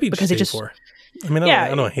with them. I beat GTA 4. I mean,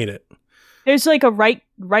 I don't hate it. There's like a right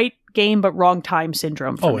game but wrong time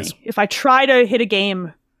syndrome for me. If I try to hit a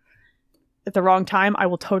game at the wrong time, I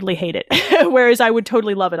will totally hate it. Whereas I would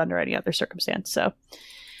totally love it under any other circumstance. So,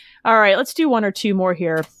 all right, let's do 1 or 2 more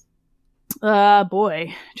here.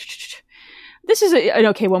 Boy. This is an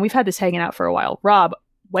okay one. We've had this hanging out for a while. Rob,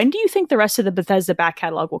 when do you think the rest of the Bethesda back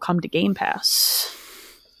catalog will come to Game Pass?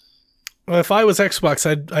 Well, if I was Xbox,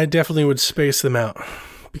 I definitely would space them out.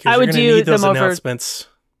 Because I would do those them announcements.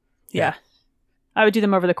 Yeah. I would do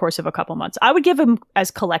them over the course of a couple months. I would give them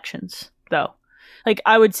as collections, though. Like,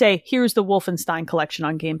 I would say, here's the Wolfenstein collection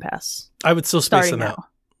on Game Pass. I would still space them out.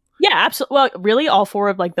 Yeah, absolutely. Well, really? All 4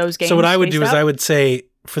 of like those games? So what I would do is I would say,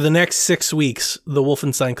 for the next 6 weeks, the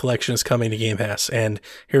Wolfenstein collection is coming to Game Pass. And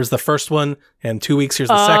here's the first one. And 2 weeks, here's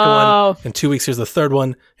the second one. And 2 weeks, here's the third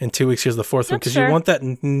one. And 2 weeks, here's the fourth one. Because you want that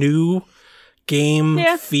new game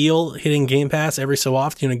feel hitting Game Pass every so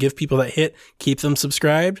often. You know, give people that hit, keep them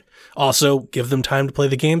subscribed. Also, give them time to play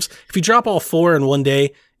the games. If you drop all 4 in one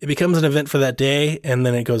day, it becomes an event for that day, and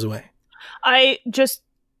then it goes away.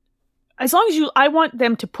 As long as I want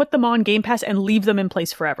them to put them on Game Pass and leave them in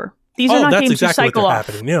place forever. These are not games exactly you cycle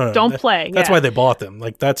off. No, don't play. That's why they bought them.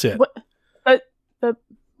 Like, that's it.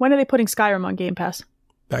 When are they putting Skyrim on Game Pass?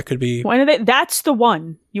 That could be. When are they? That's the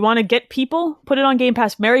one. You want to get people? Put it on Game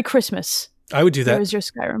Pass. Merry Christmas. I would do that. There's your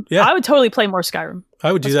Skyrim. Yeah. I would totally play more Skyrim.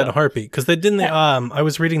 I would do that in a heartbeat. Because they didn't. I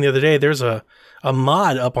was reading the other day, there's a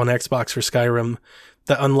mod up on Xbox for Skyrim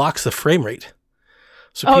that unlocks the frame rate.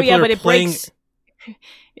 So but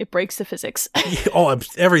it breaks the physics.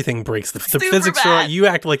 Everything breaks. The physics. You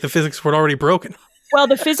act like the physics were already broken. Well,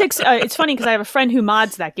 the physics, it's funny because I have a friend who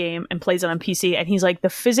mods that game and plays it on PC, and he's like, the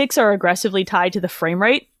physics are aggressively tied to the frame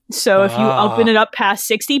rate. So if you open it up past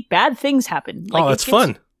 60, bad things happen. Like, that's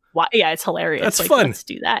fun. Yeah, it's hilarious. That's fun. Let's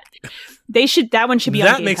do that. That one should be on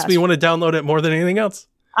Game Pass. That makes me want to download it more than anything else.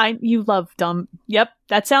 You love dumb. Yep,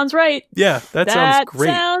 that sounds right. Yeah, that sounds great.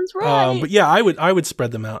 Sounds right. But yeah, I would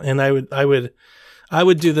spread them out, and I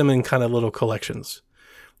would do them in kind of little collections.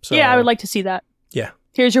 So, yeah, I would like to see that. Yeah.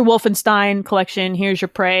 Here's your Wolfenstein collection. Here's your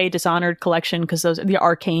Prey, Dishonored collection, because those are the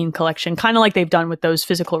Arcane collection, kind of like they've done with those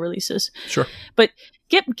physical releases. Sure. But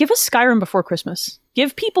give us Skyrim before Christmas.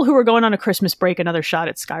 Give people who are going on a Christmas break another shot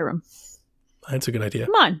at Skyrim. That's a good idea.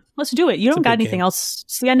 Come on, let's do it. You don't got anything else.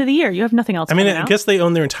 It's the end of the year. You have nothing else. I mean, I guess they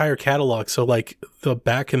own their entire catalog, so like the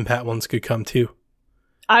back and pat ones could come too.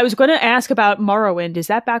 I was going to ask about Morrowind. Is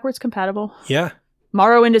that backwards compatible? Yeah.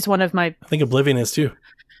 Morrowind is one of my... I think Oblivion is too.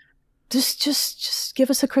 Just give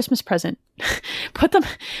us a Christmas present. put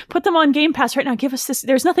them on Game Pass right now. Give us this.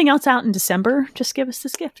 There's nothing else out in December. Just give us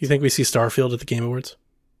this gift. Do you think we see Starfield at the Game Awards?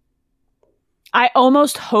 I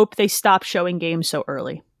almost hope they stop showing games so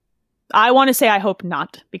early. I want to say I hope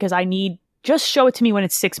not, because just show it to me when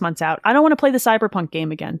it's 6 months out. I don't want to play the Cyberpunk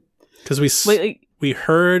game again. Because we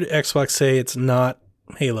heard Xbox say it's not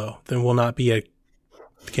Halo, then will not be at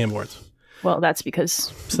the Game Awards. Well, that's because...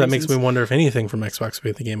 So that makes me wonder if anything from Xbox would be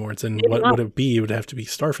at the Game Awards, and what would it be? It would have to be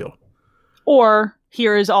Starfield. Or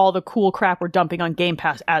here is all the cool crap we're dumping on Game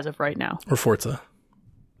Pass as of right now. Or Forza.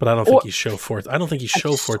 But I don't think you show Forza. I don't think you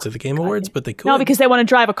show Forza at the Game Awards, but they could. No, because they want to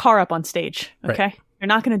drive a car up on stage. Okay? Right. You're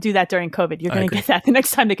not going to do that during COVID. You're going to get that the next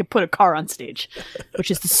time they can put a car on stage, which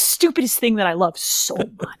is the stupidest thing that I love so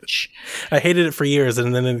much. I hated it for years,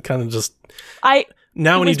 and then it kind of just...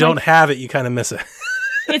 Now when you don't have it, you kind of miss it.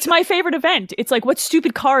 It's my favorite event. It's like, what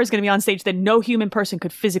stupid car is going to be on stage that no human person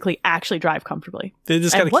could physically actually drive comfortably? They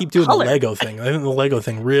just got to keep doing the Lego thing. I think the Lego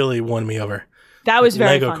thing really won me over. That was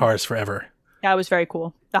very Lego fun. cars forever. That was very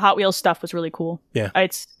cool. The Hot Wheels stuff was really cool. Yeah.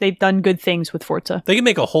 They've done good things with Forza. They could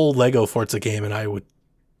make a whole Lego Forza game, and I would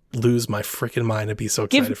lose my freaking mind and be so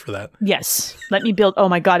excited for that. Yes. Let me build... Oh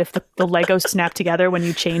my god, if the Legos snapped together when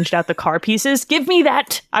you changed out the car pieces, give me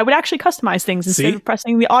that! I would actually customize things instead of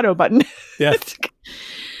pressing the auto button. Yeah.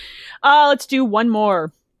 Let's do one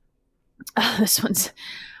more. This one's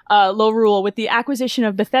low rule. With the acquisition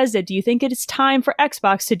of Bethesda, do you think it is time for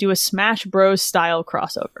Xbox to do a Smash Bros. Style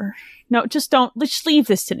crossover? No, just don't. Let's leave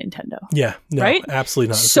this to Nintendo. Yeah, no, right? Absolutely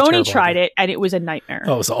not. Sony tried it, and it was a nightmare.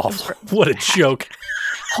 Oh, it was awful. What a joke.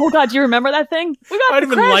 Oh, God, do you remember that thing? I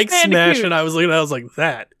didn't even like Smash, and I was like,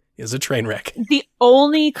 that is a train wreck. The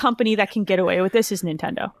only company that can get away with this is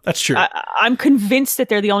Nintendo. That's true. I'm convinced that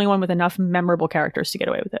they're the only one with enough memorable characters to get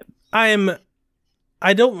away with it. I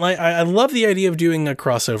love the idea of doing a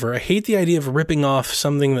crossover. I hate the idea of ripping off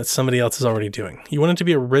something that somebody else is already doing. You want it to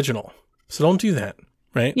be original. So don't do that,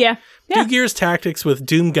 right? Yeah. Do Gears Tactics with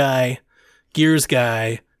Doom guy, Gears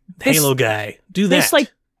guy, Halo guy. Do that.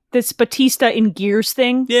 This Batista in Gears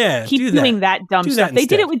thing. Yeah. Keep doing that dumb stuff. They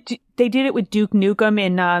did it with Duke Nukem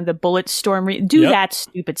in the Bulletstorm. Do that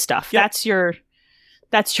stupid stuff. Yep.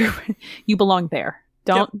 That's your you belong there.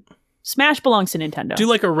 Don't Smash belongs to Nintendo. Do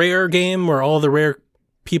like a Rare game where all the Rare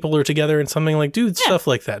people are together and something like stuff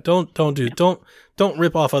like that. Don't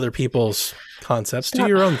rip off other people's concepts. Do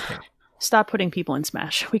your own thing. Stop putting people in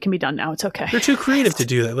Smash. We can be done now. It's okay. They're too creative to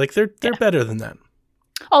do that. Like they're better than that.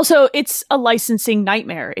 Also, it's a licensing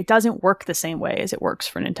nightmare. It doesn't work the same way as it works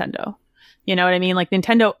for Nintendo. You know what I mean? Like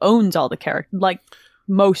Nintendo owns all the characters, like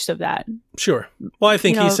most of that. Sure. Well, I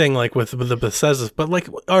think he's saying like with the Bethesda, but like,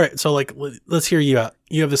 all right. So like, let's hear you out.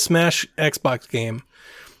 You have the Smash Xbox game.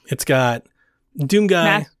 It's got Doom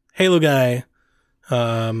guy, Halo guy,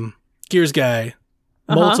 Gears guy,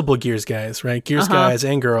 multiple Gears guys, right? Gears guys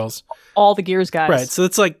and girls. All the Gears guys. Right. So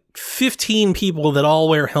it's like 15 people that all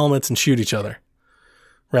wear helmets and shoot each other.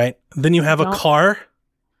 Right. Then you have a car.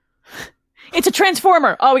 It's a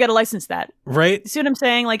Transformer. Oh, we got to license that. Right. See what I'm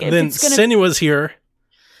saying? Like, then Senua's here.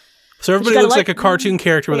 So everybody looks like a cartoon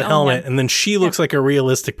character with a helmet, and then she looks like a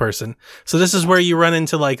realistic person. So this is where you run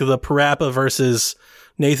into like the Parappa versus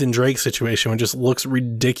Nathan Drake situation, which just looks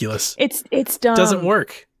ridiculous. It's dumb. It doesn't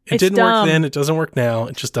work. It didn't work then. It doesn't work now.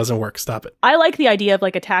 It just doesn't work. Stop it. I like the idea of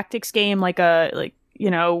like a tactics game,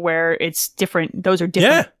 where it's different. Those are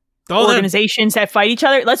different. Yeah. Organizations that fight each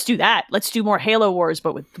other. Let's do that. Let's do more Halo Wars,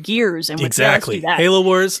 but with Gears and with exactly. Let's do that. Halo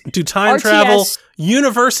Wars. Do time travel.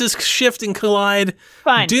 Universes shift and collide.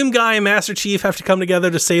 Fine. Doom Guy and Master Chief have to come together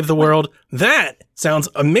to save the world. That sounds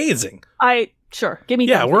amazing. Sure. Give me.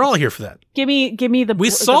 Yeah, we're all here for that. Give me the. We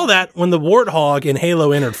saw that when the Warthog in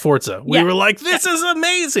Halo entered Forza. We were like, "This is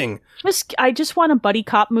amazing." I just want a buddy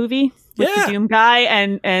cop movie with the Doom Guy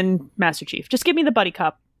and Master Chief. Just give me the buddy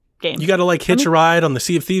cop game. You got to like hitch a ride on the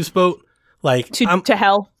Sea of Thieves boat, like to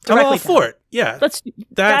hell. I'm all for it. Yeah, that's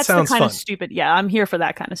sounds the kind fun. Of stupid. Yeah, I'm here for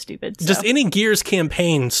that kind of stupid. So. Just any Gears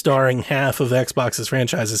campaign starring half of Xbox's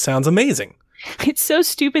franchises sounds amazing. It's so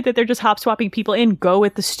stupid that they're just hop swapping people in. Go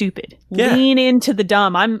with the stupid. Yeah. Lean into the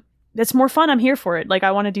dumb. That's more fun. I'm here for it. Like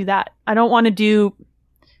I want to do that. I don't want to do.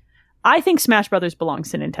 I think Smash Brothers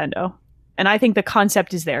belongs to Nintendo. And I think the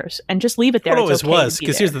concept is theirs, and just leave it there. It always was,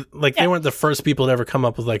 because here's they weren't the first people to ever come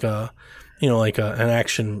up with like an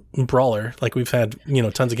action brawler. Like we've had,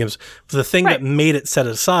 tons of games. The thing that made it set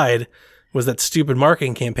aside was that stupid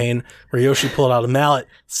marketing campaign where Yoshi pulled out a mallet,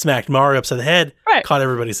 smacked Mario upside the head, caught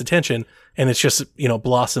everybody's attention, and it's just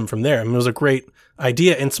blossomed from there. I mean, it was a great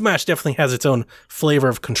idea, and Smash definitely has its own flavor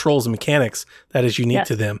of controls and mechanics that is unique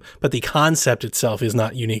to them. But the concept itself is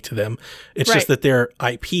not unique to them. It's just that their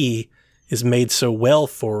IP is made so well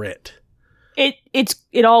for it.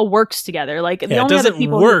 It all works together. Like the Yeah, it only other doesn't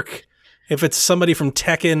people work if it's somebody from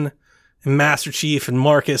Tekken and Master Chief and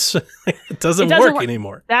Marcus. It doesn't work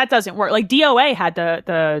anymore. That doesn't work. Like DOA had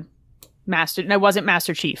the Master. No, it wasn't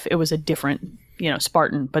Master Chief. It was a different,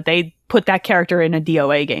 Spartan. But they put that character in a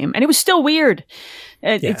DOA game, and it was still weird.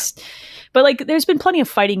 But like, there's been plenty of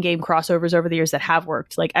fighting game crossovers over the years that have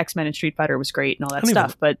worked. Like X-Men and Street Fighter was great and all that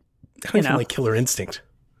stuff. But I don't even like Killer Instinct.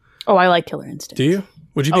 Oh, I like Killer Instinct. Do you?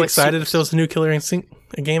 Would you be excited if there was a new Killer Instinct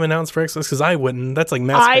game announced for Xbox? Because I wouldn't. That's like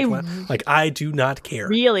Mass Effect. Like, I do not care.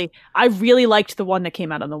 Really? I really liked the one that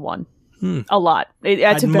came out on the One. A lot.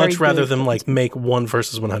 I'd much rather them like make 1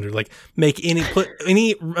 versus 100. Like put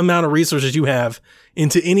any amount of resources you have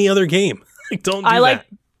into any other game. Like, don't do that.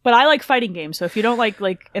 But I like fighting games. So if you don't like,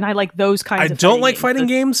 and I like those kinds of I don't like fighting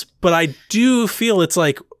games, but I do feel it's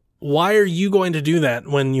like, why are you going to do that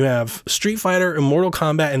when you have Street Fighter and Mortal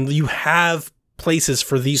Kombat and you have places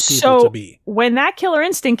for these people to be? When that Killer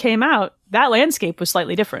Instinct came out, that landscape was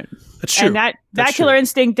slightly different. That's true. And that Killer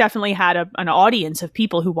Instinct definitely had an audience of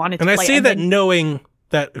people who wanted to play. And I say that knowing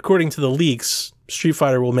that, according to the leaks, Street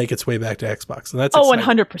Fighter will make its way back to Xbox. And that's exciting.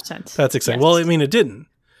 100%. That's exciting. Yes. Well, I mean, it didn't.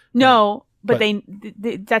 No, but they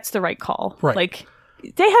that's the right call. Right. Like,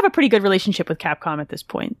 they have a pretty good relationship with Capcom at this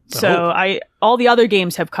point. So all the other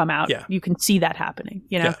games have come out. Yeah. You can see that happening,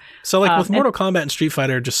 Yeah. So like with Mortal Kombat and Street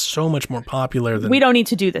Fighter, just so much more popular than... We don't need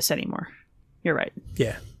to do this anymore. You're right.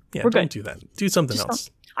 Yeah. Yeah, We're don't good. do that. Do something else.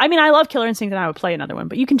 I mean, I love Killer Instinct and I would play another one,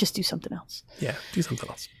 but you can just do something else. Yeah, do something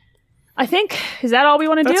else. I think, is that all we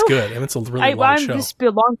want to do? That's good. And it's a really long show. This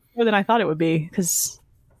has longer than I thought it would be because,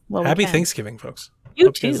 Happy Thanksgiving, folks. You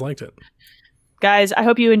Hope too. you guys liked it. Guys, I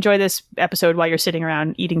hope you enjoy this episode while you're sitting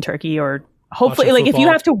around eating turkey, or hopefully, like, if you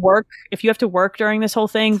have to work during this whole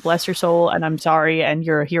thing, bless your soul, and I'm sorry, and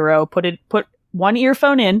you're a hero. Put one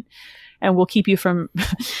earphone in, and we'll keep you from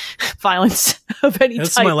violence of any type.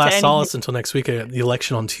 This is my last solace until next week. I got the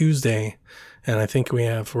election on Tuesday, and I think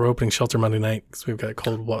we're opening shelter Monday night because we've got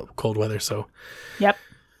cold weather. So, yep.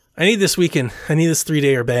 I need this weekend. I need this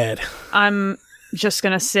 3-day or bad. I'm just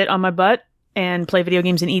gonna sit on my butt and play video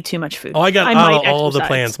games and eat too much food. Oh, I got out of all the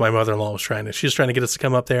plans my mother-in-law was trying to. She was trying to get us to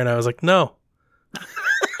come up there, and I was like, no.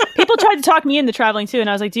 People tried to talk me into traveling too, and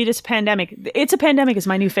I was like, dude, it's a pandemic. It's a pandemic is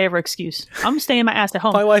my new favorite excuse. I'm staying my ass at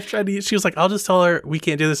home. My wife tried to, she was like, I'll just tell her we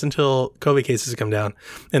can't do this until COVID cases come down.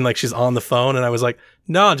 And like, she's on the phone, and I was like,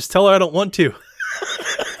 no, just tell her I don't want to.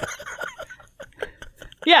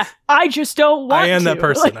 Yeah, I just don't want to. I am that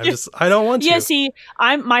person. I don't want to. Yeah, see,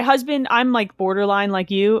 I'm like borderline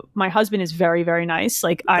like you. My husband is very, very nice.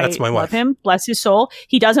 Like, That's my love wife. him. Bless his soul.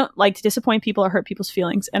 He doesn't like to disappoint people or hurt people's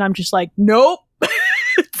feelings. And I'm just like, nope.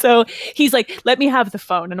 So he's like, let me have the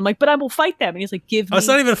phone. And I'm like, but I will fight them. And he's like, give me. It's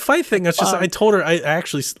not even a fight thing. It's just, I told her, I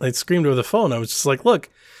screamed over the phone. I was just like,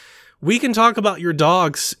 look, we can talk about your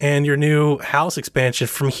dogs and your new house expansion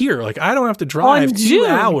from here. Like, I don't have to drive 2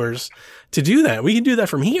 hours to do that. We can do that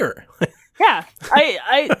from here. Yeah.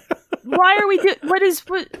 Why are we like,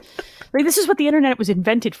 this is what the internet was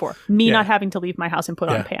invented for. Me not having to leave my house and put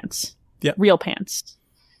on pants. Yeah. Real pants.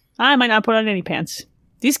 I might not put on any pants.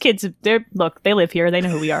 These kids, they live here. They know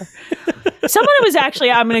who we are. Someone was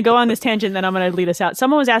actually, I'm going to go on this tangent, then I'm going to lead us out.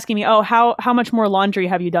 Someone was asking me, oh, how much more laundry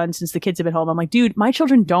have you done since the kids have been home? I'm like, dude, my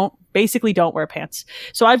children don't wear pants.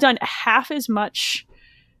 So I've done half as much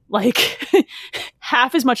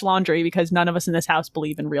laundry because none of us in this house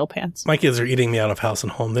believe in real pants. My kids are eating me out of house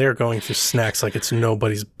and home. They are going through snacks like it's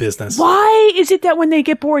nobody's business. Why is it that when they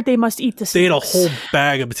get bored, they must eat the snacks? They ate a whole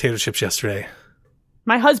bag of potato chips yesterday.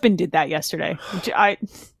 My husband did that yesterday. I'm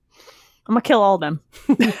gonna kill all of them.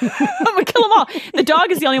 I'm gonna kill them all. The dog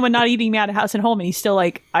is the only one not eating me out of house and home, and he's still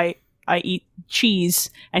like, I eat cheese,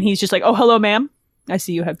 and he's just like, oh, hello, ma'am. I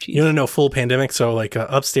see you have cheese. You want to know full pandemic? So like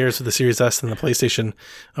upstairs with the Series S and the PlayStation,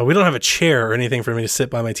 we don't have a chair or anything for me to sit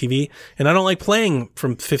by my TV, and I don't like playing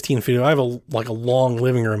from 15 feet. I have a long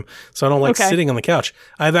living room, so I don't like sitting on the couch.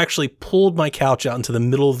 I've actually pulled my couch out into the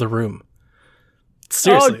middle of the room.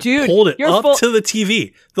 Seriously, dude, pulled it up to the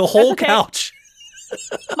TV, the whole couch.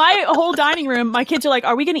 My whole dining room, my kids are like,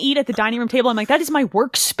 are we going to eat at the dining room table? I'm like, that is my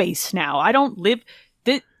workspace now. I don't live.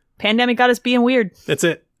 The pandemic got us being weird. That's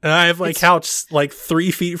it. And I have my couch like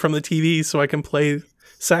 3 feet from the TV so I can play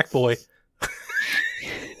Sackboy.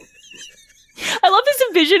 I love this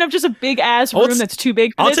vision of just a big ass room that's too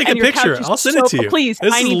big for I'll this, take a picture. I'll send it to you. Please,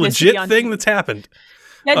 this I is a need legit this thing that's happened.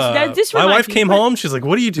 This my wife came home. She's like,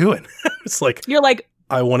 what are you doing? It's like, you're like,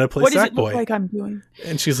 I want to play what Sackboy. does it look like I'm doing?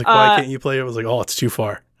 And she's like, why can't you play it? I was like, oh, it's too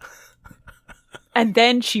far. And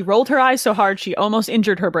then she rolled her eyes so hard she almost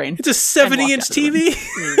injured her brain. It's a 70-inch TV.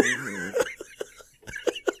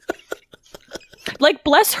 Like,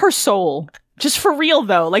 bless her soul. Just for real,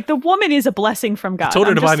 though. Like, the woman is a blessing from God. I told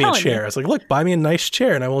her to buy me a chair. I was like, look, buy me a nice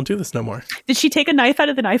chair and I won't do this no more. Did she take a knife out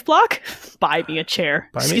of the knife block? Buy me a chair.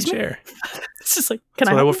 Buy me a chair. It's just like,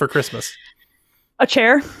 That's what I want for Christmas. A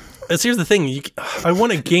chair? Here's the thing. I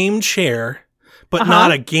want a game chair, but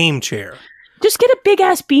not a game chair. Just get a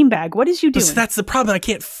big-ass beanbag. What is you doing? But that's the problem. I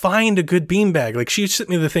can't find a good beanbag. Like, she sent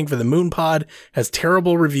me the thing for the Moon Pod. Has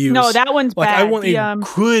terrible reviews. No, that one's bad. I want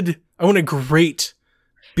I want a great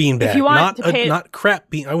beanbag. If you want not crap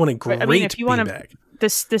bean. I want a great beanbag. The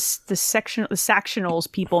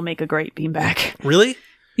sectionals people make a great beanbag. Really?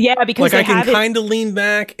 Yeah, because I can kind of lean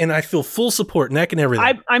back and I feel full support, neck and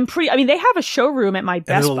everything. They have a showroom at my Best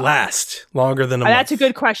Buy. And it'll last longer than a month. That's a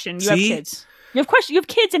good question. You have kids. You have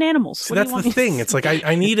kids and animals. So that's the thing. It's like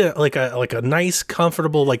I need a nice,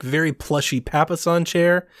 comfortable, like very plushy Papasan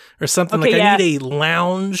chair or something. Okay, I need a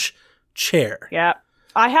lounge chair. Yeah.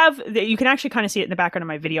 I have, you can actually kind of see it in the background of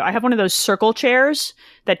my video. I have one of those circle chairs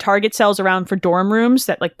that Target sells around for dorm rooms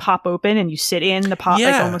that like pop open and you sit in the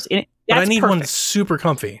like almost in it. But I need one super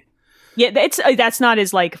comfy. Yeah, that's not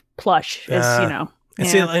as like plush as, And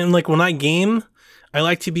see, and like when I game, I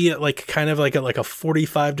like to be at like kind of like a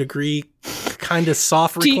 45 degree kind of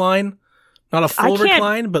soft recline. Not a full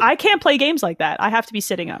recline, but I can't play games like that. I have to be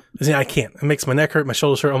sitting up. See, I can't. It makes my neck hurt, my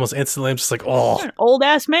shoulders hurt almost instantly. I'm just like, oh. You're an old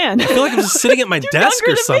ass man. I feel like I'm just sitting at my desk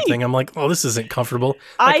or something. Me. I'm like, oh, this isn't comfortable.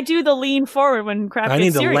 Like, I do the lean forward when crap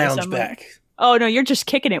gets serious. I need to lounge back. Oh, no, you're just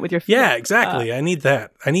kicking it with your feet. Yeah, exactly. I need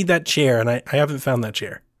that. I need that chair, and I haven't found that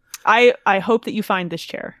chair. I hope that you find this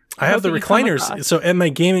chair. I have the recliners. So at my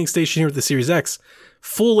gaming station here with the Series X,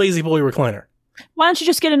 full lazy boy recliner. Why don't you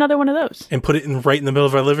just get another one of those? And put it right in the middle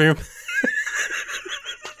of our living room?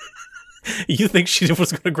 You think she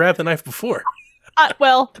was going to grab the knife before?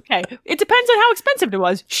 Well, okay. It depends on how expensive it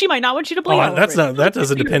was. She might not want you to bleed. That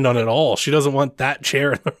doesn't depend on it at all. She doesn't want that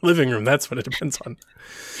chair in the living room. That's what it depends on.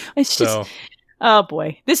 It's just, oh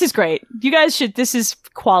boy, this is great. You guys this is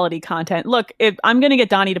quality content. Look, I'm going to get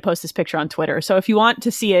Donnie to post this picture on Twitter. So if you want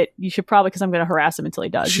to see it, you should probably, because I'm going to harass him until he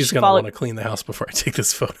does. She's going to want to clean the house before I take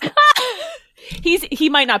this photo. He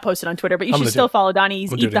might not post it on Twitter, but you should still follow Donnie.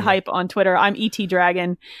 He's Eat the Hype on Twitter. I'm ET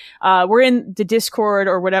Dragon. We're in the Discord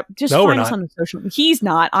or whatever. Just find us on the social. He's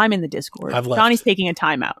not. I'm in the Discord. I've left. Donnie's taking a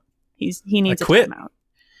timeout. He needs a timeout.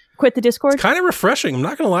 Quit the Discord? It's kind of refreshing. I'm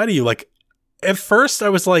not going to lie to you. Like, at first I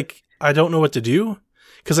was like, I don't know what to do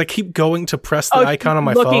because I keep going to press the icon on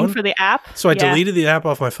my phone. Looking for the app? So I deleted the app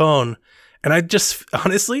off my phone. And I just,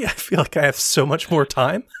 honestly, I feel like I have so much more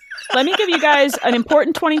time. Let me give you guys an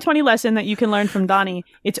important 2020 lesson that you can learn from Donnie.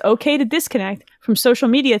 It's okay to disconnect from social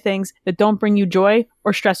media things that don't bring you joy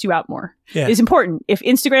or stress you out more. Yeah. It's important. If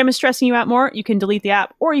Instagram is stressing you out more, you can delete the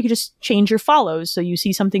app, or you can just change your follows so you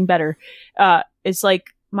see something better. It's like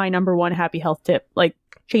my number one happy health tip. Like,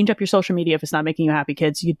 change up your social media if it's not making you happy,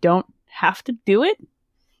 kids. You don't have to do it.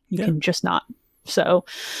 You can just not. So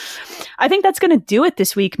I think that's going to do it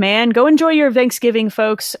this week, man. Go enjoy your Thanksgiving,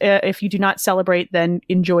 folks. If you do not celebrate, then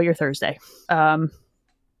enjoy your Thursday.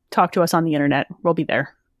 Talk to us on the internet. We'll be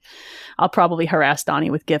there. I'll probably harass Donnie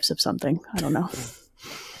with gifts of something. I don't know.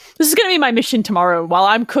 This is going to be my mission tomorrow while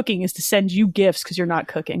I'm cooking, is to send you gifts because you're not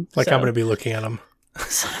cooking. I'm going to be looking at them.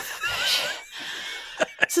 Son of a bitch.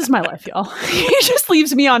 This is my life, y'all. He just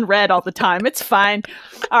leaves me on red all the time. It's fine.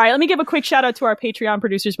 All right, let me give a quick shout out to our Patreon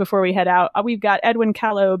producers before we head out. We've got Edwin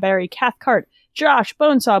Callow, Barry Cathcart, Josh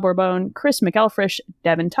Bonesaw Bourbon, Chris McElfresh,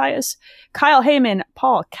 Devin Tyus, Kyle Heyman,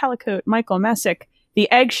 Paul Calicote, Michael Messick, The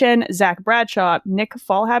Eggshen, Zach Bradshaw, Nick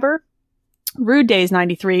Fallhaber, Rude Days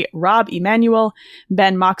 93, Rob Emanuel,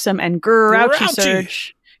 Ben Moxham, and Grouchy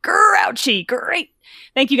Surge. Grouchy, great.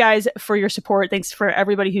 Thank you guys for your support. Thanks for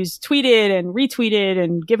everybody who's tweeted and retweeted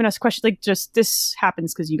and given us questions. Like, just this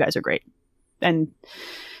happens because you guys are great. And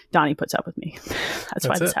Donnie puts up with me. That's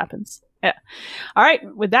why this happens. Yeah. All right.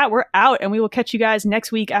 With that, we're out, and we will catch you guys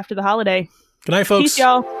next week after the holiday. Good night, folks. Peace,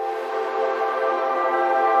 y'all.